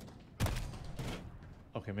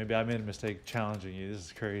 Okay, maybe I made a mistake challenging you. This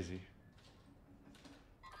is crazy.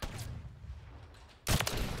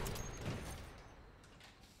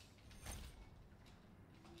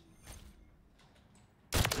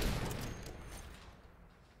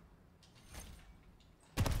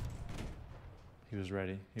 He was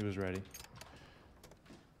ready. He was ready.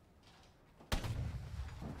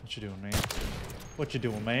 What you doing, man? What you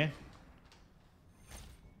doing, man?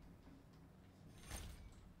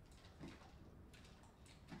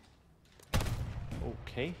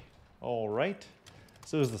 Okay. All right.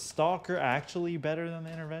 So is the stalker actually better than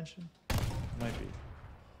the intervention? Might be.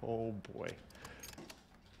 Oh boy.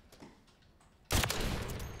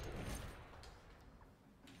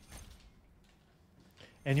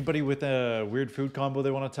 Anybody with a weird food combo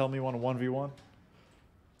they want to tell me want a 1v1?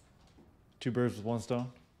 Two birds with one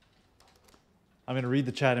stone. I'm going to read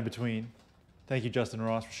the chat in between. Thank you, Justin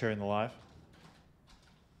Ross, for sharing the live.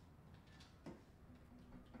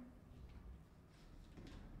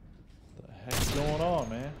 What the heck's going on,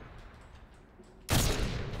 man?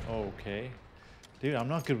 Okay. Dude, I'm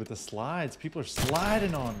not good with the slides. People are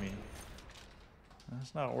sliding on me.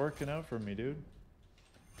 That's not working out for me, dude.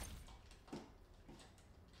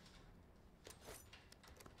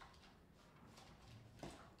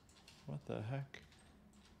 What the heck?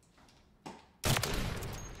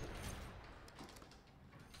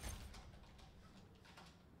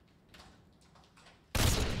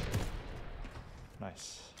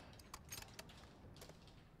 Nice.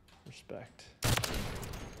 Respect.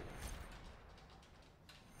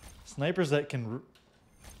 Snipers that can,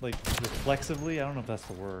 like, reflexively, I don't know if that's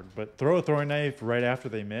the word, but throw a throwing knife right after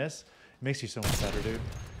they miss, it makes you so much better, dude.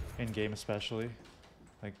 In game especially.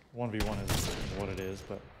 Like, 1v1 is what it is,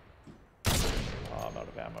 but oh, I'm out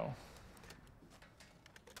of ammo.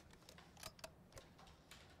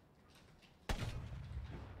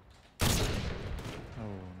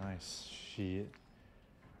 Oh, nice. Shit.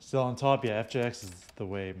 Still on top, yeah, FJX is the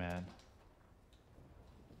way, man.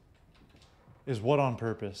 Is what on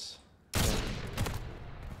purpose? Yeah.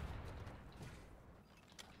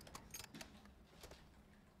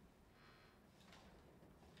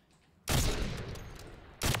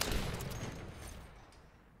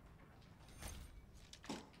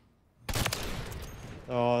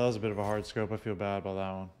 Oh, that was a bit of a hard scope. I feel bad about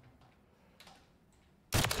that one.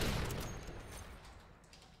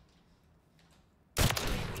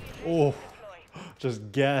 Oh,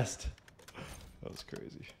 just guessed. That was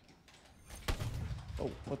crazy.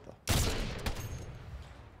 Oh, what the?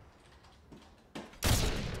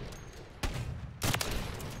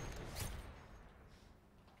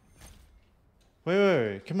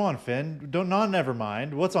 Wait. Come on, Finn. Never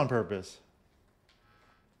mind. What's on purpose?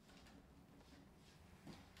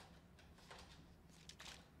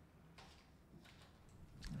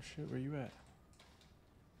 Oh shit, where you at?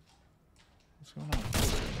 What's going on?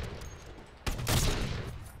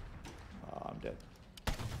 Oh, I'm dead.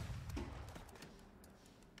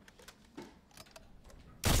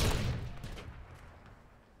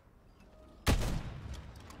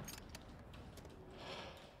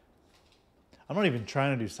 I'm not even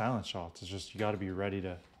trying to do silent shots. It's just you got to be ready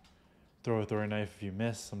to throw a throwing knife if you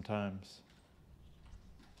miss sometimes.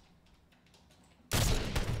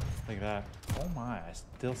 Like that. Oh my, I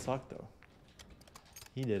still suck though.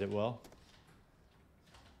 He did it well.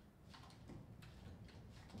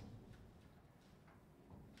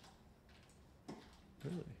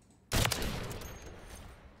 Really?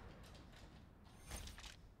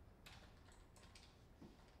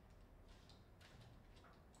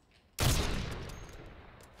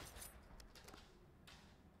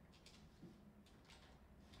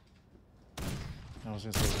 I was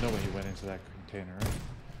gonna say, there's no way he went into that container, right?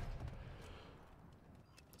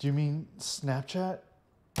 Do you mean Snapchat?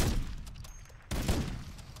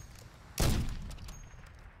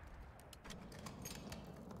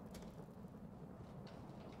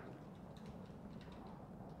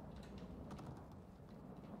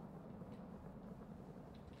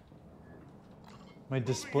 My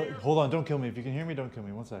display. Hold on, don't kill me. If you can hear me, don't kill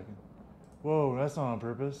me. 1 second. Whoa, that's not on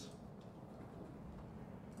purpose.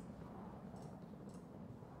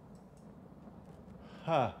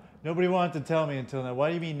 Huh. Nobody wanted to tell me until now. Why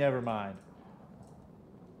do you mean never mind?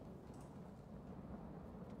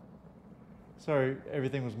 Sorry,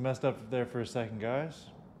 everything was messed up there for a second, guys.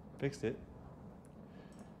 Fixed it. It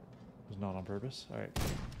was not on purpose. Alright.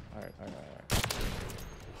 Alright.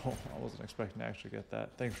 Oh, I wasn't expecting to actually get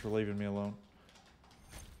that. Thanks for leaving me alone.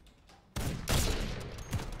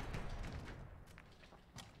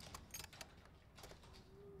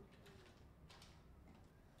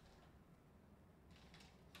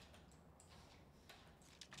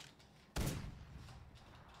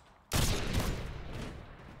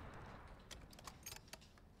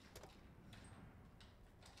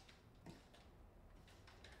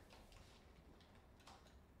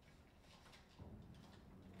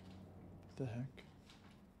 What the heck?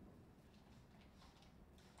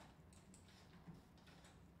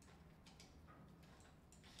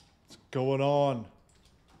 What's going on?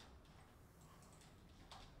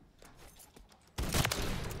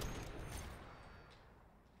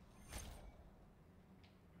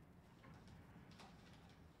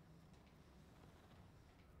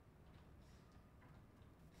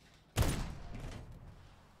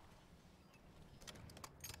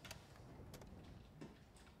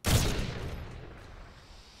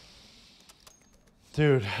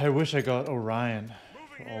 Dude, I wish I got Orion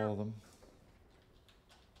for all of them.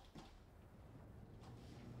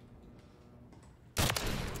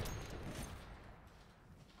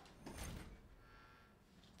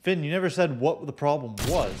 Finn, you never said what the problem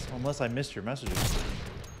was, unless I missed your messages.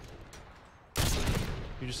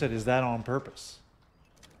 You just said, is that on purpose?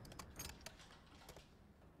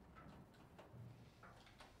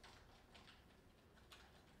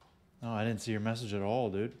 No, I didn't see your message at all,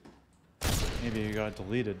 dude. Maybe you got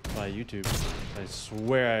deleted by YouTube. I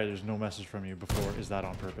swear there's no message from you before. Is that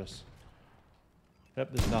on purpose? Yep,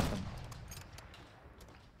 there's nothing.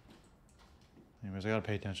 Anyways, I gotta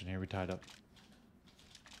pay attention here. We tied up.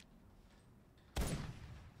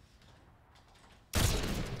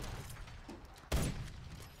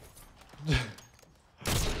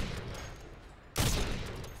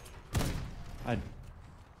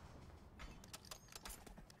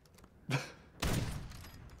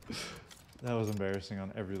 That was embarrassing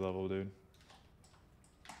on every level, dude.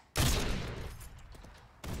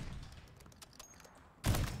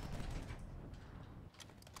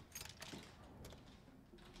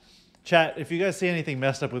 Chat, if you guys see anything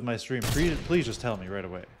messed up with my stream, please just tell me right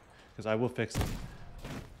away, because I will fix it.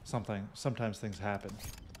 Sometimes things happen.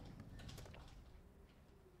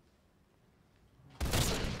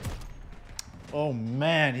 Oh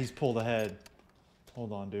man, he's pulled ahead.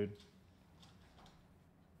 Hold on, dude.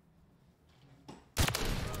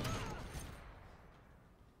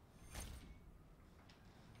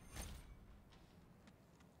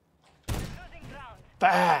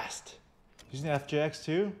 Fast! Using the FJX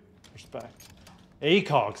too? Respect.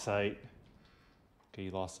 ACOG site. Okay, you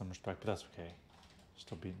lost some respect, but that's okay.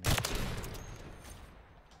 Still beating me.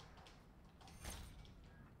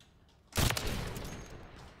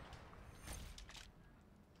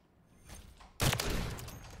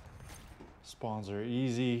 Spawns are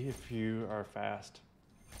easy if you are fast.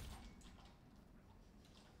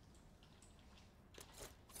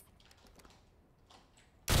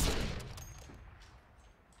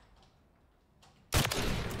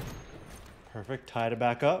 Perfect, tied it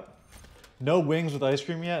back up. No wings with ice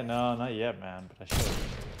cream yet? No, not yet, man, but I should.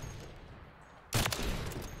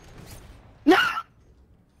 No!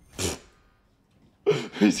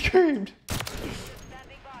 He screamed.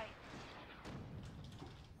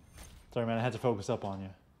 Sorry, man, I had to focus up on you.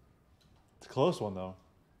 It's a close one, though.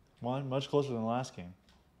 Much closer than the last game.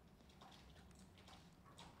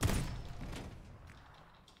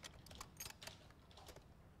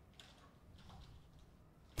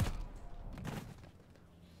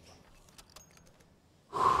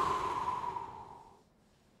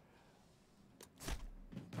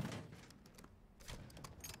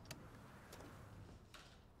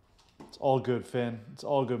 All good, Finn. It's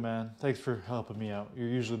all good, man. Thanks for helping me out. You're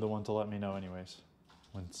usually the one to let me know anyways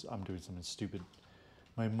when I'm doing something stupid.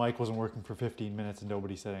 My mic wasn't working for 15 minutes and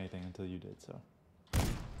nobody said anything until you did, so.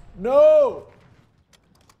 No!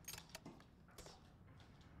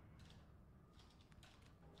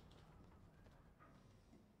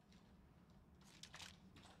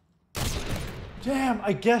 Damn,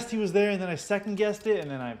 I guessed he was there and then I second guessed it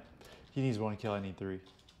and then he needs 1 kill, I need 3.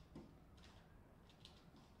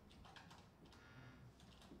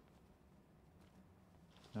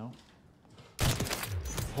 No?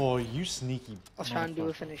 Oh, you sneaky. I was trying to do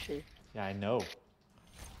a finisher. Yeah, I know.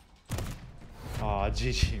 Aw,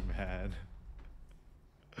 GG, man.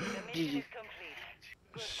 GG.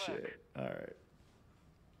 Shit. Alright.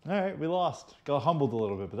 Alright, we lost. Got humbled a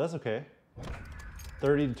little bit, but that's okay.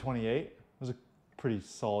 30-28. It was a pretty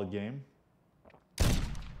solid game.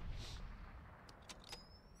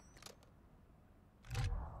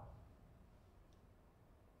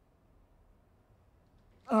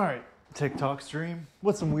 All right, TikTok stream.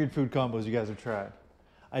 What's some weird food combos you guys have tried?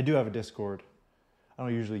 I do have a Discord. I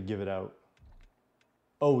don't usually give it out.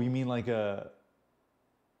 Oh, you mean like a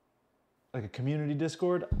community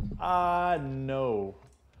Discord? No.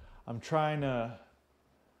 I'm trying to,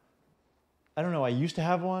 I don't know, I used to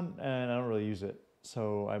have one and I don't really use it.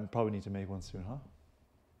 So I probably need to make one soon, huh?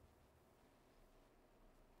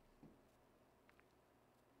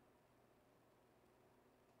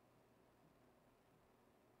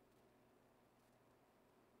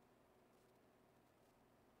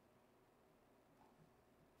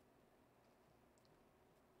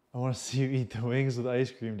 I want to see you eat the wings with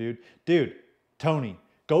ice cream, dude. Dude, Tony,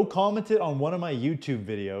 go comment it on one of my YouTube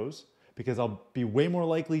videos because I'll be way more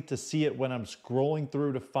likely to see it when I'm scrolling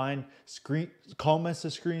through to find comments to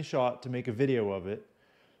screenshot to make a video of it.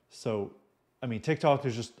 So, I mean, TikTok,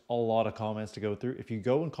 there's just a lot of comments to go through. If you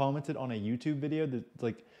go and comment it on a YouTube video, there's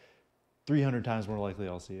like 300 times more likely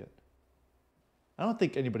I'll see it. I don't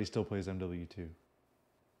think anybody still plays MW2.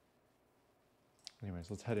 Anyways,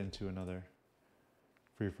 let's head into another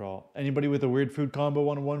free-for-all. Anybody with a weird food combo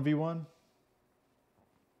on a 1v1?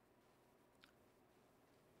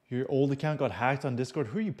 Your old account got hacked on Discord.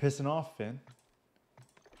 Who are you pissing off, Finn?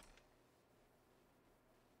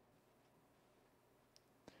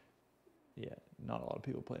 Yeah, not a lot of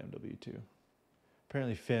people play MW2.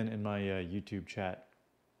 Apparently Finn in my YouTube chat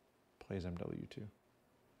plays MW2.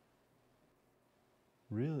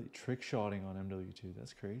 Really? Trick-shotting on MW2.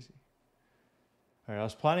 That's crazy. All right, I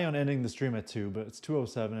was planning on ending the stream at 2, but it's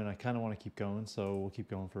 2:07 and I kind of want to keep going, so we'll keep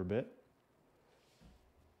going for a bit.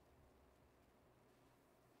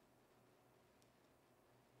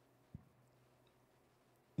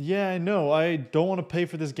 Yeah, I know. I don't want to pay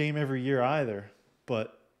for this game every year either,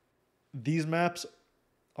 but these maps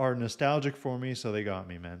are nostalgic for me, so they got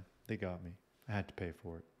me, man. They got me. I had to pay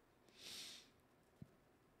for it.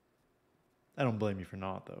 I don't blame you for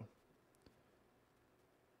not, though.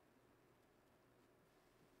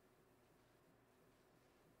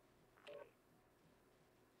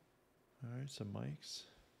 All right, some mics.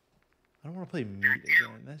 I don't want to play meat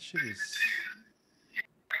again. That shit is...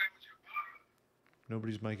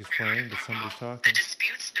 Nobody's mic is playing, but somebody's talking. The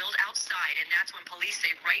dispute spilled outside, and that's when police say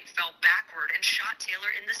Wright fell backward and shot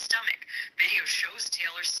Taylor in the stomach. Video shows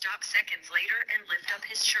Taylor stop seconds later and lift up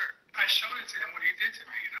his shirt. I showed it to him what he did to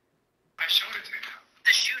me. I showed it to him.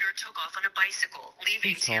 The shooter took off on a bicycle,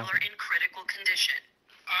 leaving Taylor in critical condition.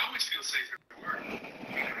 I always feel safe at work.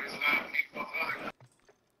 There's a lot of people outside.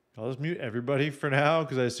 I'll just mute everybody for now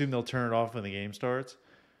because I assume they'll turn it off when the game starts.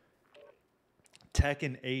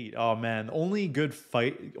 Tekken 8. Oh man, the only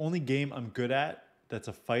game I'm good at that's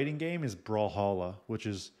a fighting game is Brawlhalla, which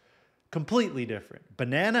is completely different.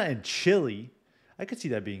 Banana and chili, I could see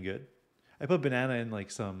that being good. I put banana in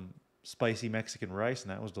like some spicy Mexican rice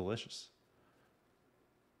and that was delicious.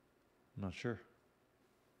 I'm not sure.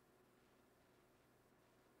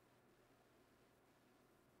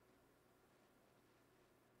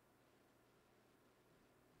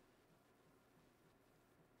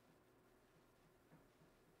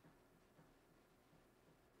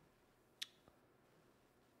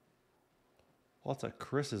 Lots of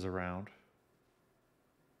Chris's around.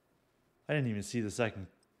 I didn't even see the second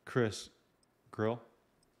Chris grill.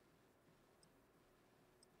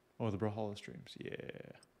 Oh, the Brawlhalla streams. Yeah.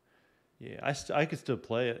 Yeah, I could still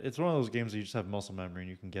play it. It's one of those games that you just have muscle memory and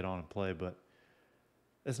you can get on and play, but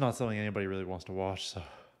it's not something anybody really wants to watch, so.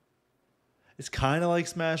 It's kind of like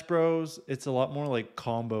Smash Bros. It's a lot more like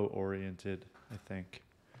combo oriented, I think.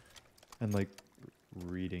 And like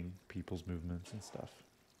reading people's movements and stuff.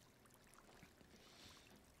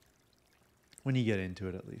 When you get into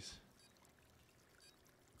it, at least.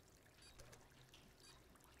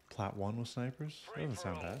 Plat 1 with snipers? That doesn't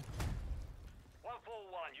sound bad.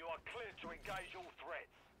 141, you are cleared to engage all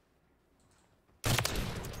threats.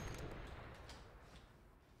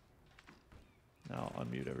 Now I'll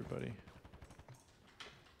unmute everybody.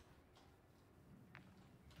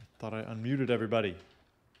 I thought I unmuted everybody.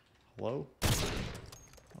 Hello?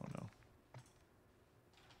 Oh no.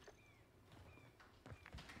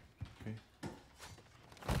 Okay.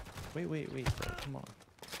 Wait, bro. Come on.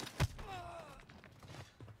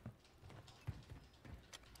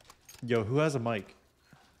 Yo, who has a mic?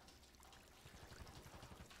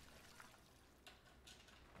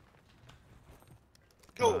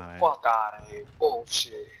 Go fuck out of here.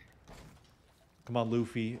 Bullshit. Come on,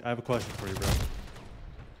 Luffy. I have a question for you, bro.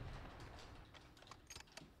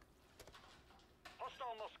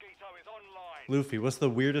 Hostile mosquito is online. Luffy, what's the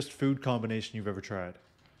weirdest food combination you've ever tried?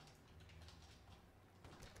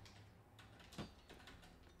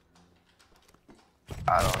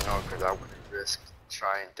 I don't know, because I wouldn't risk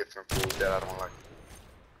trying different food that I don't like.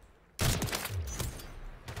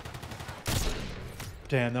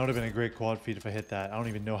 Damn, that would have been a great quad feed if I hit that. I don't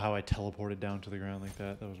even know how I teleported down to the ground like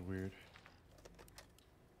that. That was weird.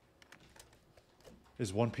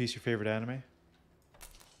 Is One Piece your favorite anime?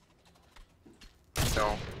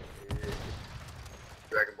 No.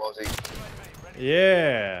 Dragon Ball Z.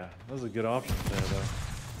 Yeah, that was a good option there, though.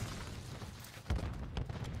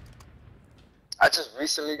 I just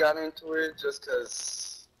recently got into it just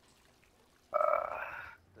because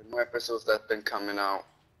the new episodes that's been coming out,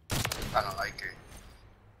 I don't like it.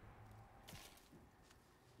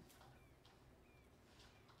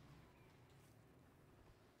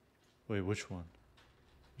 Wait, which one?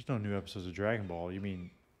 There's no new episodes of Dragon Ball. You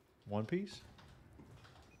mean One Piece?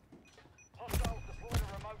 Hostiles deployed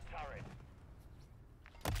a remote turret.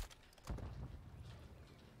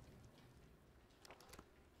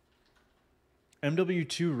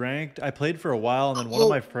 MW2 ranked. I played for a while, and then one of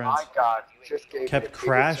my friends My God, you just gave kept me a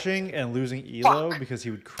crashing and losing elo because he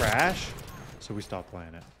would crash. So so we stopped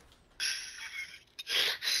playing it.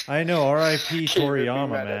 I know, R.I.P. Toriyama,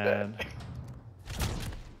 man.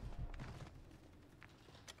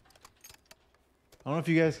 I don't know if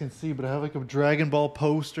you guys can see, but I have like a Dragon Ball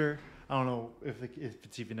poster. I don't know if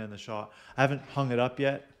it's even in the shot. I haven't hung it up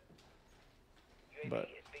yet, but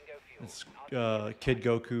it's Kid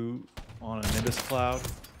Goku on a Nimbus cloud.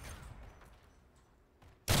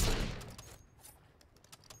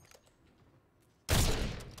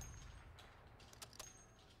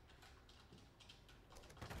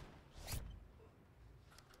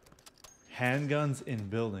 Handguns in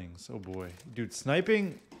buildings. Oh boy. Dude,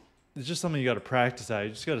 sniping is just something you got to practice at. You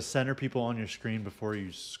just got to center people on your screen before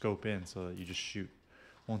you scope in so that you just shoot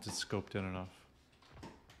once it's scoped in enough.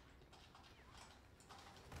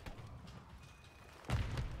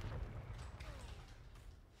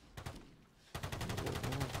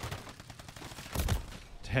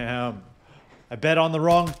 Damn. I bet on the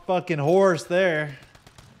wrong fucking horse there.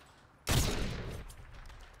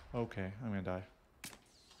 Okay, I'm gonna die.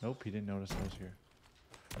 Nope, he didn't notice I was here.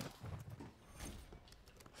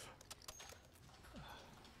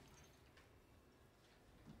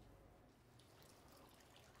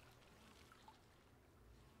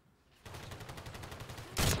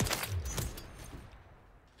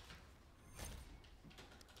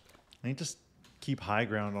 I need to keep high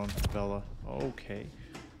ground on Bella. Okay.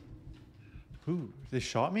 Ooh, they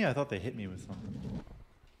shot me? I thought they hit me with something.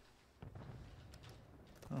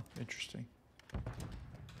 Oh, interesting.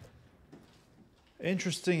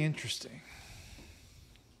 Interesting.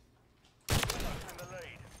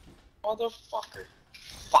 Motherfucker.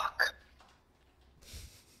 Fuck.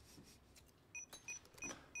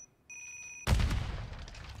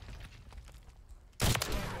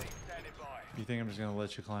 You think I'm just gonna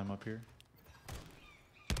let you climb up here?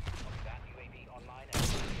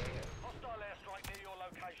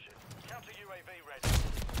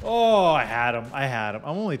 Oh, I had him.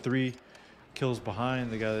 I'm only 3 kills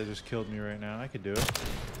behind the guy that just killed me right now. I could do it.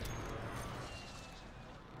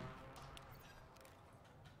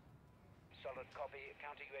 Solid copy.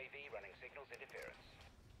 Counter UAV running signals interference.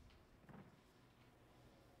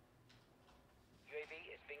 UAV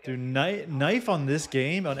is bingo. Dude, knife on this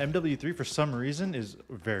game, on MW3 for some reason, is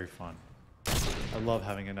very fun. I love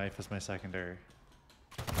having a knife as my secondary.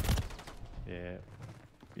 Yeah.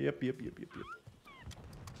 Yep.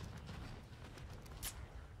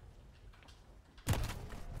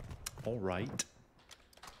 All right.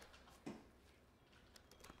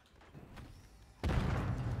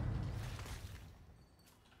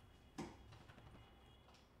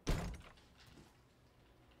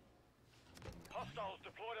 Hostiles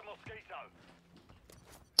deployed a mosquito.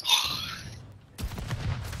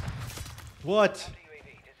 What?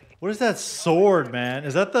 What is that sword, man?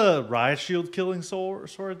 Is that the riot shield killing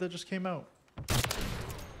sword that just came out?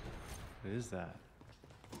 What is that?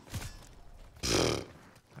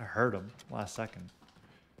 I heard him last second.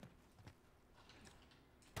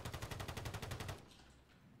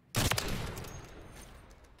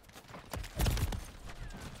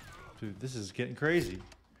 Dude, this is getting crazy.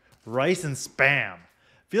 Rice and spam. I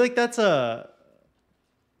feel like that's a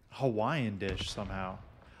Hawaiian dish somehow.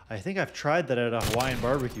 I think I've tried that at a Hawaiian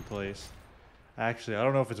barbecue place. Actually, I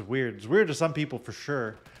don't know if it's weird. It's weird to some people for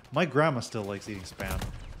sure. My grandma still likes eating spam.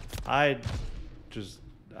 I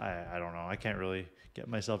don't know. I can't really get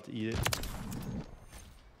myself to eat it.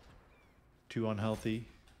 Too unhealthy.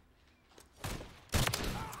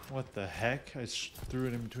 What the heck? I threw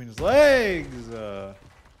it in between his legs. Oh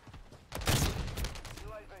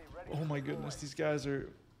my goodness, these guys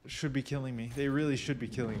should be killing me. They really should be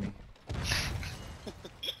killing me.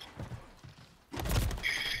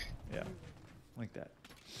 Yeah, like that.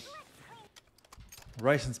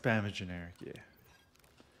 Rice and spam is generic, yeah.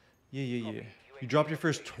 Yeah. You dropped your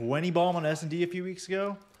first 20 bomb on S&D a few weeks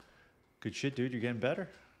ago? Good shit, dude. You're getting better.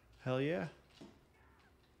 Hell yeah.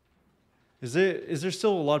 Is there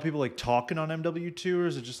still a lot of people like talking on MW2, or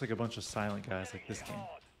is it just like a bunch of silent guys like this game?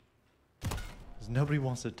 Because nobody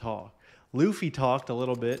wants to talk. Luffy talked a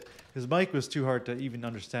little bit. His mic was too hard to even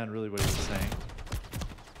understand really what he was saying.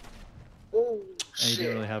 Oh, and he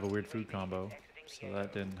didn't really have a weird food combo, so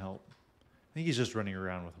that didn't help. I think he's just running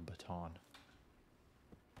around with a baton.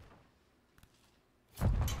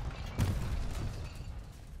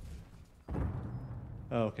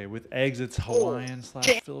 Oh, okay, with eggs it's Hawaiian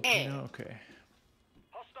 / Filipino. Okay.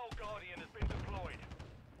 Hostile Guardian has been deployed.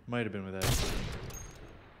 Might have been with eggs.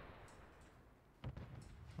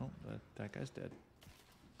 Oh, that guy's dead.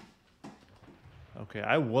 Okay,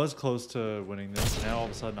 I was close to winning this. Now all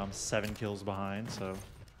of a sudden I'm 7 kills behind, so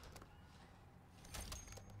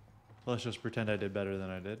let's just pretend I did better than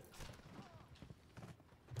I did.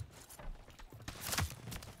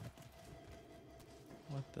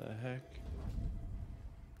 What the heck?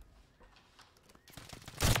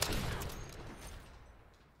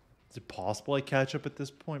 Is it possible I catch up at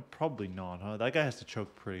this point? Probably not, huh? That guy has to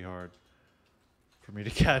choke pretty hard for me to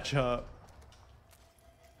catch up.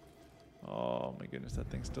 Oh my goodness, that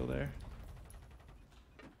thing's still there.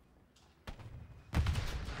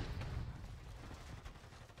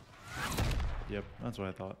 Yep, that's what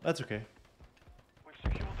I thought. That's okay. We've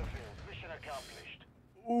secured the field. Mission accomplished.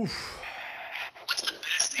 Oof. What's the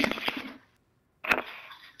best deal?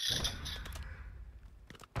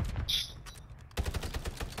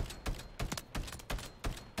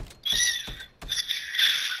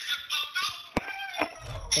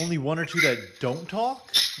 Only one or two that don't talk,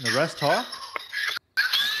 and the rest talk?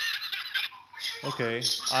 Okay,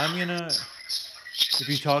 I'm gonna... If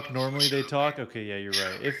you talk normally, they talk? Okay, yeah, you're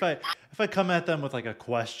right. If I come at them with like a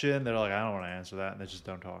question, they're like, I don't want to answer that, and they just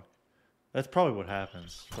don't talk. That's probably what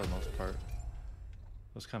happens for the most part.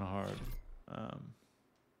 That's kind of hard.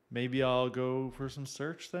 Maybe I'll go for some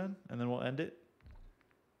search then, and then we'll end it.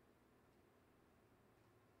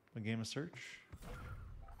 A game of search.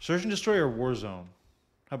 Search and destroy or Warzone?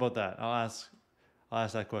 How about that? I'll ask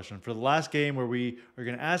that question. For the last game where we are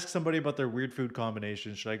going to ask somebody about their weird food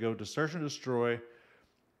combination, should I go to search and destroy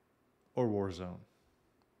or Warzone?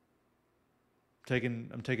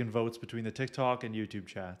 I'm taking votes between the TikTok and YouTube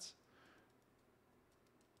chats.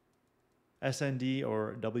 SND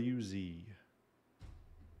or WZ?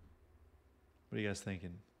 What are you guys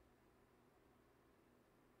thinking?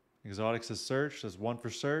 Exotic says search. There's one for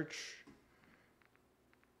search.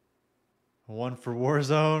 One for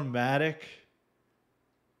Warzone. Matic.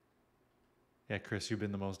 Yeah, Chris, you've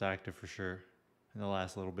been the most active for sure in the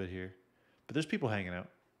last little bit here. But there's people hanging out.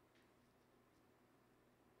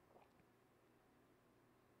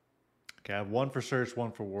 Okay, I have one for search,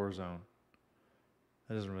 one for Warzone.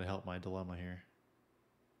 That doesn't really help my dilemma here.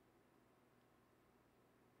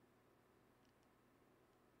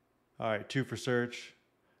 All right, 2 for search,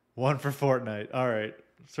 1 for Fortnite. All right,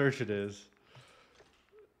 search it is.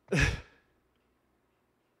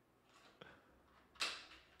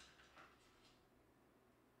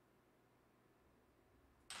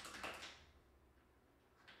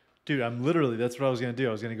 Dude, that's what I was going to do.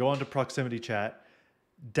 I was going to go onto proximity chat,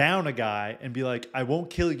 down a guy, and be like, I won't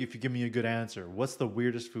kill you if you give me a good answer. What's the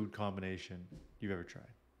weirdest food combination you've ever tried?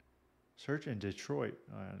 Search in Detroit.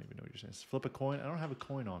 Oh, I don't even know what you're saying. Flip a coin. I don't have a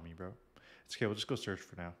coin on me, bro. It's okay. We'll just go search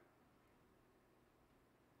for now.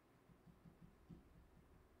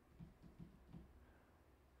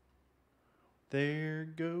 There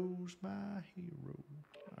goes my hero.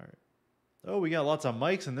 All right. Oh, we got lots of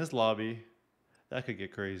mics in this lobby. That could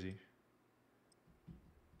get crazy.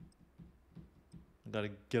 I gotta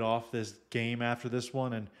get off this game after this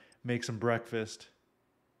one and make some breakfast.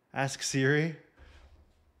 Ask Siri.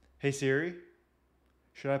 Hey Siri,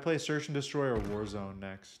 should I play Search and Destroy or Warzone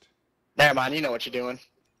next? Never mind, you know what you're doing.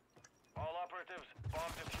 All operatives,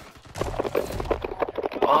 bomb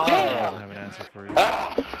defused. Oh, I don't have an answer for you.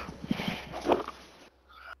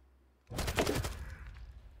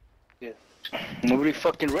 Yeah. Nobody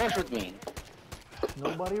fucking rush with me.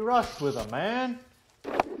 Nobody rushed with him, man.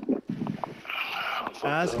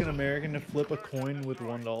 Ask an American to flip a coin with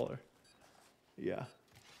 $1. Yeah.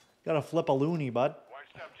 Gotta flip a loony, bud. Watch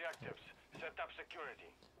the objectives. Set up security.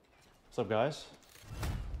 What's up, guys?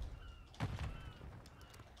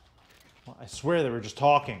 Well, I swear they were just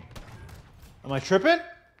talking. Am I tripping?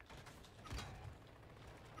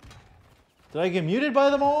 Did I get muted by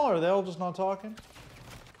them all, or are they all just not talking?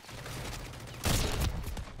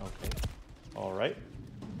 Okay. All right.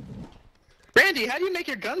 Randy, how do you make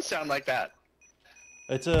your gun sound like that?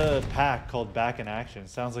 It's a pack called Back in Action.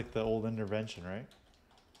 Sounds like the old Intervention, right?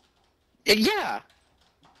 Yeah.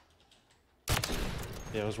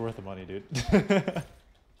 Yeah, it was worth the money, dude. Only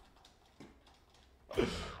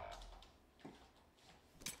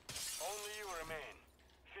you remain.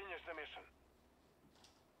 Finish the mission.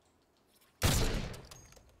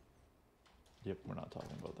 Yep, we're not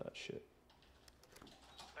talking about that shit.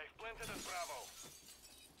 They've planted at Bravo.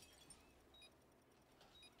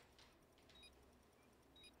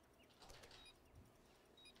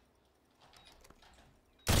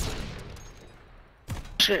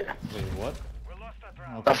 Shit. Wait, what? We lost that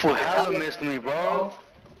round. Okay. That fool hella missed me, bro.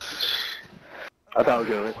 I thought it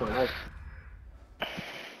was good.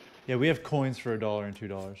 Yeah, we have coins for $1 and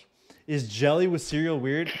 $2. Is jelly with cereal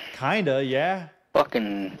weird? Kinda, yeah.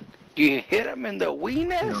 Fucking, you hit him in the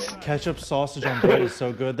weenus? Ketchup sausage on bread is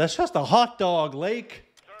so good. That's just a hot dog, Lake.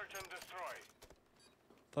 Search and destroy.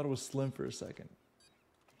 Thought it was Slim for a second.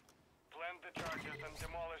 Plant the charges and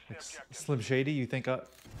demolish the objective. Slim Shady, you think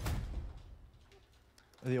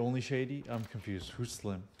Are they only shady? I'm confused. Who's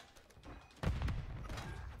Slim?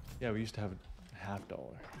 Yeah, we used to have a $50. Oh,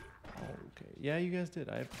 okay. Yeah, you guys did.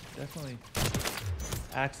 I definitely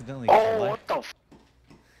accidentally. Oh, what the?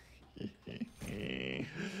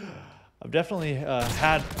 I've definitely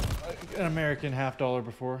had an American $50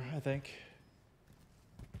 before, I think.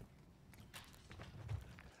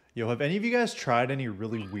 Yo, have any of you guys tried any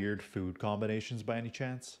really weird food combinations by any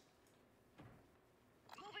chance?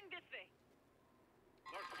 Moving this way.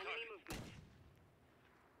 Enemy movement.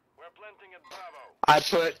 We're planting at Bravo. I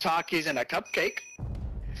put Takis in a cupcake.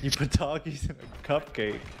 You put Takis in a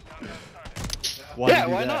cupcake? Why Yeah, do you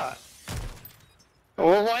do why that? not?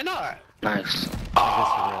 Well, why not? Nice. I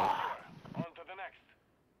guess you're right. On to the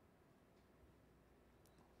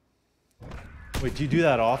next. Wait, do you do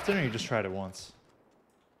that often or you just tried it once?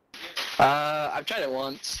 I've tried it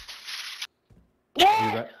once.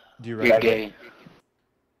 Do you recommend?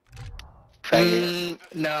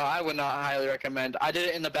 No, I would not highly recommend. I did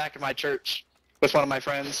it in the back of my church with one of my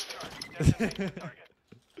friends.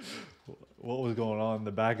 What was going on in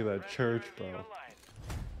the back of that church, bro?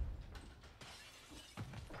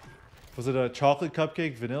 Was it a chocolate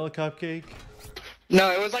cupcake, vanilla cupcake?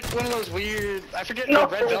 No, it was like one of those weird, I forget the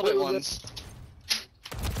red velvet ones.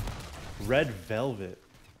 Red velvet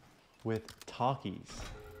with Takis.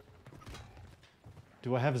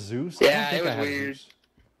 Do I have Zeus? Yeah, I don't think it was I have weird. Zeus.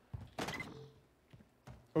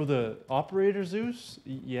 Or the operator Zeus?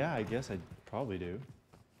 Yeah, I guess I probably do.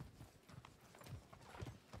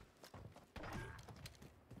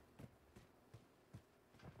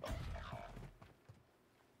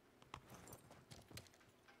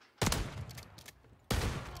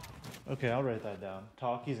 Okay, I'll write that down.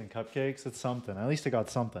 Takis and cupcakes, that's something. At least I got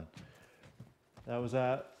something. That was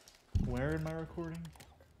at... Where in my recording?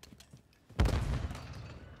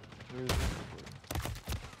 Where is this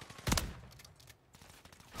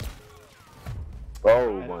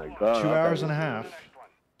recording? Oh my god. 2 hours and a half.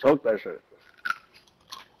 Choke that shit.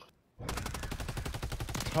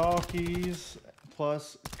 Takis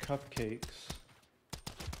plus cupcakes.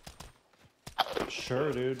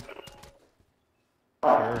 Sure, dude.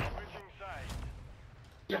 Sure.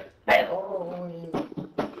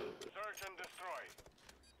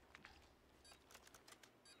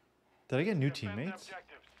 Did I get new teammates?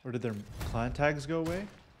 Or did their clan tags go away?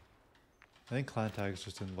 I think clan tags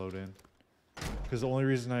just didn't load in. Because the only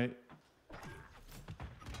reason I...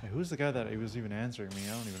 Hey, who's the guy that he was even answering me?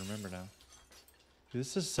 I don't even remember now. Dude,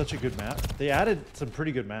 this is such a good map. They added some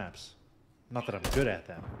pretty good maps. Not that I'm good at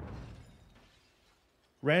them.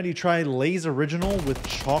 Randy, try Lay's Original with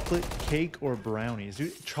chocolate cake or brownies.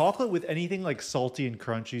 Dude, chocolate with anything like salty and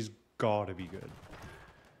crunchy's gotta be good.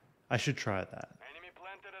 I should try that.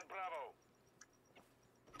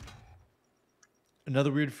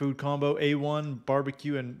 Another weird food combo, A1,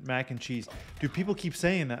 barbecue, and mac and cheese. Dude, people keep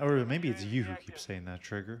saying that, or maybe it's you who keeps saying that,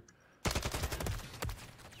 Trigger.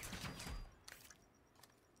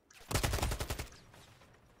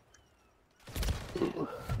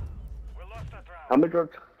 How many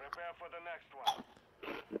drugs?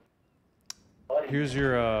 Here's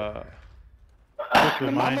your quick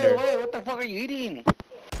reminder. Wait, what the fuck are you eating?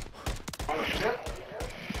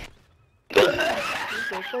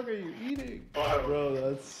 What the fuck are you eating? Bro,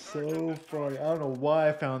 that's so funny. I don't know why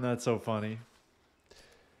I found that so funny.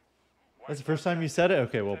 That's the first time you said it?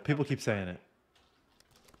 Okay, well, people keep saying it.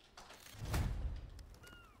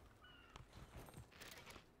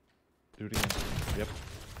 Do it again. Yep.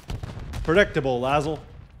 Predictable, Lazzle.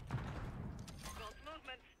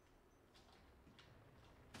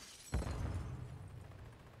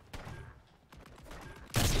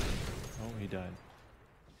 Oh, he died.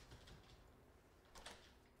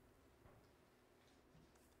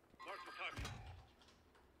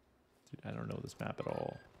 Dude, I don't know this map at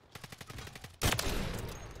all.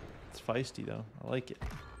 It's feisty though. I like it.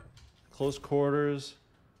 Close quarters,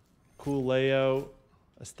 cool layout,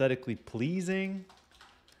 aesthetically pleasing.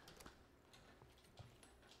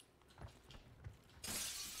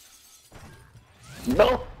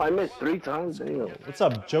 No, I missed 3 times. Damn. What's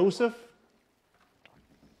up, Joseph?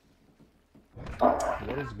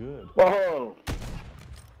 What is good? Whoa.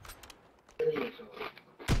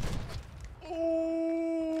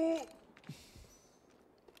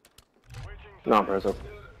 No, impressive.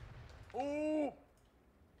 Ooh.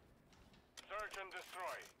 Search and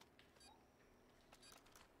destroy.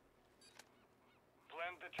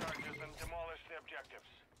 Plant the charges and demolish the objectives.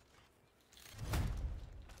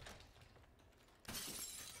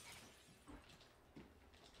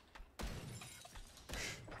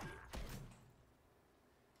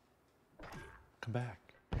 Come back.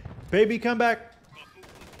 Baby, come back.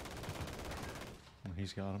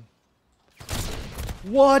 he's got him.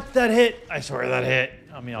 What? That hit! I swear that hit.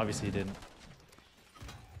 I mean, obviously he didn't.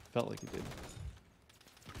 Felt like he did.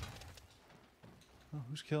 Oh,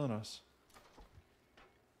 who's killing us?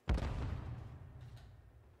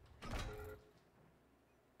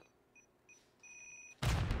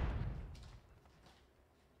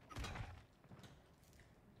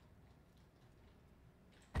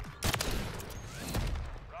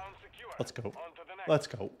 Let's go. Let's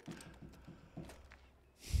go.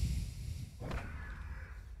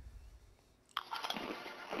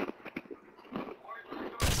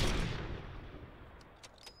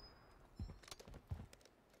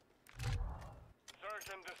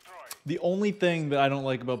 The only thing that I don't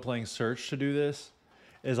like about playing search to do this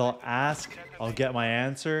is I'll ask, I'll get my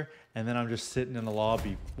answer, and then I'm just sitting in the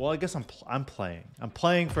lobby. Well, I guess I'm playing. I'm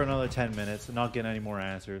playing for another 10 minutes and not getting any more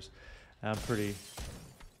answers. I'm pretty...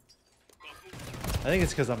 I think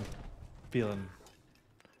it's because I'm feeling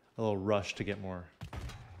a little rushed to get more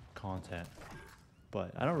content.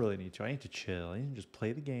 But I don't really need to. I need to chill. I need to just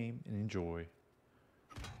play the game and enjoy.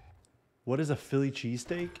 What is a Philly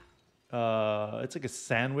cheesesteak? It's like a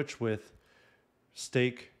sandwich with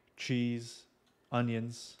steak, cheese,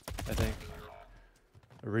 onions, I think.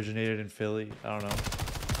 Originated in Philly. I don't know.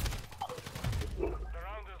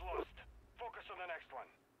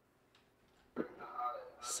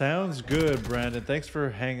 Sounds good, Brandon. Thanks for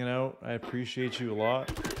hanging out. I appreciate you a lot.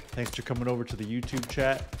 Thanks for coming over to the YouTube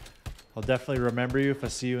chat. I'll definitely remember you if I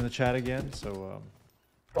see you in the chat again. So,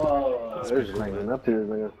 there's nothing up here,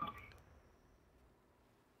 nigga.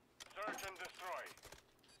 Search and destroy.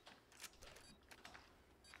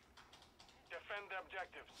 Defend the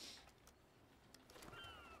objectives.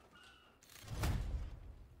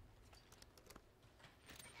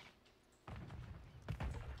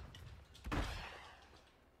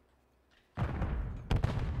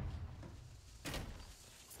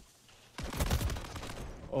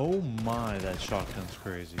 oh my, that shotgun's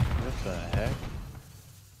crazy. What the heck?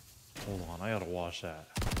 Hold on, I gotta watch that.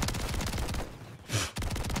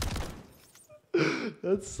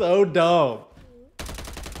 That's so dumb.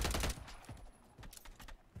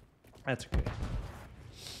 That's okay.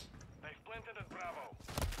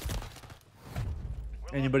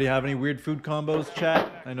 Anybody have any weird food combos,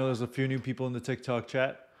 chat? I know there's a few new people in the TikTok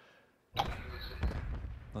chat.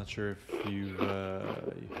 Not sure if you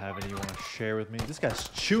have any you want to share with me. This guy's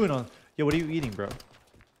chewing on... Yo, what are you eating, bro?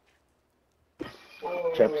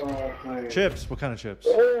 Chips. Chips? What kind of chips?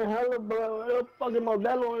 Hey, hello, bro. Fucking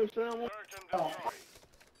Modelo and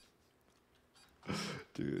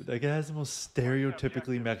Dude, that guy has the most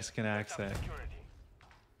stereotypically Mexican accent.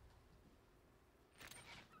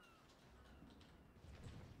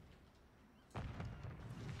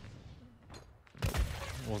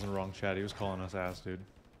 Wasn't wrong, Chad. He was calling us ass, dude.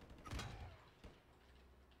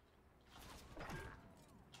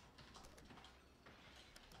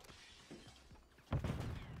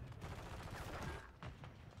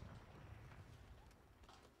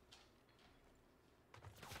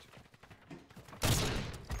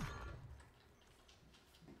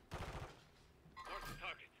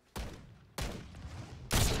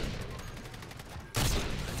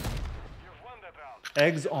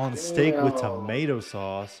 Eggs on steak with tomato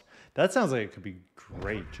sauce. That sounds like it could be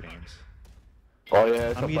great, James. Oh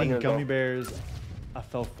yeah, I'm eating gummy bears. I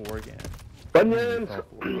fell for again. Bunions.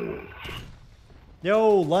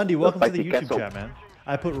 Yo, Lundy, welcome to the YouTube chat, man.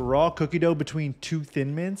 I put raw cookie dough between 2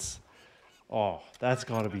 Thin Mints. Oh, that's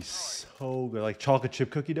gotta be so good. Like chocolate chip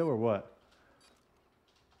cookie dough or what?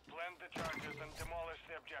 Blend the charges and demolish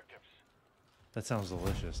the objectives. That sounds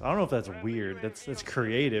delicious. I don't know if that's weird. That's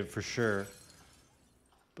creative for sure.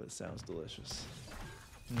 But it sounds delicious.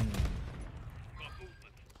 We're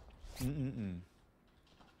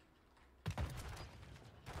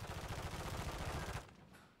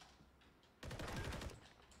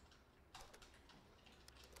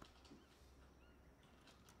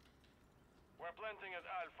planting at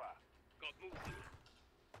Alpha. Got movement.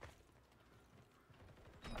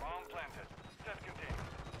 Bomb planted. Set contained.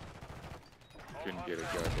 Couldn't get a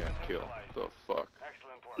goddamn kill. The fuck?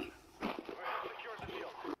 Excellent work. We have secured the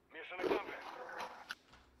field. Mission accomplished.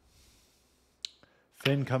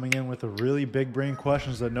 Finn coming in with the really big brain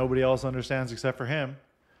questions that nobody else understands except for him.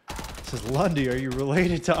 Says, Lundy, are you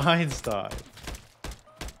related to Einstein?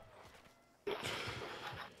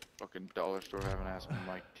 Fucking dollar store having asked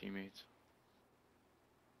my teammates.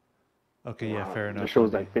 Okay, yeah, fair enough.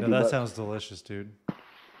 show's like No, 50 that bucks. sounds delicious, dude.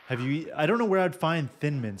 Have you? I don't know where I'd find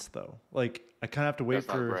Thin Mints though. Like, I kind of have to wait That's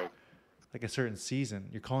not for right. like a certain season.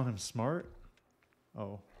 You're calling him smart?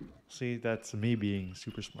 Oh, see, that's me being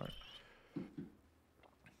super smart.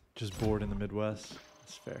 Just bored in the Midwest.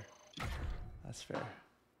 That's fair. That's fair.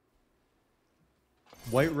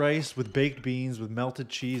 White rice with baked beans with melted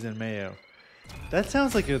cheese and mayo. That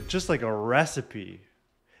sounds like just like a recipe.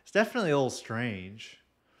 It's definitely a little strange,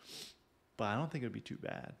 but I don't think it'd be too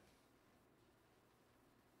bad.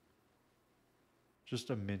 Just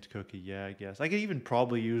a mint cookie, yeah, I guess. I could even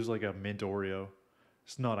probably use like a mint Oreo.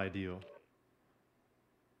 It's not ideal.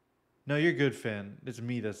 No, you're good, Finn. It's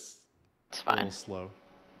me that's a little slow.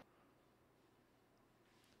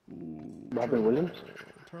 Ooh, Robert Williams?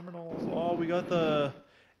 Terminals. Oh, we got the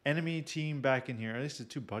enemy team back in here. At least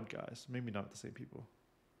it's two Bud guys. Maybe not the same people.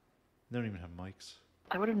 They don't even have mics.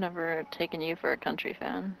 I would have never taken you for a country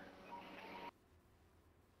fan.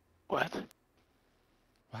 What?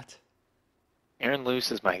 What? Aaron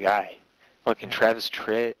Luce is my guy. Fucking Travis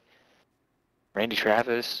Tritt. Randy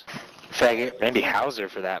Travis. Faggot. Randy Hauser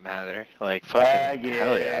for that matter. Like, fucking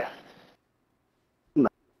hell yeah.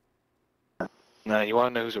 No, you wanna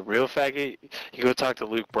know who's a real faggot? You go talk to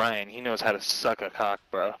Luke Bryan. He knows how to suck a cock,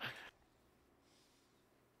 bro.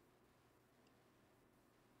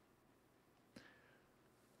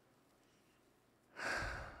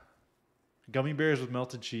 Gummy bears with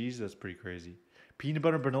melted cheese. That's pretty crazy. Peanut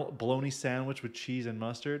butter bologna sandwich with cheese and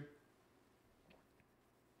mustard.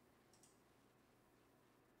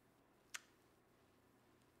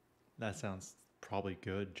 That sounds probably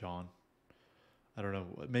good, John. I don't know.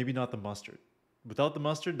 Maybe not the mustard. Without the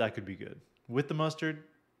mustard, that could be good. With the mustard,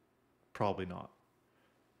 probably not.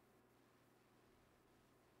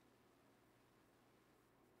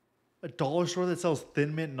 A dollar store that sells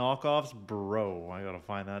Thin Mint knockoffs? Bro, I gotta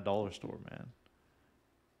find that dollar store, man.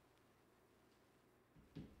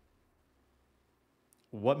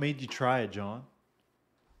 What made you try it, John?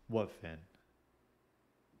 What, Finn?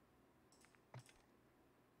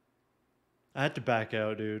 I had to back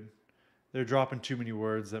out, dude. They're dropping too many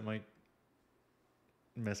words that might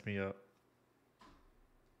mess me up.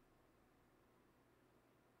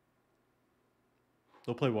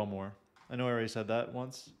 They'll play one more. I know I already said that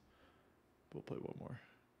once. We'll play one more.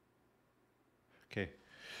 Okay.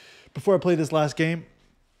 Before I play this last game,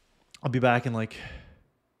 I'll be back in like...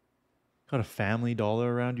 Got a Family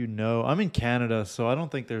Dollar around you? No. I'm in Canada, so I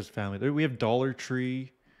don't think there's Family. We have Dollar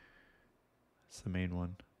Tree. That's the main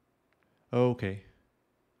one. Oh, okay.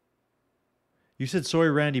 You said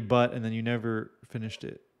sorry, Randy, but, and then you never finished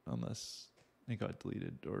it unless it got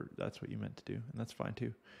deleted, or that's what you meant to do, and that's fine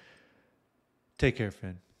too. Take care,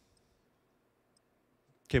 Finn.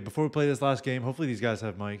 Okay, before we play this last game, hopefully these guys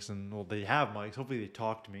have mics, and well, they have mics. Hopefully they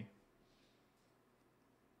talk to me.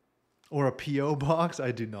 Or a P.O. box?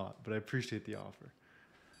 I do not, but I appreciate the offer.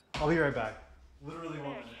 I'll be right back. Literally 1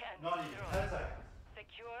 minute. Not even 10 seconds.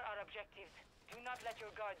 Secure our objectives. Do not let your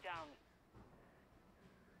guard down.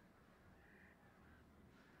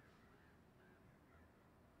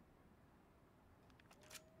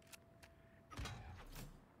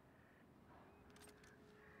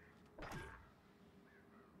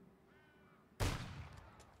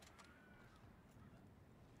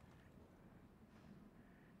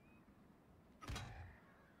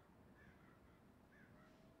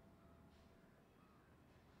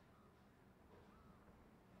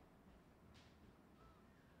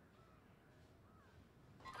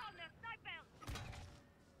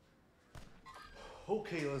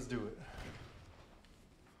 Okay, let's do it.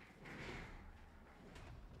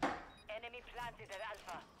 Enemy planted at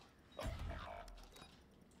Alpha.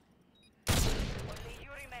 Only you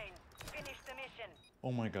remain. Finish the mission.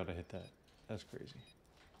 Oh my god, I hit that. That's crazy.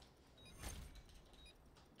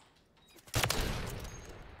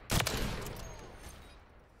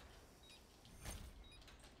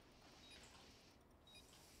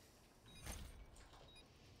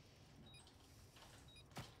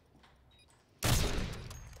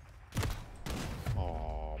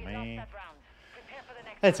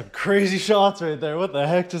 I had some crazy shots right there. What the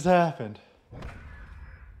heck just happened?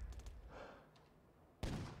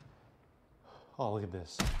 Oh, look at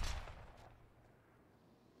this.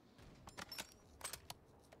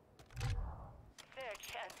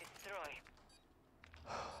 Search and destroy.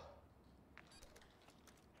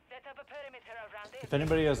 Set up a perimeter around it. If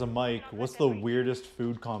anybody has a mic, what's the weirdest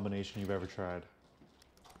food combination you've ever tried?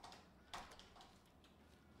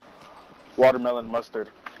 Watermelon mustard.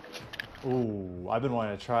 Ooh, I've been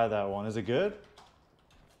wanting to try that one. Is it good?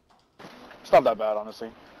 It's not that bad,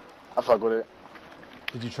 honestly. I fuck with it.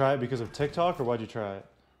 Did you try it because of TikTok, or why'd you try it?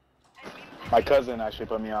 My cousin actually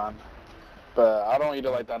put me on. But I don't eat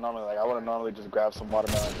it like that normally. Like, I wouldn't normally just grab some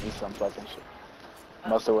watermelon and eat some fucking shit.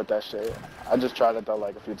 Mustard with that shit. I just tried it though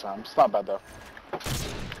like a few times. It's not bad though.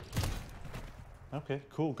 Okay,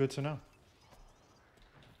 cool. Good to know.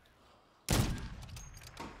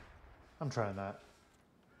 I'm trying that.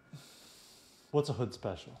 What's a hood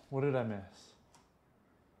special? What did I miss?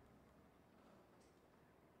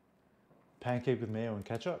 Pancake with mayo and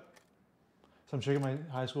ketchup. So I'm checking my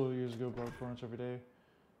high school years ago, brought for lunch every day.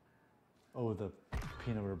 Oh, the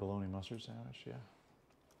peanut butter bologna mustard sandwich, yeah.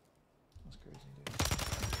 That's crazy,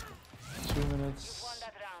 dude. 2 minutes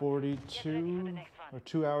 42, or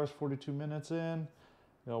 2 hours 42 minutes in.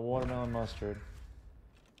 Got watermelon mustard.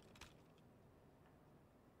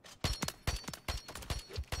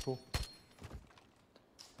 Cool.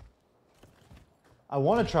 I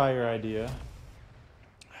want to try your idea.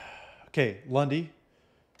 Okay, Lundy,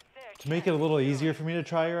 to make it a little easier for me to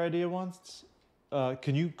try your idea once,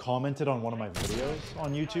 can you comment it on one of my videos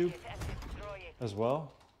on YouTube as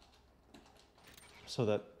well? So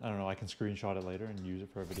that, I don't know, I can screenshot it later and use it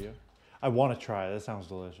for a video. I want to try it. That sounds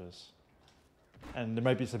delicious. And there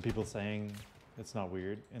might be some people saying it's not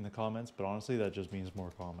weird in the comments, but honestly, that just means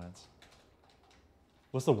more comments.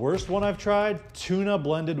 What's the worst one I've tried? Tuna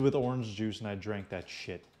blended with orange juice, and I drank that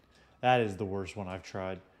shit. That is the worst one I've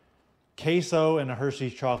tried. Queso and a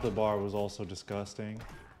Hershey's chocolate bar was also disgusting.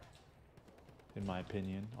 In my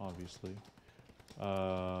opinion, obviously.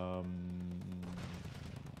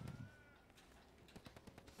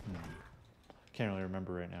 Can't really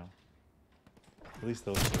remember right now. At least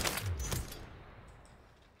those two.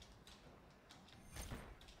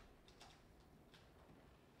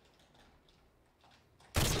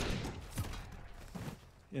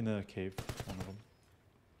 In the cave, one of them.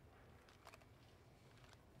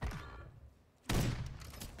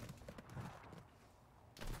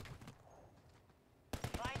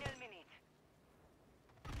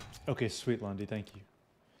 Okay, sweet Lundy, thank you.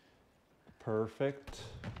 Perfect.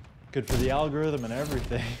 Good for the algorithm and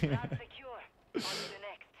everything.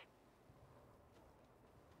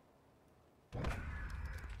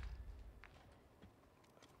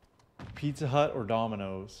 Pizza Hut or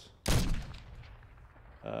Domino's?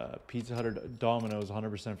 Pizza Hut or Domino's,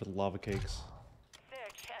 100% for the lava cakes.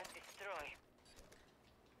 Search and destroy.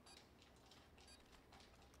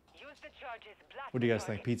 Use the charges. What do you guys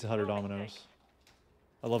think? Pizza Hut or Domino's?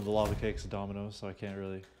 I love the lava cakes at Domino's, so I can't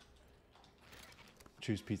really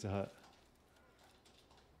choose Pizza Hut.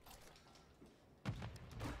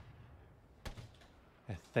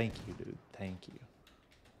 Thank you, dude. Thank you.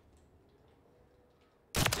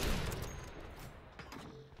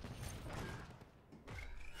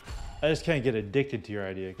 I just can't get addicted to your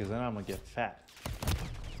idea because then I'm gonna get fat.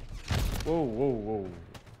 Whoa, whoa, whoa.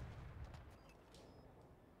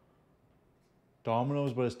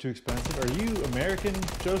 Domino's, but it's too expensive. Are you American,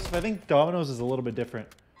 Joseph? I think Domino's is a little bit different.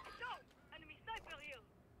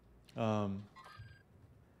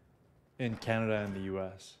 In Canada and the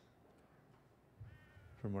US.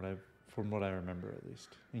 From what I remember at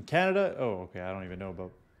least. In Canada, oh okay, I don't even know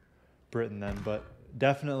about Britain then, but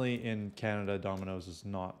definitely in Canada, Domino's is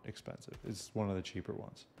not expensive. It's one of the cheaper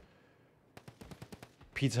ones.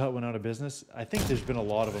 Pizza Hut went out of business. I think there's been a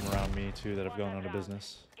lot of them around me too that have gone out of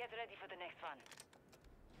business. Get ready for the next one.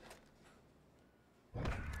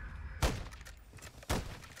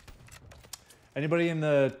 Anybody in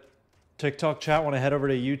the TikTok chat want to head over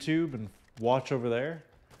to YouTube and watch over there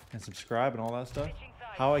and subscribe and all that stuff?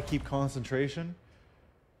 How I keep concentration?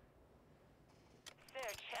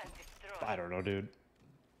 I don't know, dude.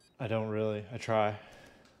 I don't really. I try.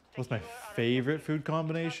 What's my favorite food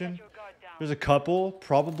combination? There's a couple.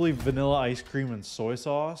 Probably vanilla ice cream and soy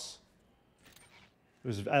sauce. It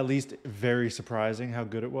was at least very surprising how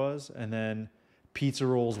good it was. And then pizza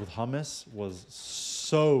rolls with hummus was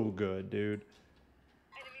so good, dude.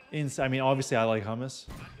 I mean, obviously I like hummus.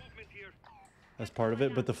 That's part of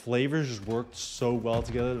it. But the flavors just worked so well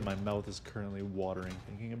together that my mouth is currently watering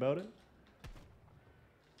thinking about it.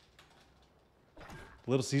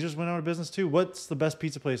 Little Caesars went out of business too. What's the best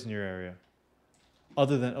pizza place in your area?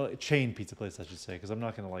 Other than chain pizza place, I should say, because I'm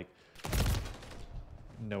not gonna like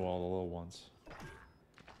know all the little ones.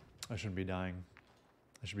 I shouldn't be dying.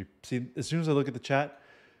 I should be. See, as soon as I look at the chat,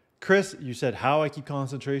 Chris, you said how I keep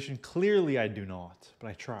concentration. Clearly, I do not, but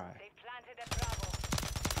I try.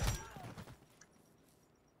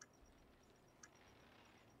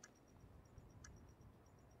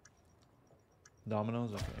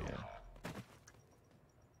 Domino's, okay, yeah.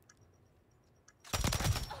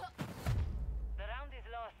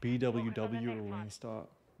 BWW or Wingstop,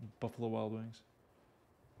 Buffalo Wild Wings.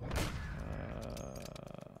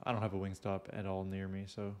 I don't have a Wingstop at all near me,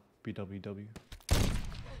 so BWW.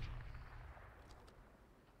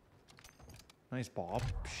 Nice Bob.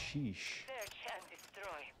 Sheesh.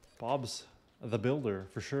 Bob's the builder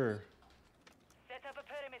for sure.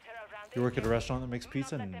 You work at a restaurant that makes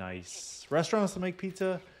pizza? Nice. Restaurants that make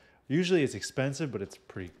pizza, Usually it's expensive, but it's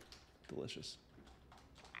pretty delicious.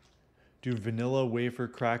 Do vanilla wafer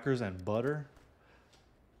crackers and butter.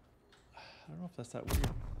 I don't know if that's that weird.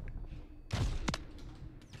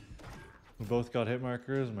 We both got hit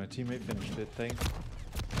markers. My teammate finished it. Thank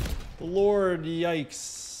the Lord.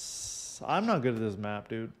 Yikes. I'm not good at this map,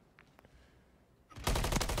 dude.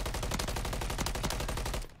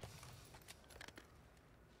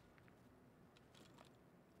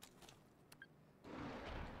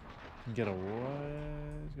 Get a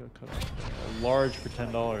what? Got a large for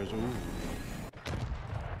 $10. Ooh.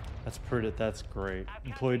 That's pretty. That's great.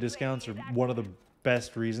 Employee discounts are one of the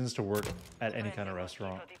best reasons to work at any kind of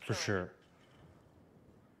restaurant, for sure.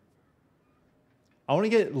 I want to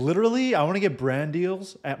get I want to get brand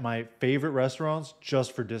deals at my favorite restaurants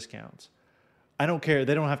just for discounts. I don't care.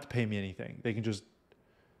 They don't have to pay me anything. They can just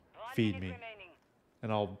feed me,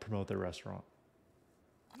 and I'll promote their restaurant.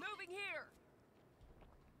 Moving here.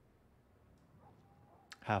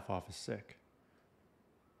 Half off is sick.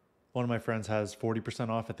 One of my friends has 40%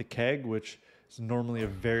 off at the Keg, which is normally a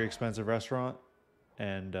very expensive restaurant.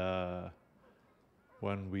 And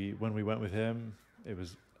when we went with him, it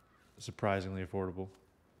was surprisingly affordable.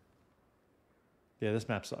 Yeah, this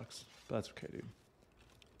map sucks, but that's okay, dude.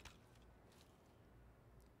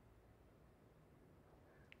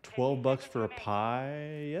 12 bucks for a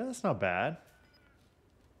pie? Yeah, that's not bad.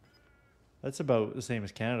 That's about the same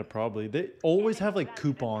as Canada, probably. They always have like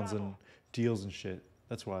coupons and deals and shit.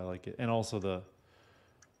 That's why I like it. And also the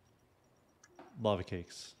lava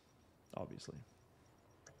cakes, obviously.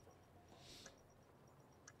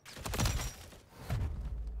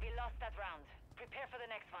 We lost that round. Prepare for the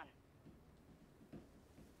next one.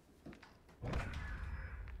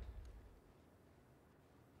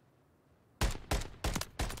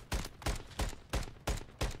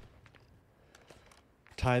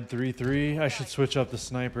 Tied 3-3. I should switch up the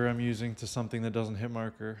sniper I'm using to something that doesn't hit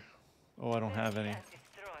marker. Oh, I don't have any.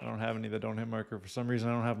 I don't have any that don't hit marker. For some reason,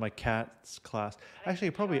 I don't have my cat's class. Actually,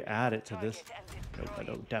 I'll probably add it to this. Nope, I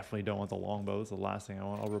definitely don't want the longbow. It's the last thing I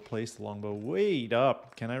want. I'll replace the longbow. Wait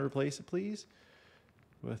up. Can I replace it, please?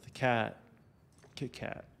 With the cat. Kit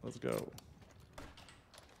Kat. Let's go.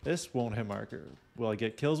 This won't hit marker. Will I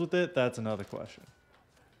get kills with it? That's another question.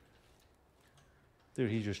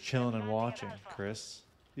 Dude, he's just chilling and watching, Chris.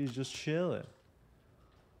 He's just chilling.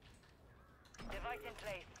 Device in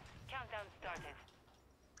place. Countdown started.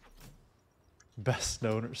 Best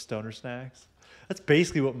stoner snacks. That's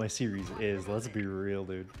basically what my series is. Let's be real,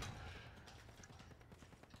 dude.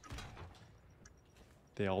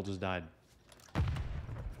 They all just died.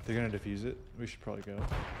 They're gonna defuse it. We should probably go.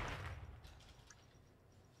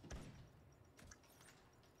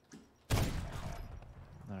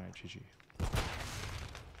 Alright, GG.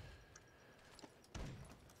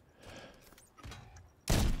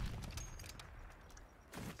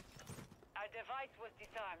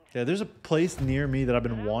 Yeah, there's a place near me that I've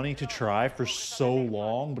been wanting to try for so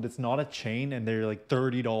long, but it's not a chain, and they're like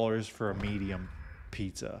 $30 for a medium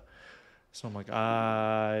pizza. So I'm like,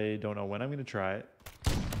 I don't know when I'm going to try it.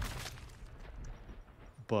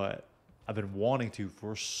 But I've been wanting to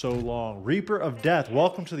for so long. Reaper of Death,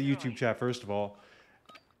 welcome to the YouTube chat, first of all.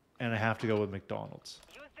 And I have to go with McDonald's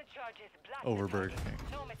over Burger King.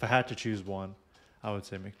 If I had to choose one, I would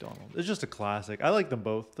say McDonald's. It's just a classic. I like them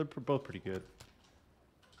both. They're both pretty good.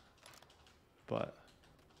 But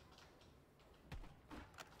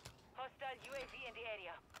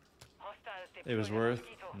it was worth.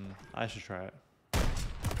 I should try it.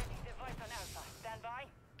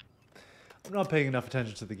 I'm not paying enough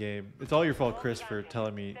attention to the game. It's all your fault, Chris, for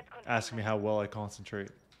asking me how well I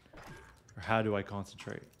concentrate. Or how do I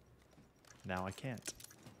concentrate? Now I can't.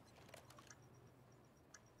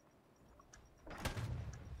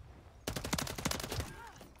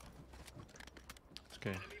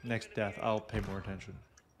 Okay, next death, I'll pay more attention.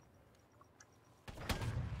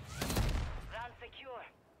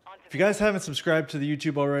 If you guys haven't subscribed to the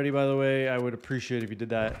YouTube already, by the way, I would appreciate if you did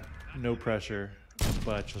that. No pressure,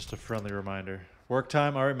 but just a friendly reminder. Work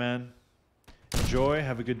time, all right, man. Enjoy,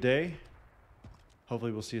 have a good day.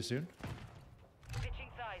 Hopefully we'll see you soon.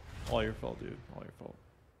 All your fault, dude, all your fault.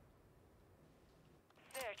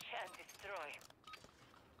 Search and destroy.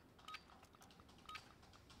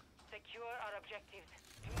 Secure our objectives.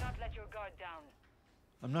 Do not let your guard down.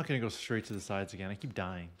 I'm not gonna go straight to the sides again. I keep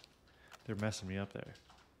dying. They're messing me up there.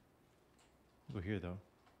 I'll go here though.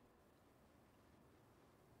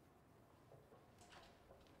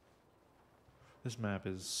 This map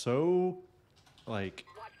is so like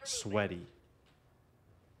sweaty.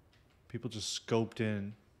 People just scoped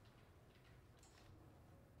in,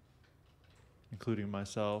 including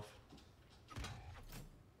myself.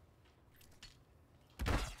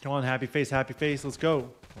 Come on, happy face, let's go.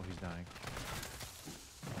 Oh, he's dying.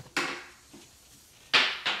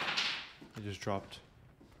 He just dropped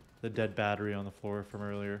the dead battery on the floor from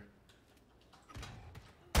earlier.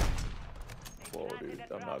 Whoa, dude,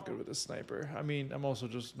 I'm not good with the sniper. I mean, I'm also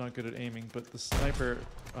just not good at aiming, but the sniper,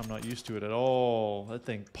 I'm not used to it at all. That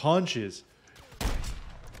thing punches.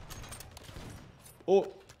 Oh.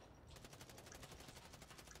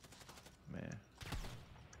 Man.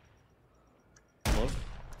 Hello?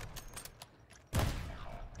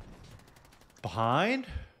 Behind?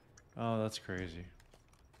 Oh, that's crazy.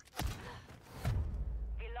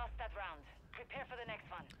 We lost that round. Prepare for the next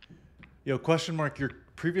one. Yo, question mark, your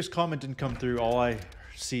previous comment didn't come through. All I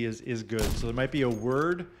see is good. So there might be a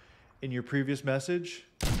word in your previous message.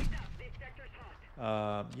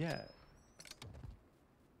 Yeah.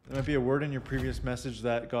 There might be a word in your previous message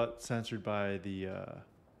that got censored by the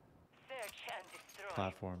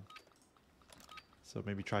platform. So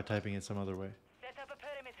maybe try typing it some other way. Set up a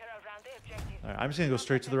perimeter around the objective. Alright, I'm just going to go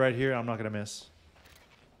straight to the right here. I'm not going to miss.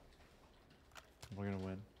 We're going to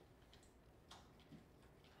win.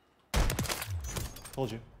 Told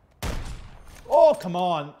you. Oh, come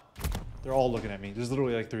on. They're all looking at me. There's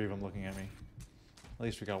literally like 3 of them looking at me. At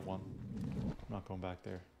least we got one. I'm not going back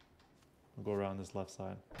there. We'll go around this left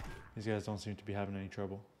side. These guys don't seem to be having any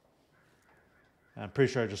trouble. And I'm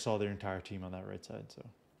pretty sure I just saw their entire team on that right side, so.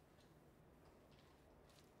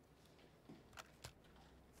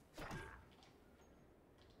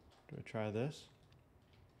 Do I try this?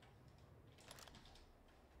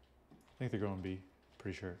 I think they're going B.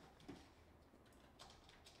 Pretty sure.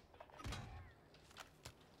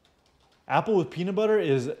 Apple with peanut butter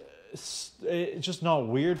is it's just not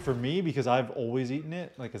weird for me because I've always eaten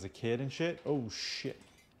it, like as a kid and shit. Oh shit.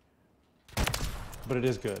 But it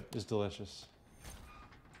is good. It's delicious.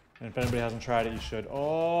 And if anybody hasn't tried it, you should.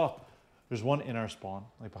 Oh, there's one in our spawn,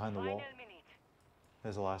 like behind the wall.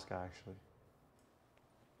 There's the last guy actually.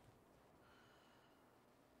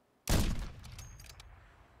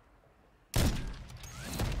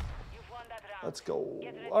 Let's go.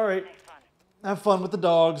 All right. Have fun with the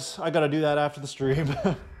dogs. I gotta do that after the stream.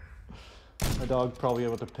 My dog probably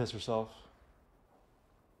able to piss herself.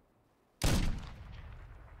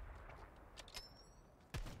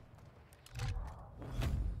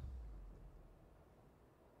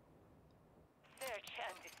 Search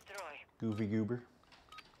and destroy. Goofy goober.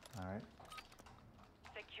 All right.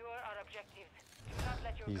 Secure our objectives. Do not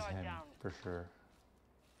let your He's guard him down. for sure.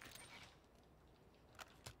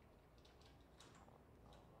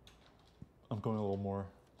 I'm going a little more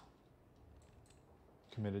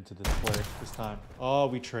committed to this play this time. Oh,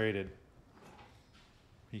 we traded.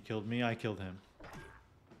 He killed me, I killed him.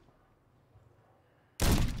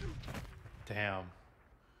 Damn.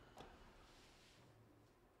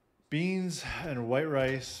 Beans and white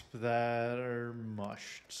rice that are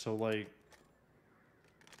mushed. So like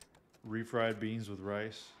refried beans with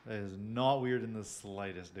rice. That is not weird in the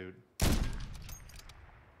slightest, dude.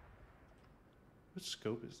 What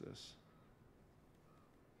scope is this?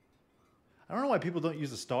 I don't know why people don't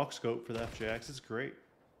use the stock scope for the FJX. It's great.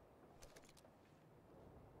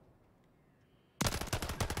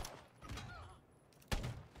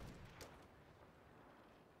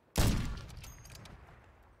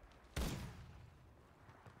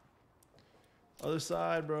 Other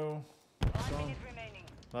side, bro.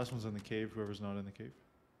 Last one's in the cave, whoever's not in the cave.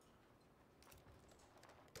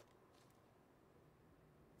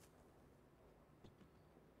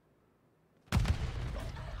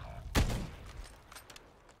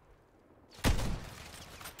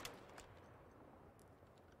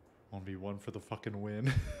 One for the fucking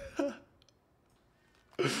win.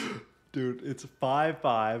 Dude, it's 5-5.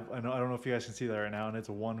 I don't know if you guys can see that right now, and it's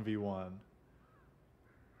a 1v1.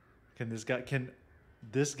 Can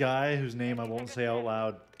this guy whose name I won't say out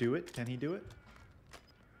loud do it? Can he do it?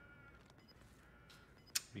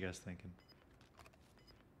 What are you guys thinking?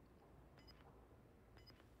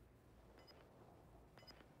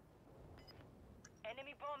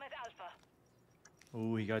 Enemy bomb at Alpha.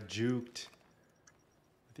 Oh, he got juked.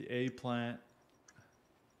 The A plant.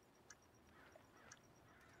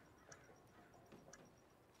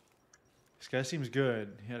 This guy seems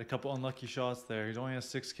good. He had a couple unlucky shots there. He only has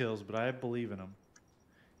 6 kills, but I believe in him.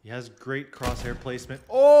 He has great crosshair placement.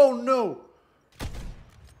 Oh no!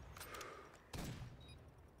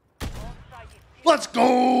 Let's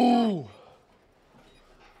go!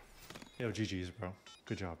 Yo, GG's, bro.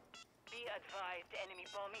 Good job. Be advised, enemy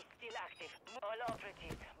bomb is still active. All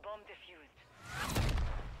operatives, bomb defused.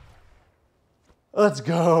 Let's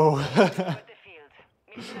go. That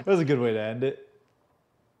was a good way to end it.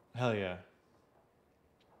 Hell yeah.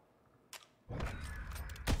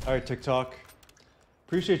 All right, TikTok.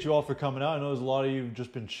 Appreciate you all for coming out. I know there's a lot of you who've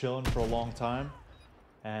just been chilling for a long time.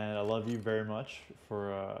 And I love you very much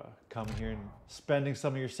for coming here and spending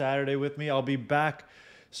some of your Saturday with me. I'll be back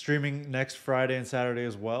streaming next Friday and Saturday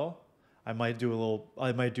as well. I might do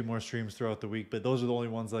more streams throughout the week, but those are the only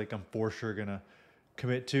ones like I'm for sure gonna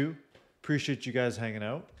commit to. Appreciate you guys hanging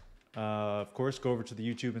out. Of course, go over to the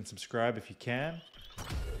YouTube and subscribe if you can.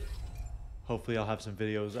 Hopefully I'll have some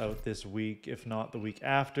videos out this week, if not the week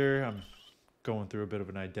after. I'm going through a bit of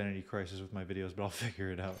an identity crisis with my videos, but I'll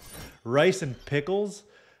figure it out. Rice and pickles,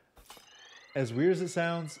 as weird as it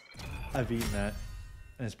sounds, I've eaten that,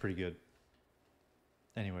 and it's pretty good.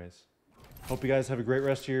 Anyways, hope you guys have a great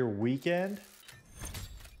rest of your weekend.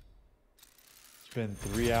 It's been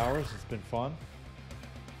 3 hours. It's been fun.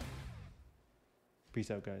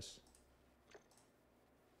 Peace out, guys.